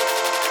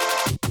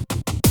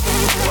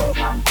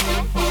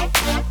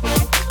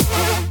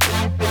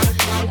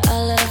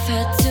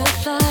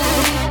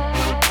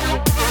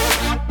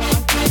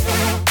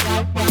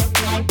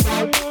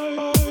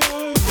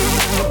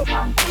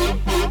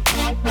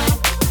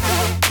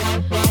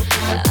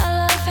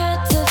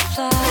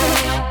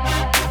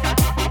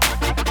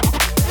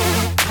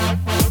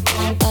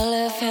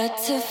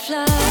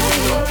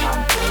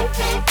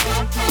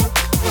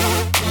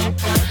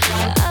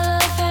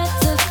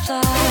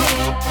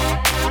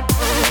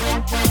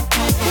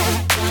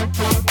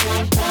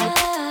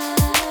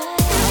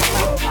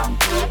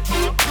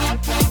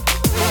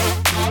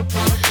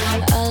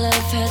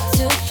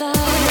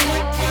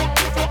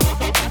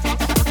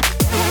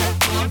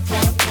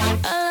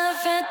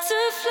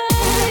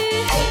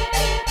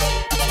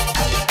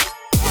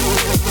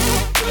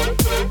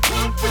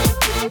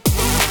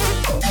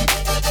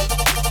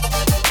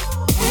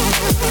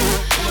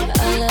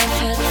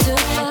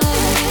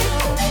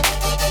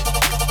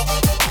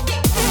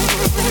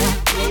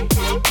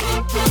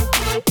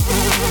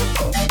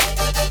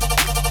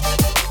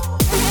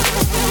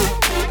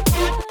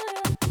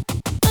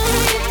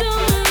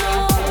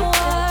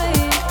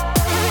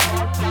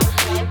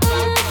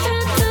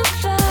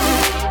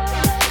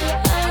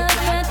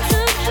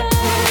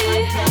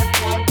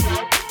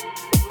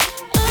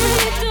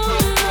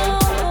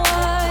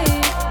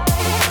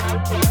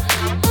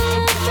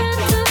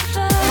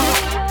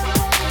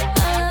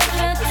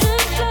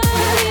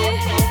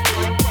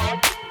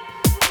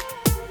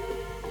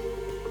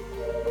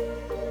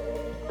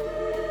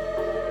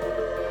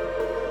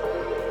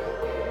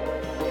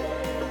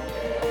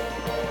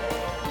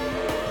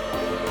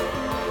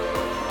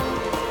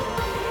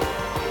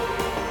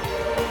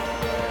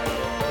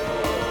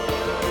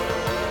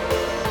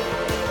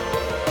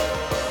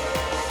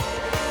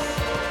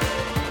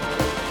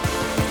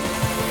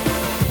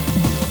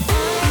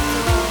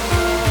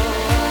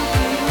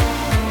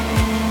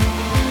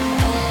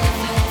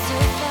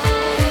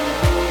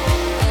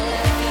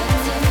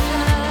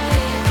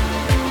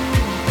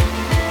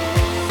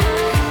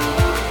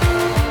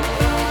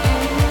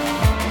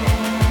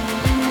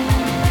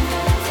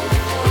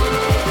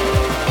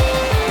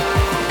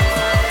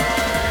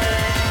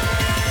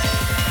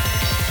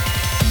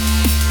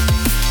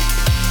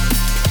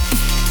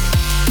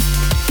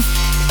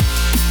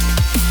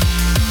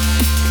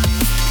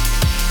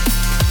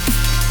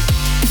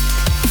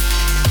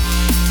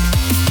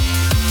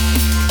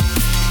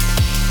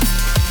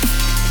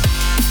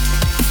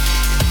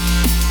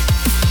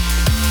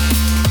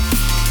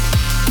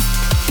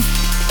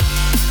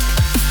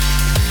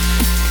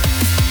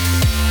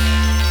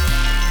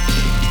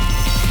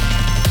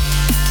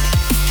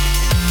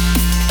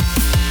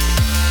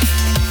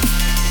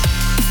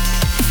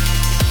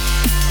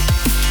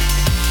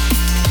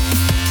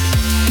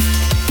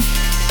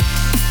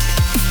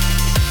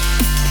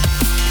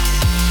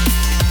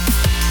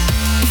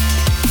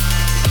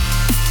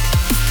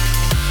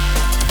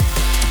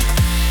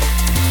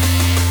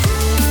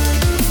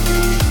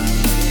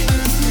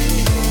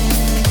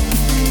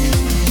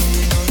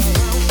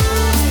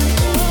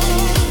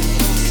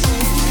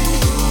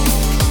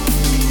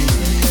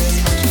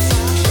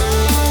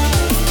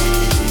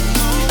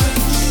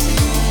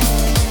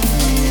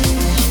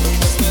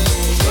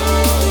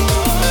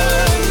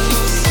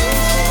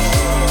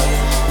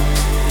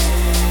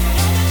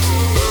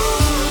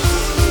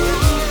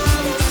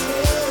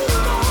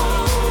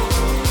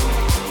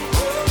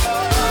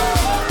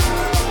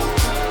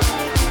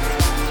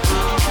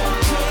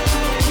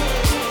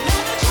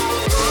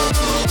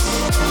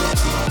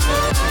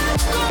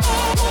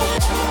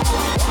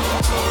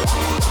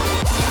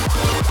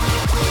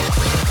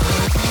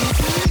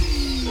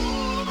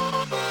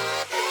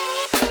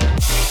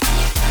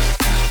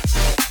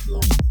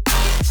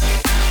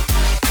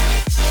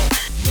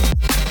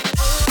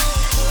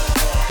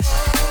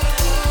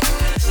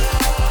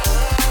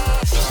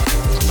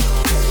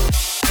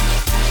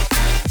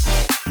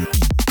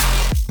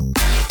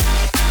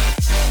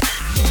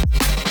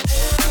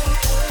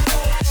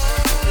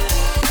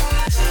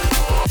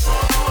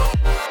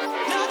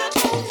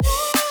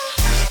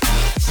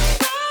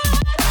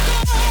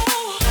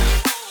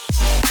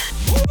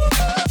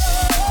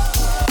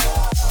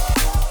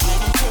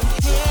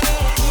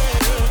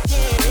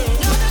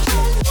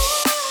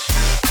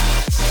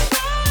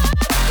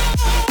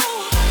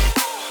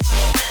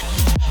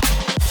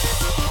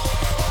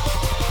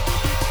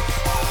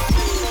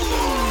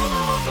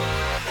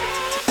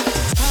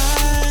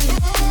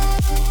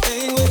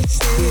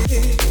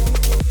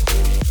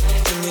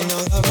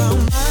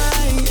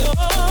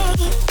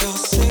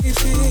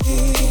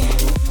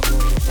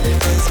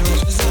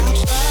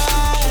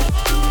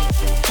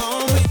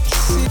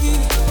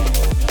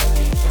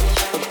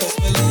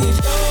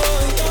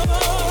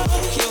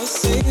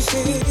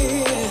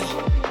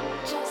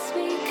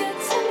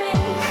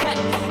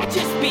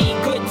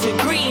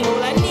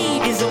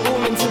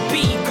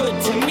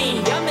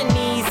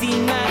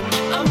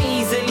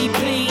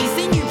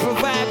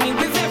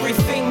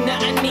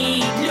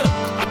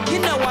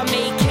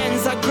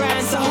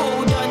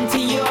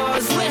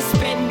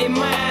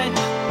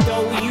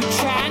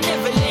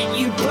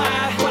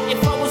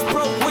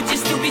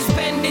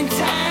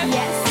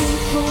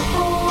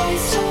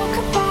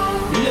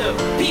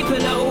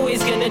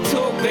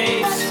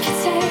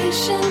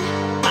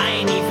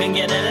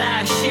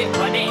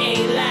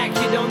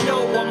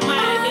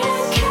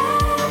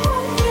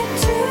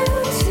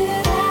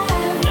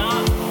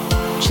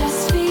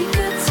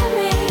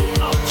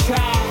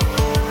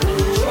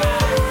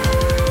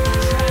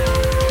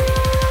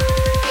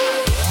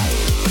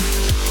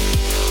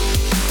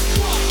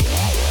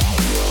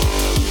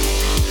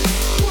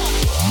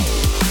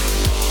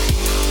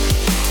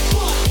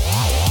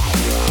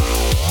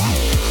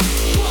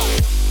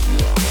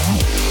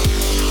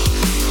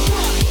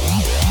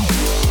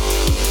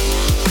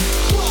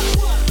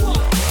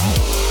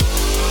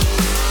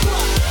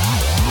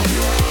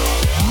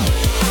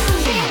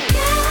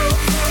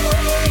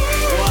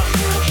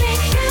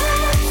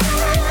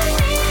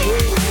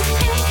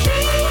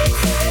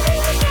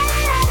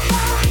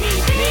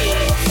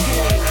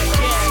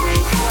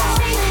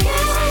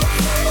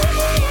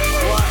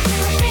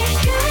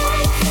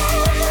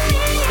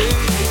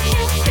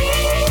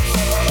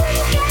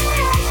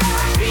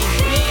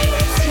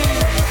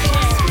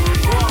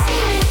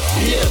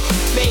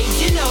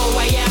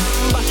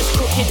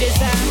good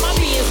as I am. I'll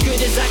be as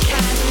good as I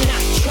can. And I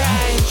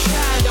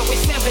try, though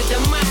it's never the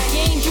mind.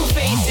 The angel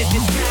face is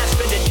disguised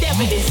for the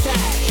devil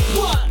inside.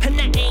 What? And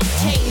that ain't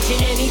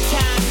changing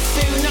anytime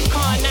soon. I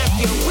can't have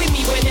you with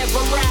me whenever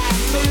I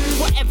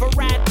move. Whatever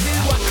I do,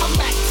 I come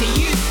back to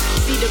you.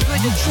 See the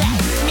good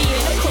attract me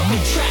and the crook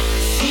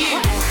attracts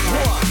you.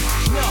 What?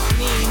 Not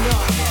me,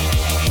 not.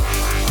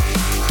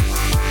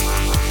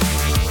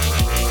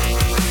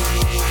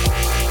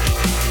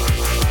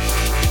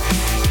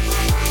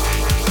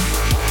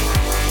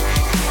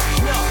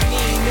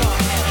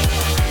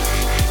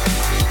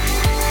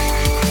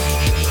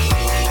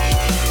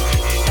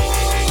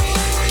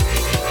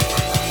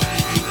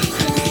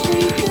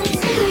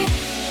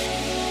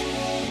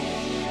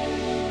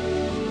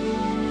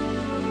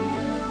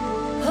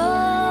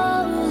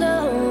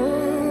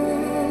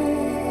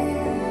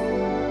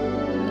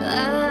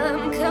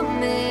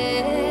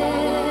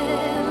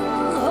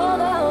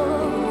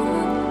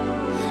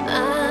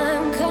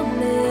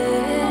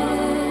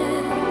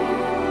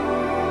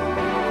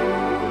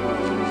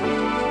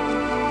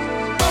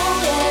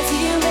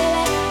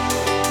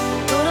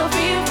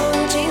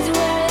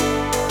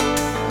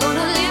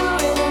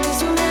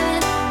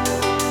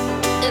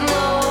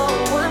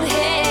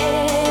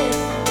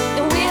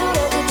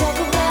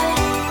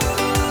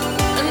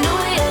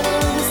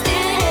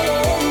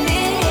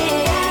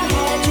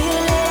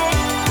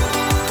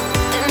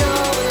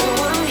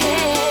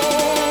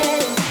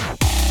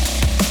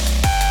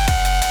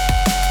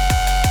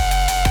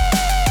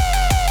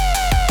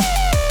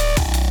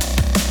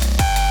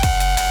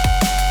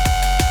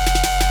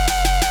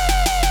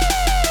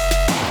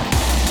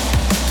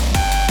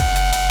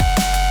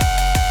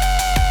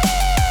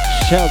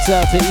 Shouts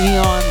out to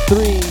Eon3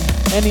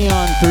 and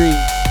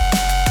Eon3.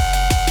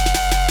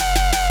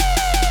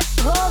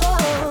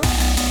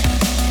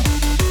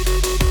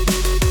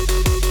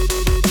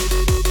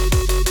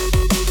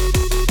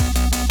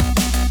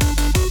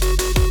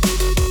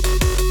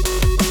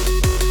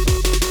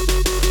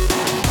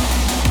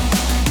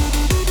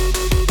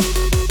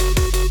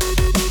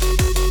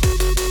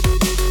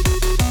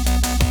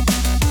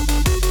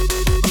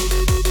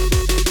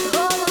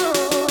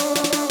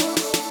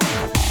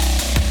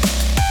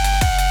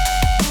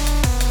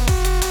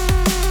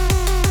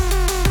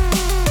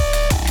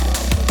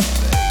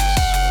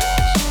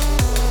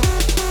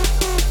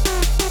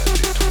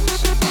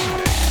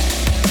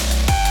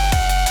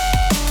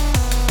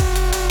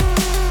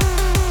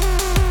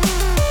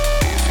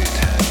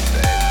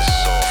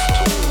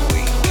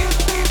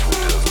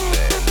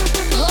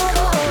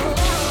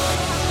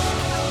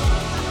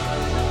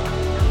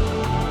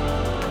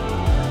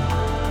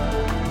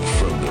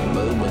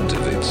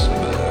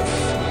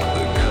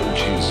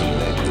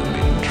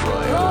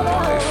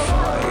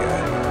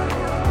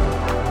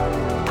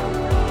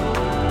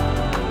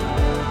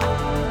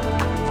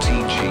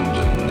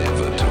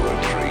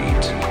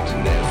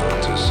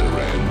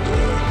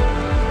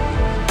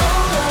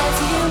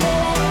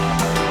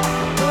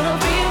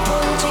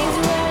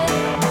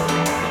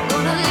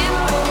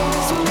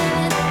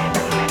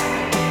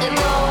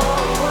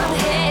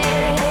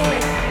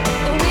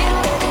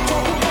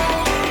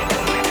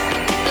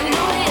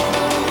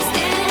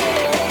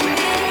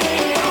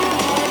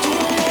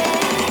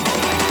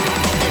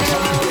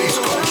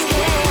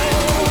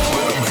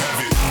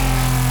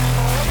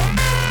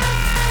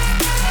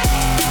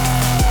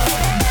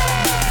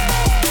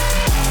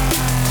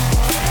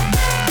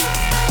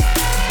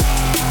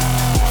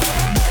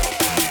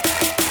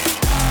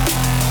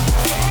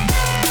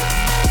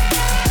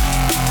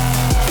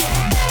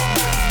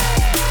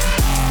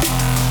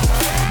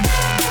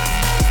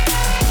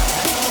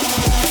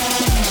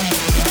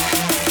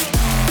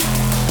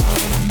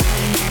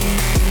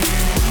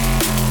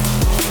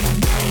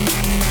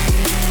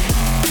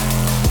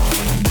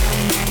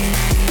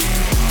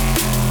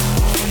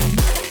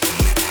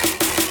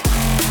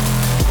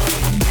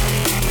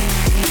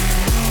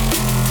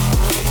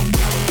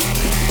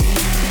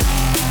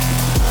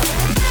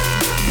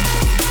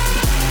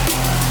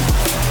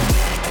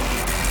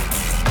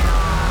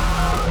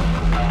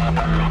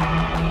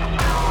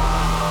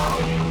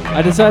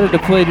 I decided to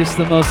play just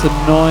the most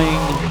annoying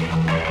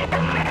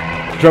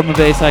drum and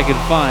bass I could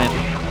find,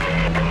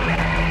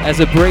 as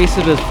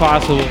abrasive as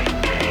possible,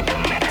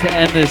 to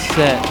end this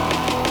set.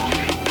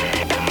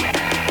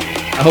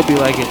 I hope you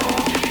like it.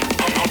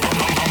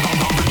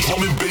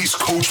 Drum and bass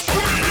coach,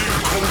 put it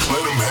in, coach,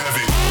 let him have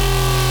it.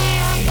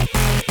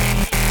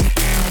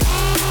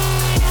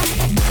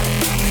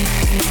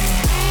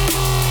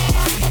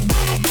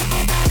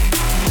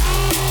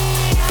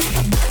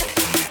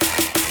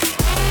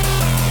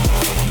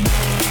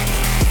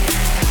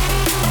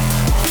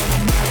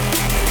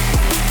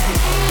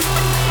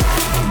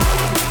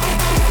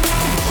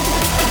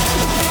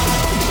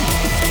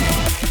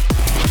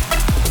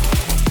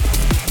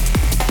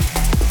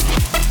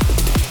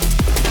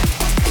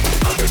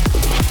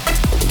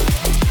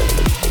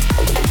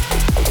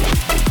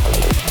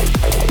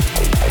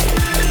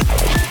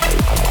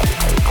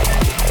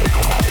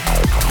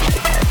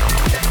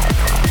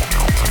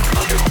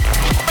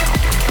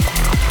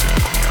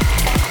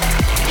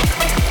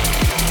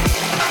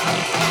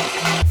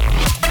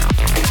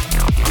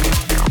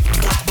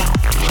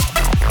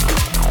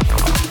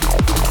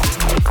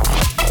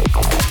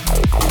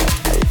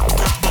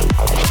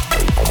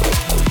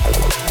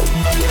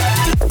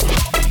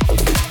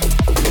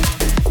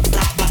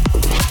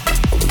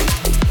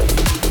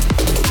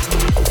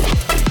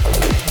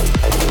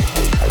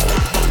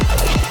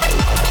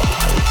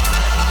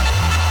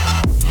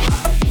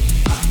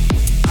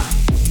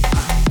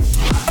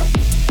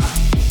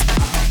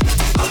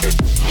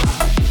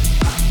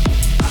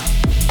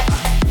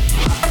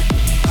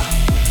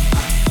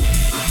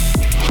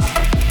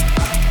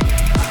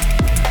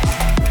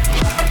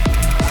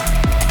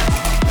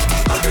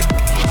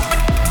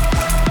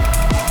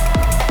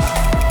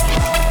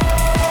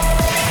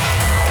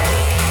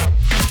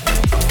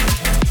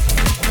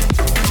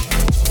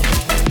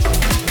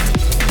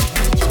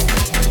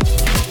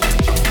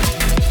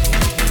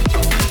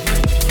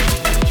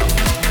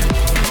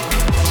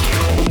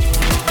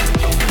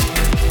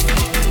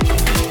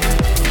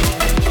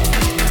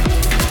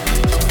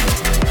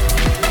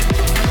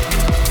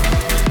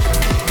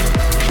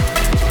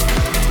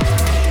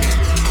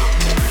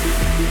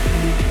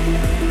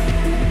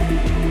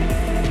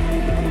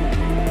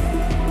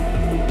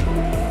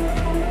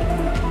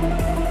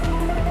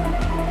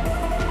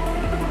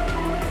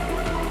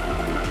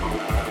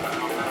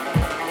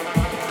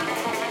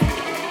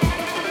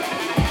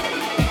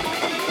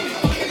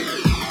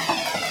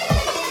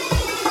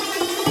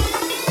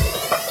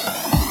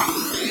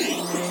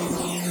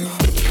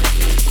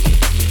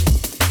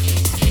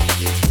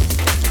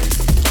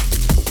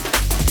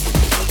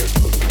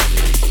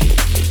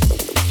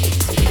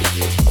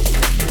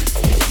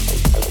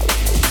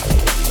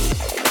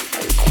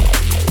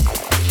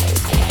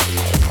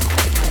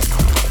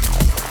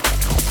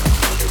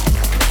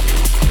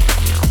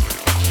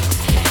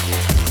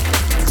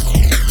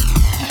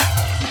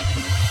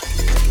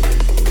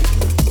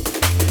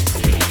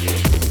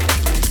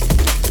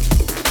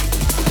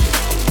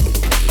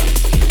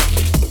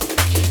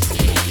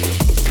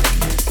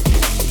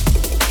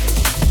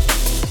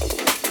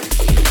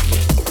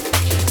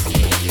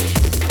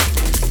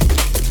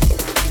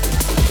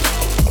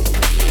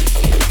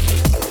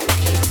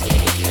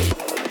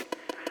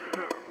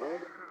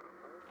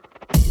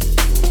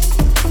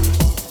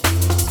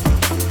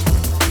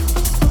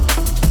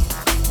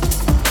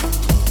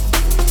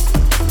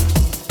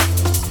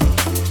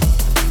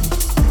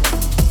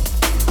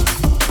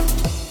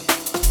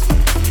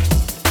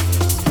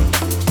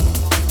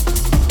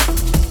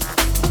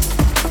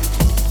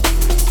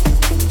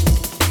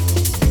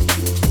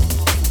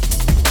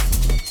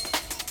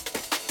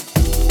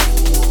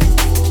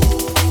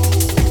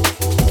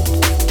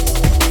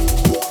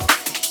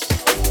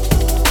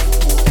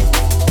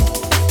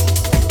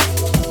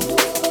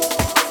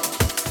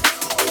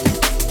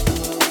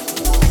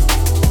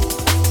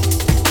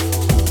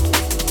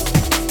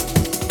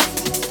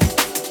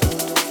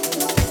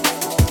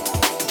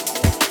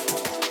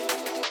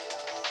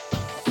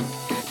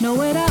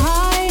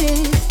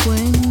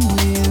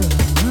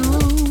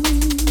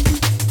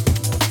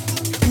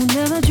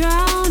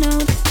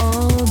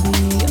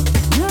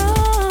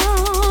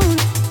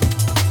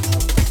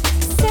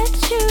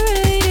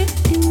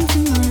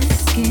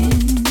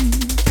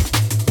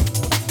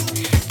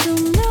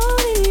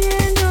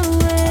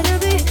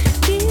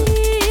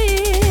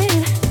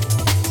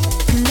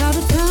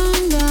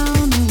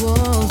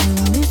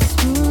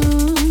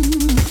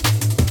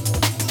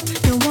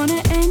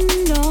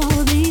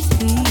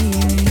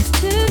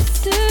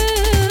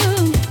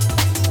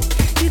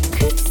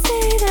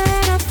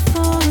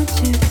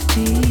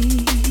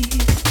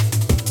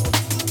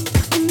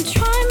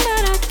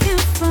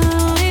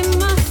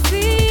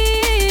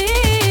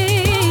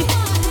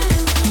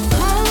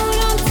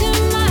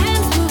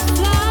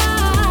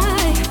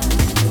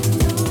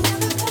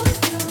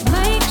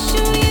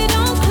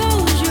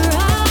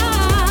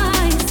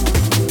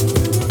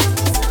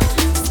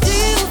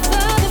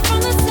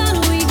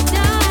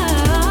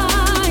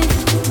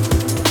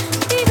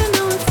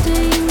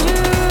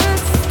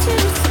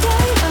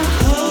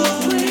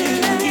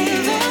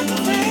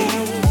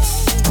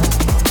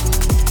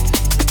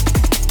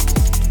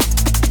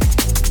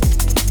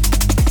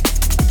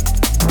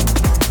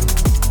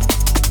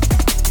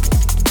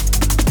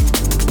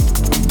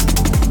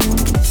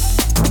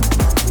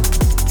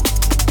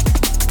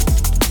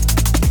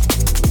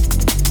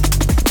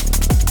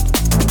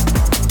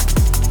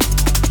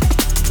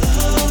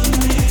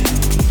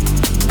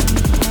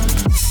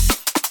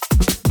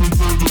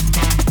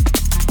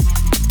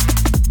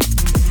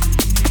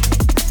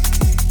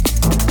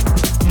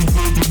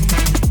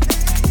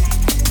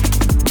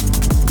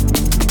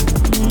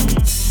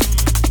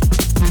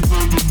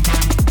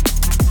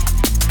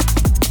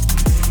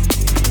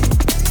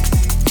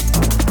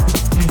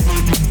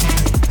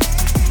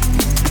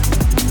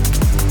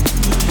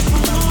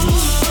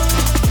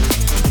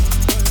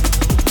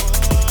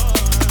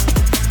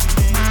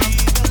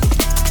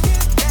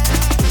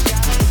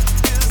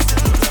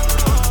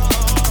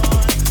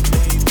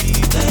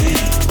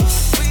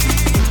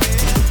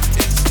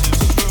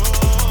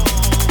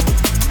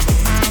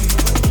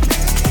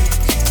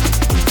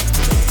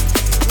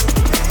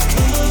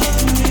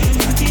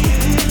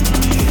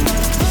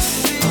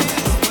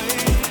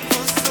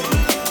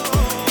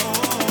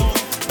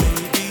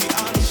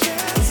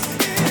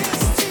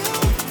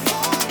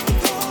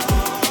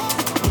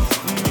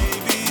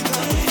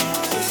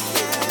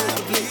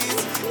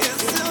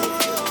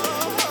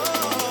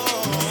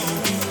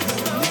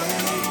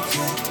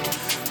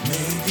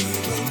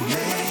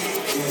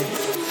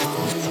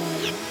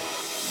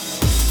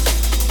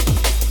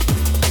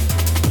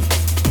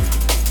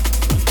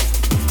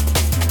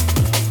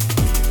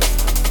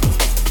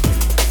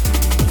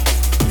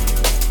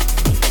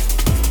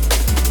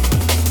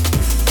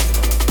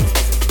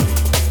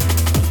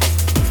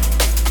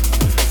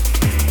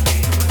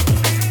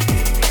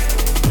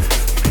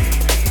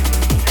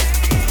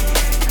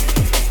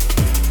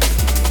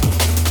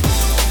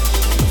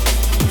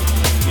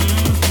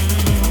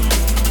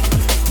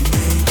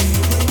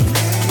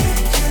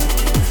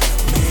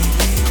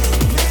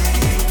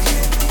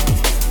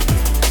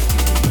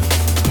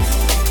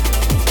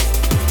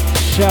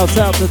 Shouts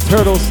out to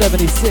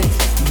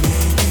Turtle76.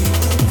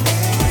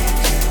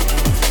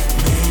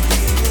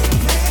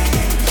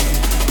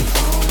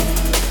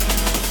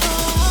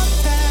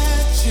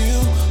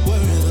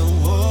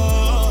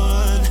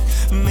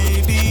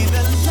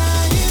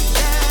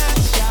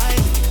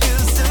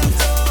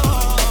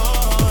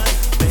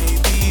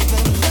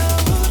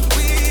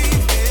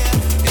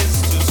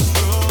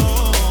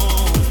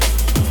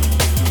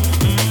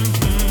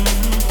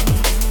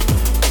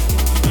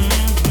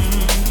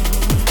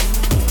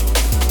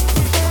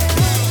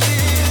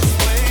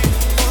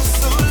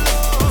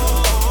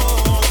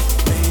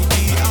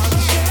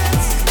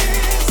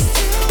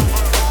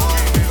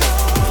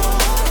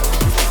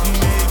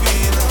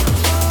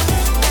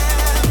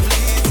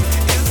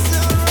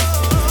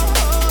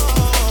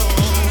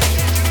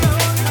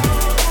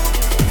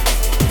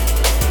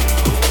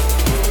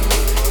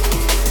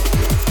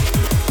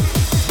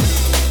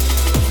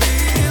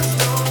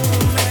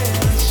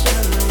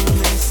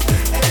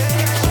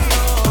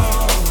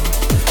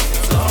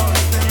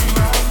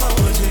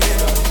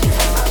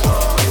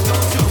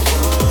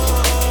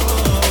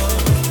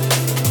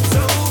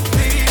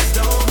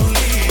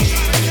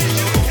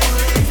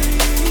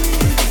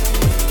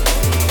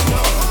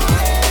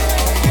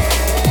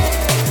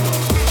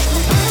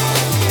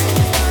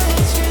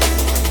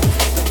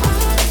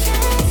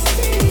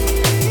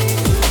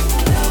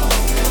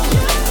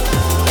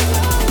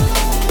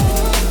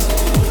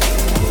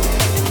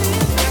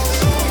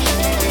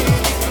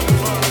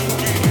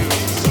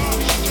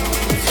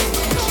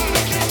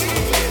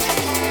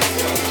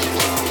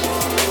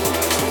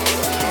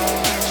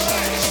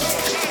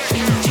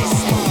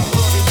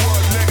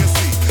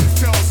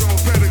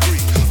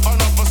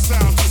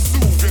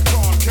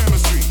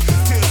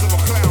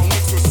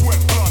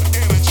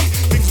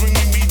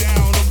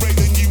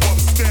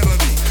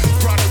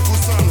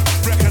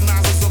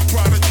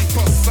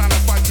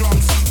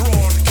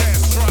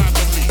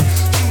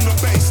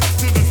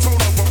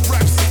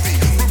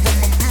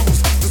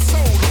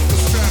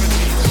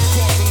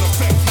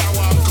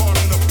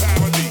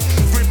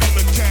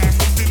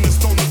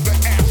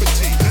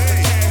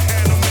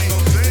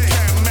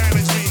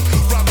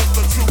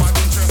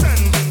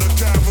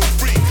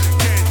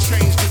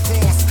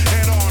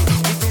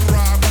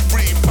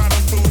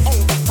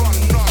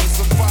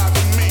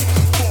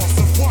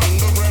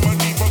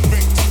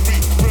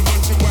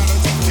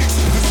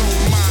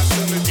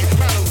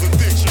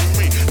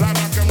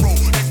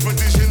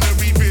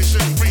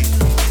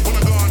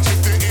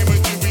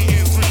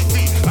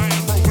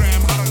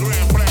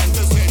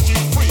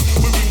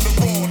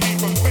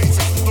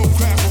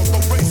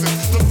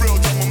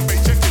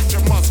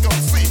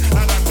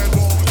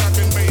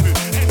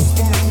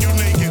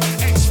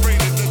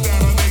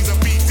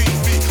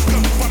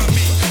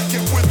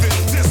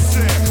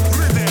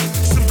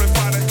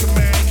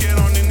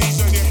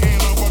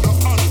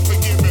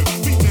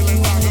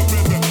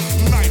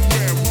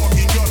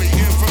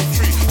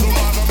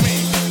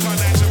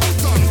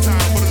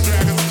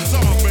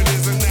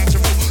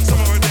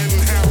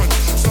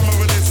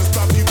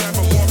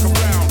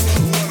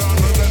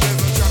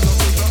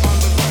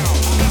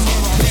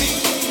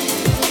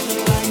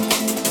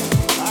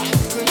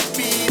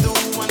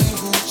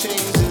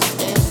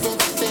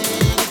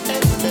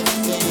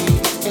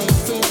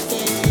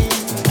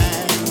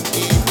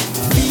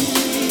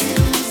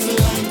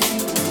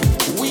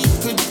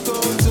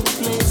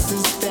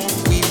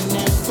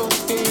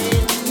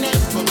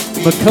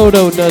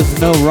 Makoto does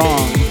no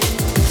wrong.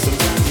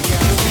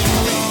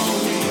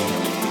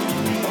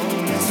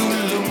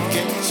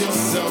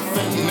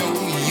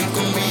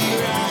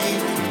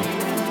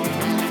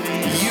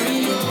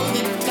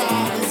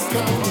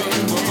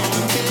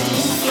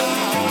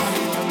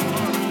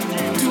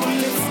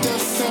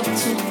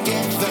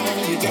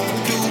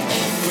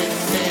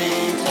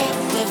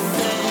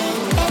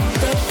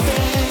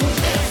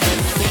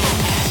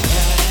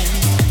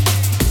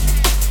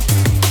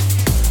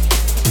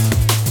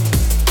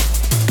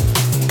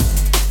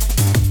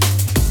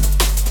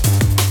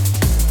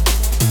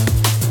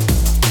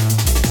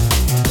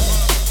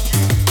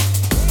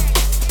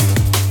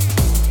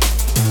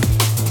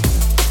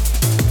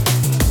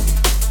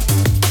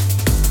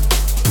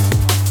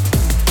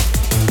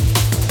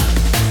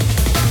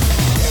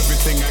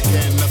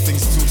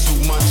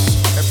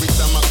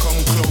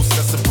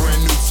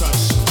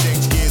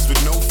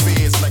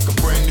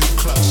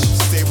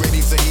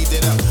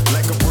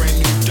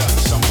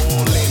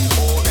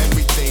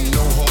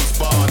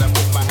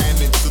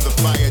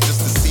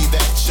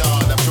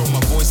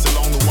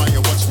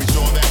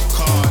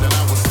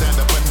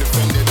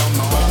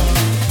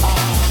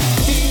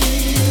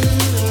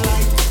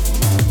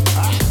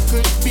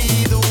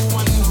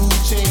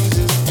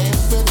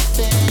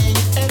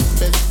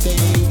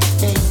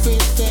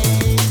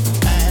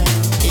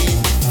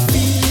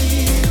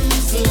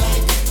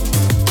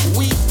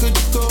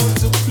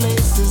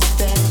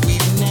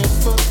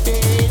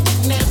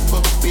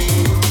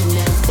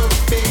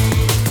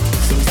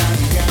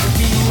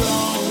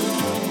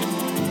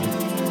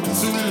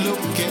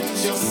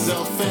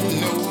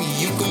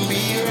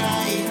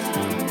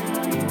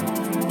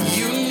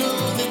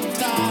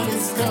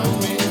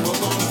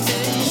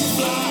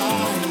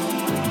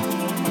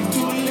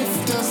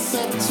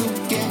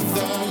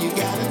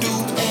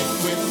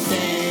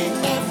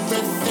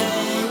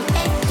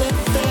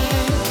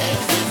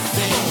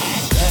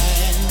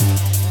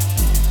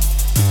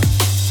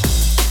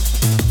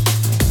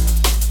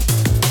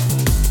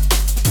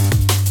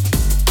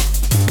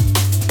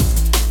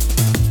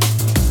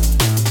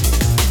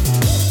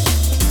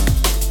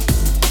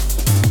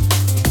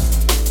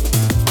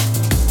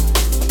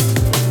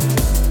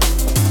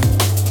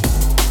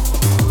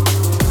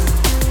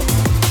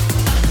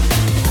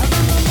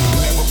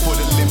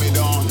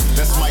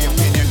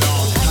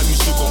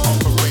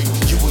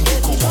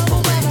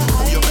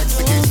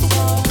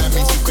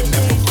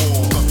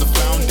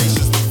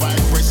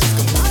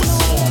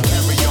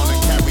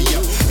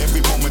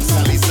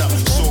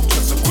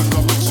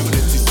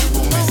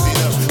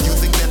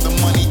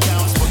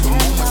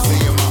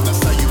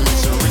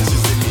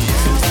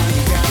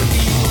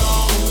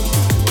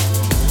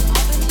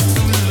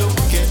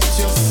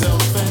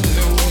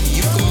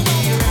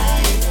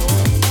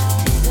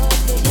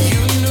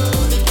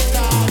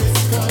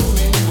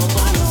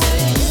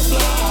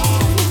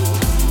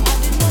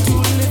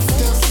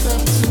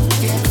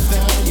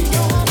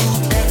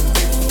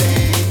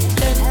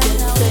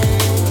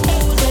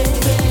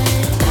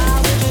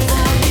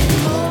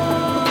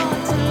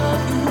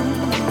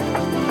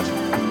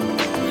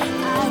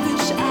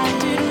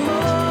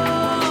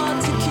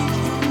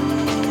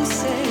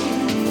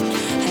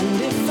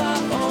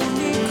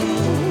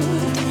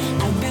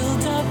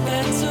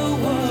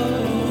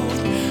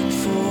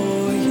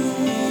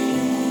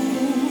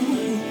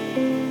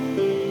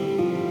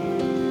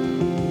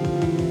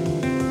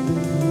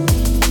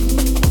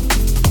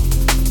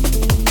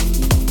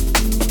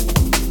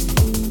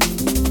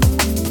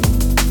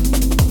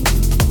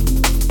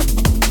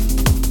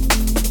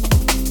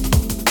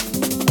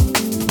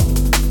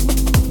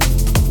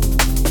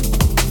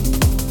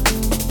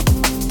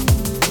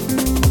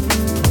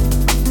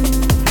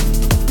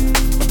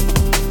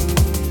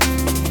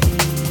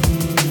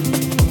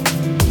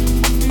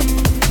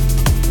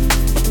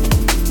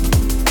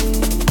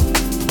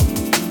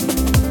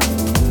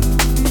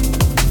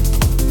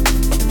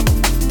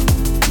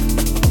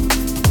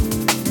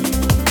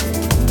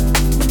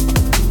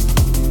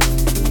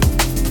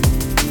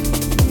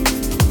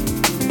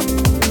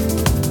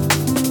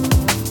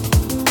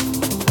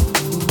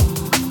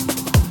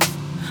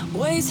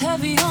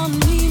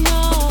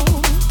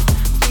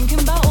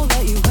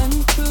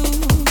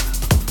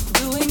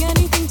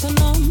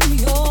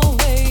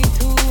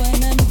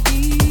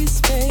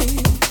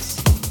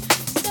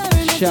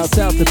 Shouts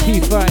out to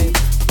P5.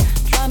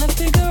 Trying to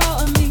figure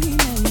out a meaning.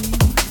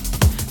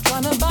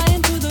 Trying to buy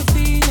into the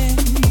feeling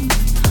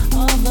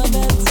of a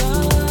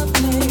better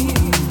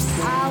place.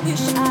 I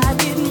wish I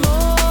did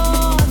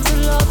more to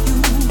love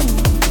you.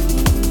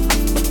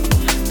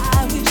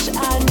 I wish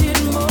I did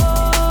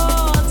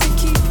more to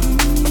keep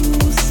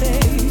you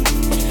safe.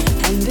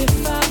 And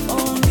if I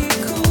only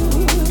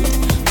could,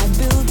 I'd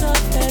build a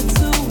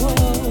better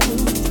world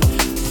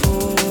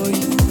for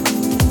you.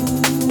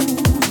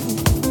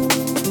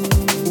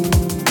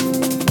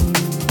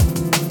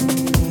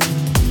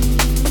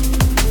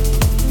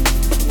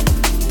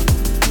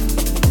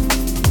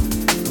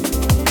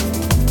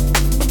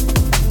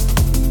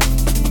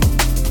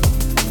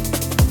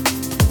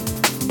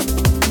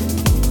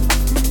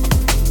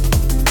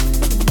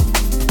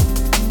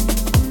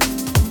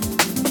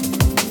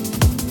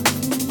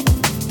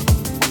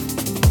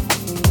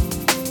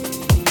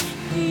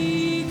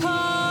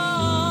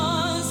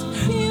 Because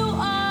you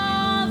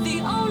are the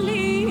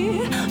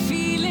only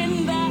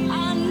feeling that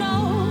I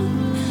know.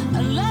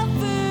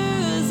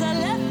 Lovers are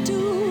left to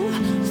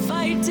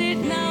fight it.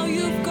 Now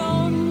you've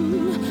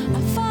gone. I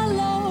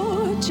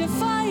followed your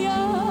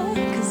fire.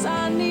 'Cause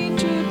I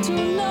need you to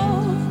know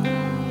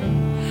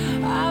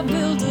I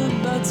built a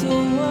better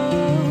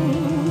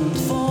world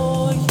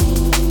for you.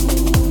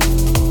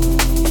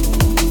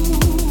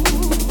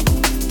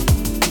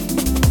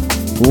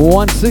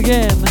 Once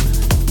again,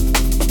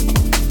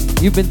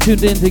 you've been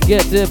tuned in to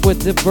Get Dip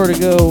with Dip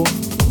Vertigo,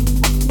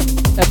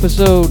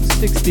 episode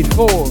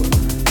 64.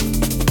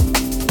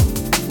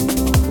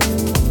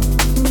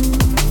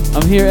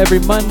 I'm here every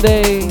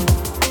Monday,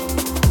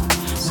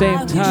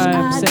 same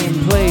time,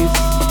 same place.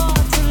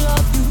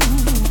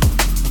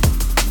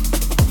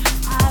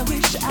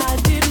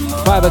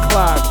 5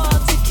 o'clock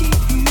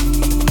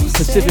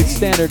Pacific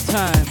Standard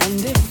Time.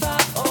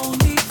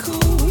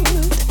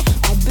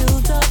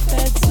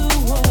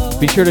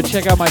 Be sure to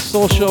check out my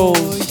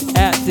socials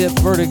at Dip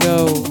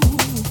Vertigo,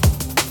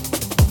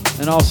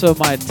 and also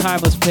my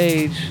Timeless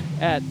page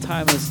at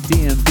Timeless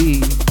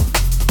DMB.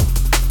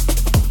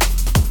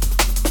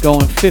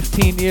 Going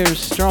 15 years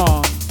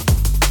strong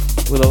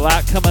with a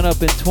lot coming up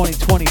in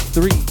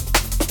 2023.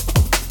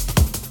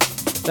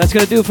 That's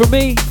gonna do it for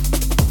me.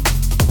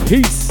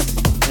 Peace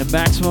and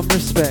maximum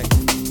respect.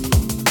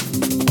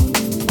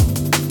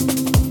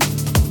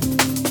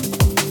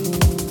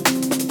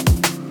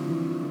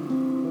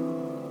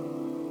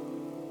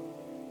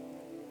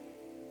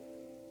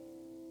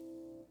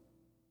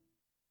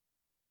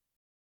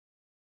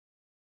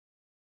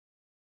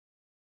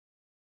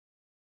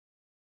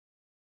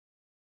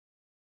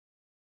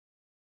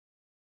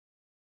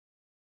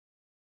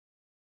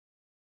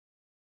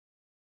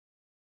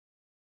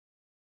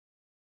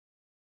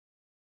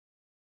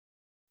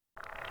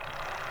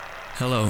 Hello,